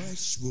too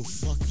much will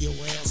fuck your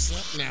ass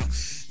up. Now,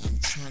 I'm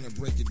trying to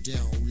break it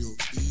down real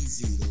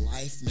easy.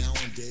 Life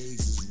nowadays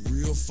is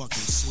real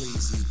fucking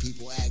sleazy.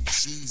 People act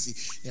cheesy.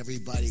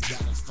 Everybody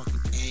got a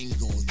fucking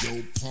angle.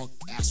 Yo, punk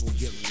ass will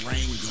get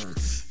wrangled.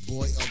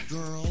 Boy or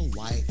girl,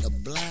 white or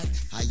black,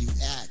 how you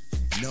act?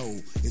 No,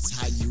 it's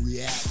how you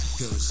react.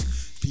 Cause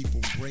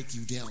people break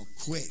you down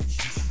quick.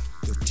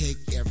 They'll take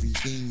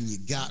everything you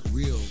got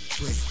real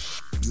quick.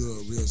 Do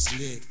it real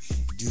slick,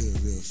 do it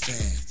real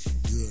fast.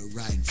 Do it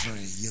right in front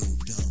of your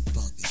dumb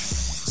bucket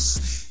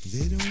ass.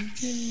 They don't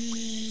care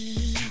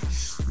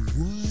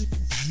what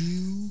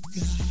you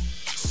got.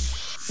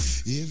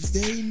 If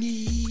they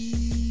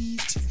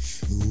need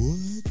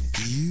what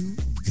you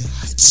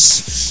got,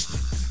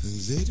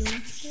 they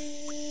don't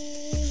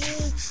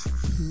care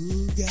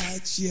who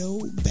got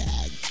your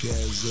back.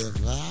 Cause if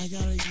I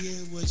gotta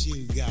get what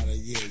you gotta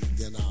get,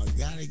 then I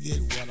gotta get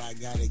what I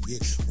gotta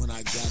get when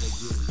I gotta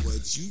get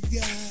what you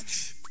got.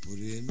 Put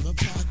it in my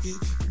pocket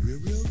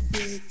real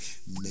quick.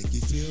 Make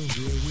you feel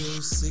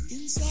real sick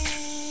inside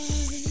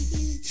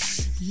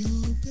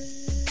your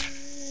belly.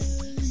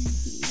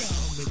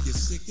 I'll make you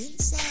sick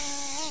inside.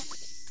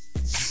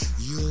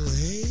 You'll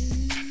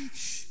hate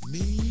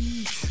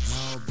me.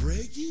 I'll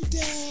break you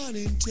down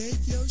and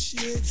take your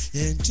shit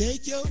and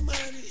take your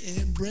money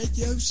and break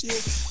your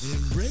shit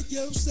and break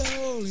your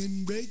soul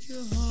and break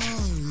your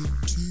heart in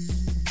two.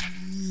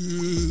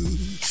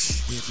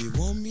 If you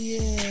want me,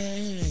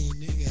 hey,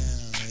 nigga,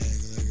 I'll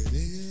act like a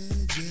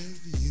nigga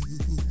just for you.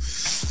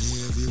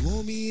 If you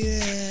want me,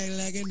 act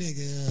like a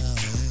nigga, I'll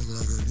act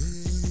like a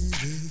nigga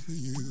just for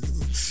you.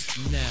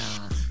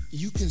 Now,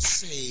 you can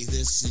say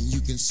this and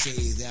you can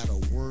say that. A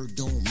word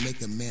don't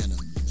make a man a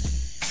man.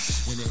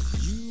 And if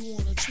you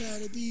want to try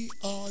to be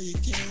all you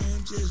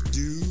can, just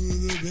do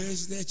the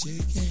best that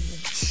you can.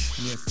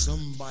 And if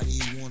somebody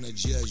want to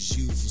judge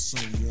you for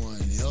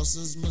someone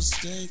else's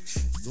mistake,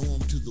 throw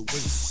them to the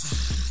wayside.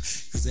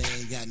 Cause they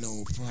ain't got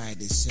no pride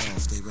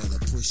themselves. They rather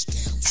push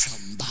down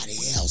somebody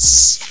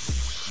else.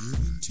 You've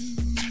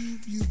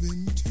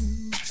been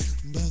tubed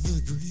by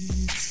the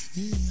great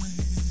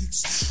AIX.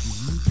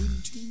 You've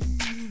been tubed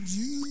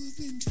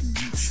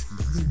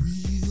by the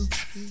real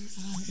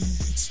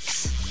AIX.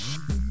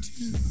 You've been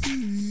tubed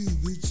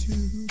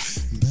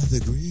by the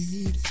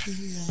great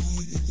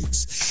AIX.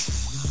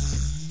 And I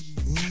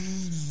am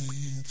what I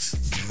am.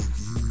 Fuck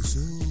you,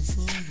 so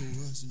fuck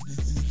what's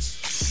next.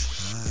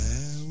 I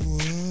am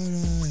what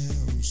I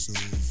am, so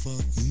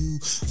fuck you,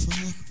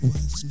 fuck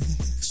what's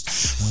next.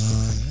 I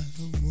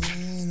am what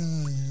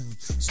I am,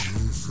 so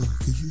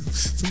fuck you,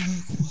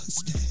 fuck what's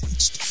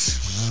next.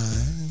 I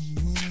am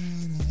what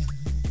I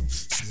am,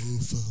 so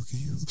fuck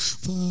you,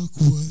 fuck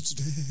what's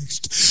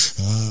next.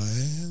 I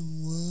am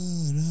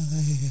what I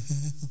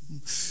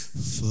am,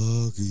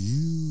 fuck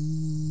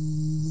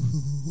you,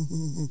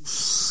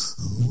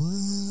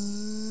 what's next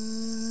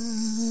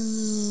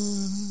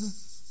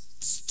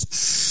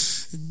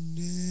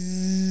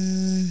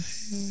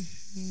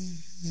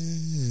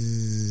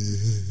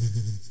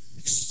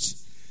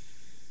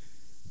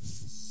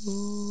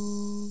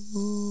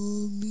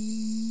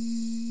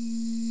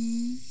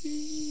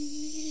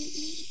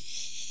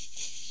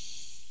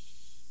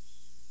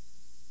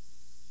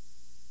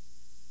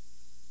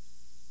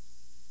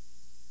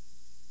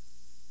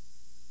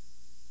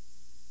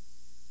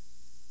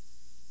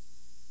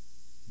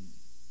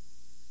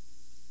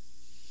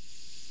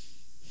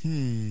for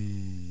me.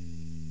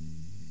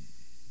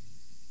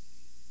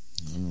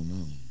 I don't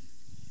know.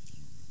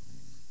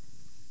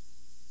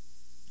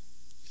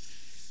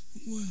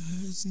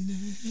 What's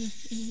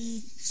next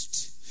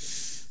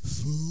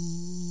for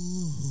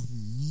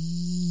me?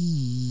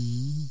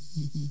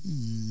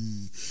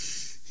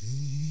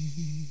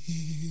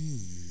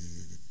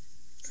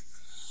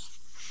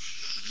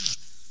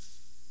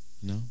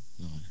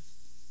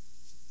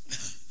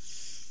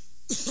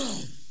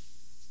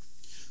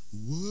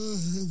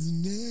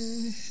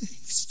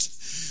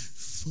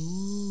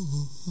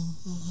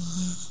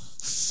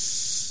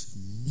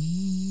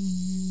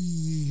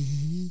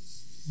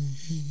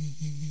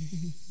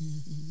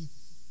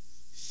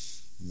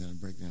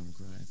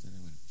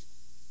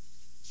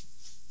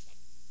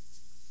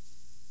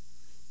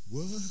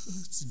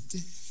 What's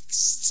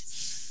next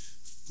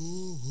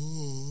for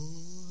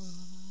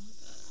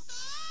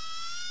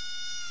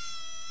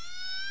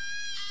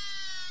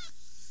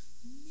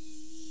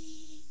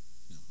me?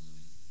 No.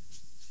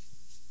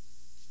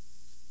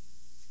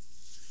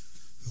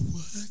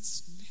 What's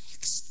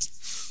next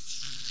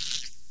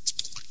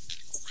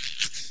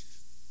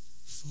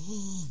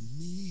for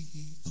me?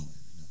 Oh,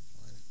 no.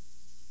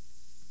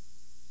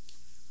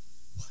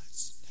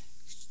 What's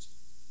next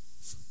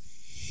for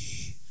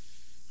me?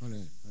 Hold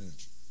on.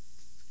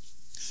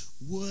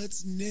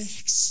 What's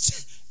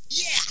next?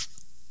 Yeah,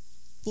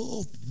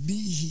 for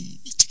me.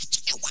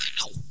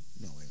 Wow.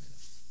 No, wait.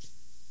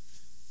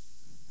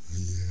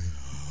 Yeah.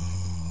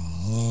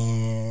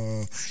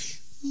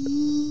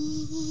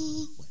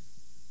 Ooh.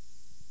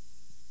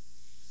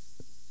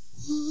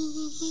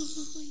 Ooh,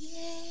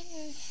 yeah.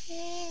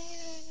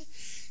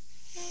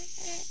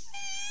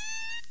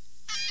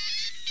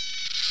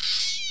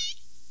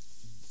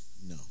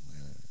 No,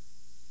 wait.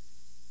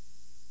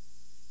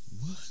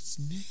 What's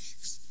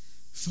next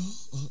for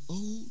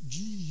OG?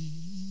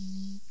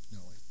 No,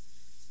 wait.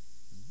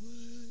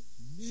 What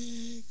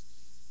next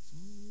for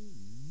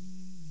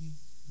me?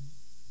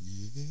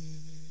 Yeah.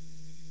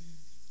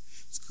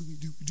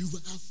 Scooby-Doo-Doo.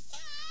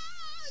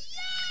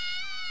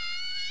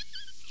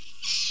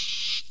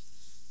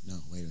 No,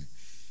 wait.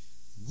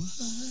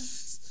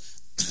 What's...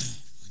 I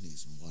need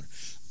some water.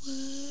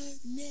 What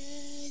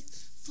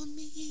next for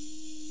me?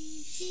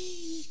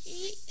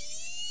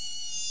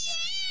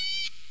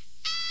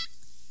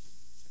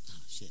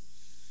 Oh, shit.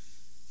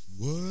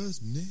 What's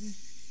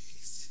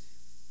next?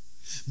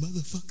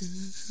 Motherfucker,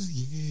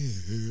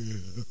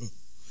 yeah.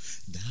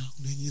 Down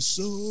in your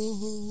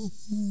soul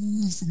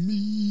for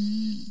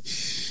me.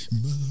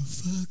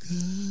 Motherfuckers,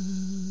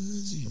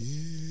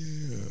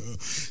 yeah.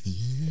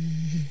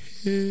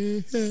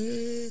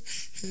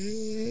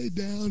 Hey,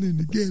 down in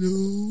the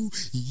ghetto,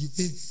 yeah.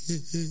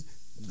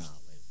 No,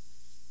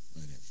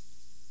 wait.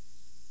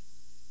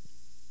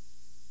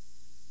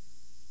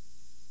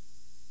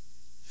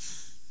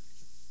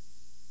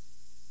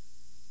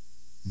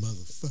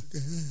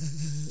 Motherfuckers.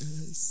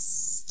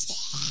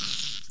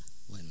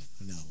 Wait a minute.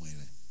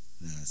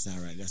 No, that's not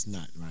right. That's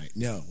not right.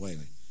 No, wait a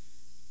minute.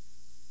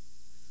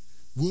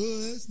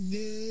 What's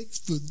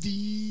next for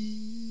these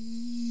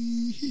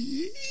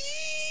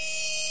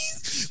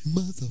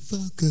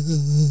motherfuckers?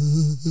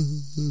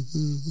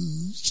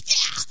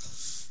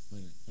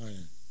 Wait a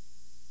minute.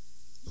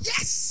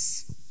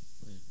 Yes!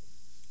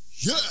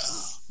 Yeah!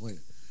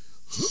 Wait.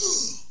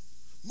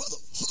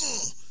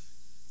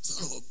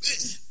 Son of a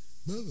bitch.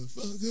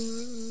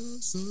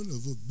 Motherfucker, son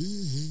of a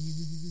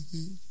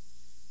bitch.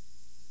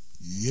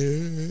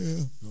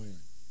 Yeah. Oh,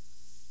 yeah.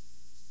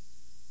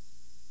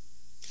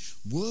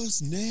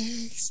 What's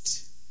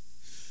next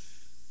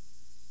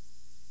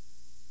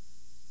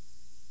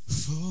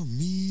for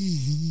me?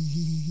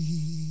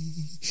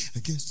 I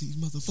guess these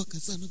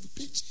motherfuckers son of a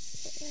bitches.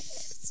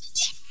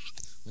 Yeah.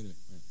 Wait a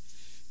minute.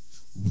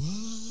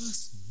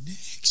 What's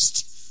next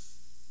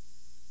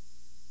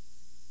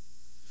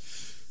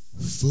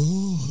for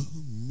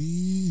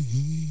me?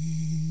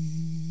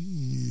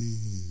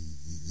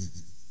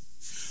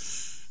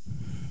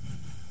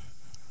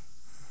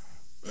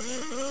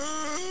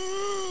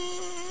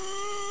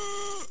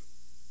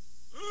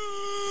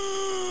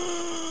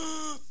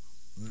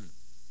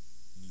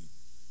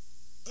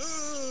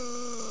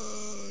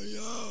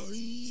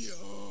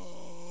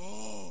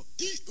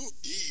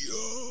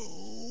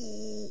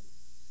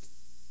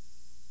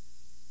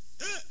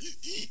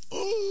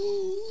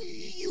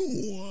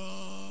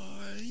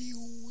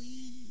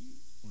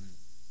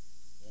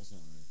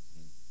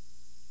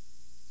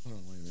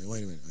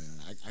 Wait a minute.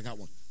 I got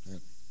one.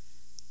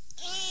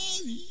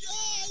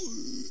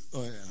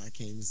 Oh, I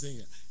can't even sing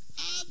it.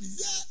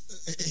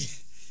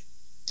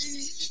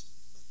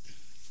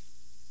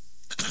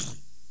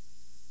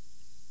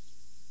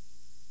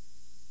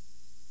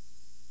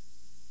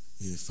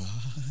 If I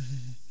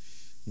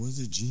was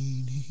a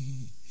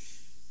genie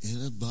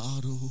in a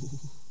bottle,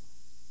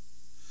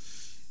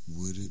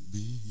 would it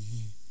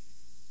be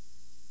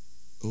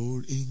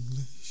Old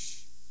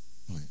English?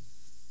 Oh, yeah.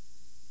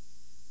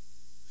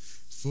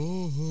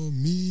 For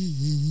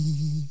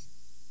me.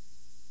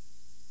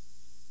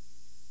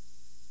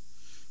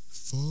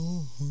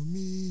 For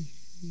me.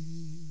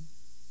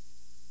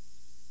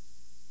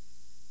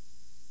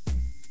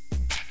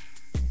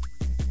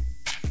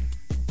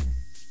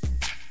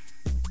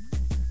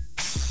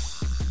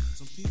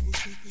 Some people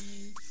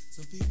tripping,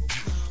 some people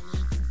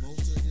clowning.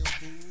 Most of them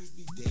fools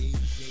be day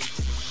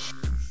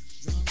drowning.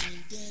 Drowning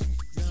in debt,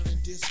 drowning in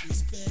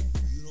disrespect.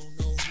 You don't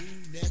know who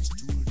next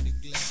to the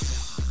neglect.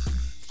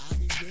 I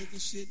be breaking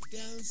shit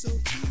down so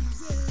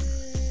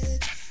easy.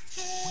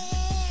 Hey,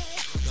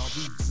 y'all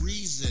be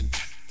breezing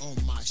on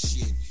my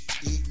shit,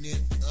 eating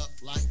it up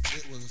like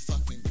it was a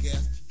fucking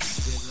gift.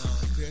 You get it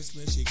on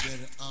Christmas, you get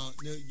it on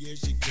New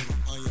Year's, you get it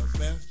on your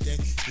birthday.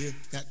 You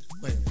got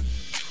wait a minute.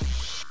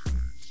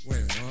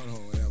 Hold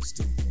on, that was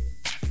stupid.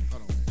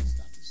 Hold on,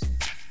 stop this shit.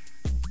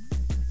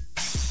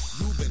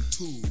 You've been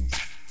told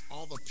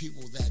all the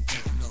people that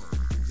that don't know,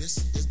 this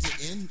is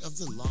the end of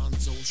the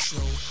Lonzo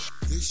Show.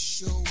 This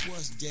show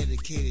was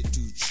dedicated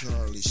to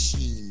Charlie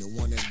Sheen, the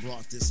one that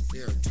brought this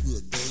hair to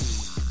the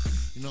game.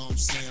 You know what I'm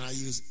saying? I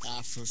used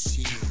Afro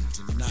Sheen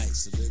tonight,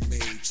 so they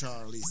made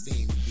Charlie's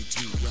theme be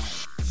too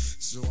right.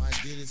 So I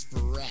did it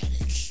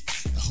sporadic.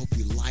 I hope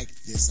you like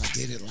this. I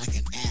did it like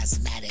an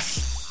asthmatic.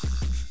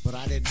 But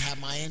I didn't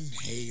have my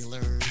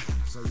inhaler.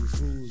 So you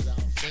fools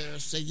out there,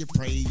 say your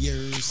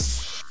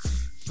prayers.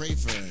 Pray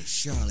for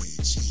Charlie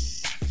G.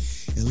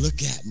 And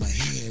look at my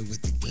hair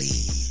with the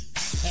gleam.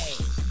 Hey,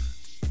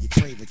 you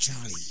pray for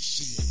Charlie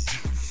Sheen.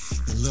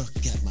 And look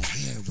at my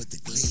hair with the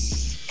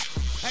gleam.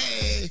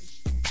 Hey,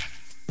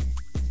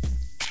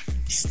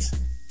 nigga.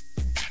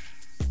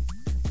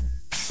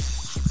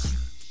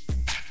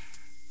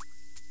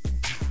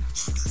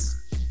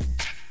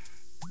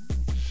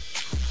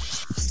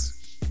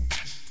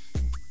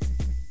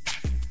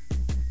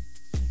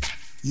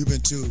 You've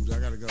been tubed. I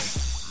gotta go.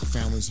 The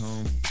family's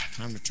home.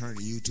 Time to turn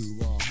the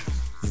YouTube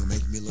off. You'll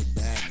make me look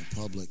bad in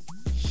public.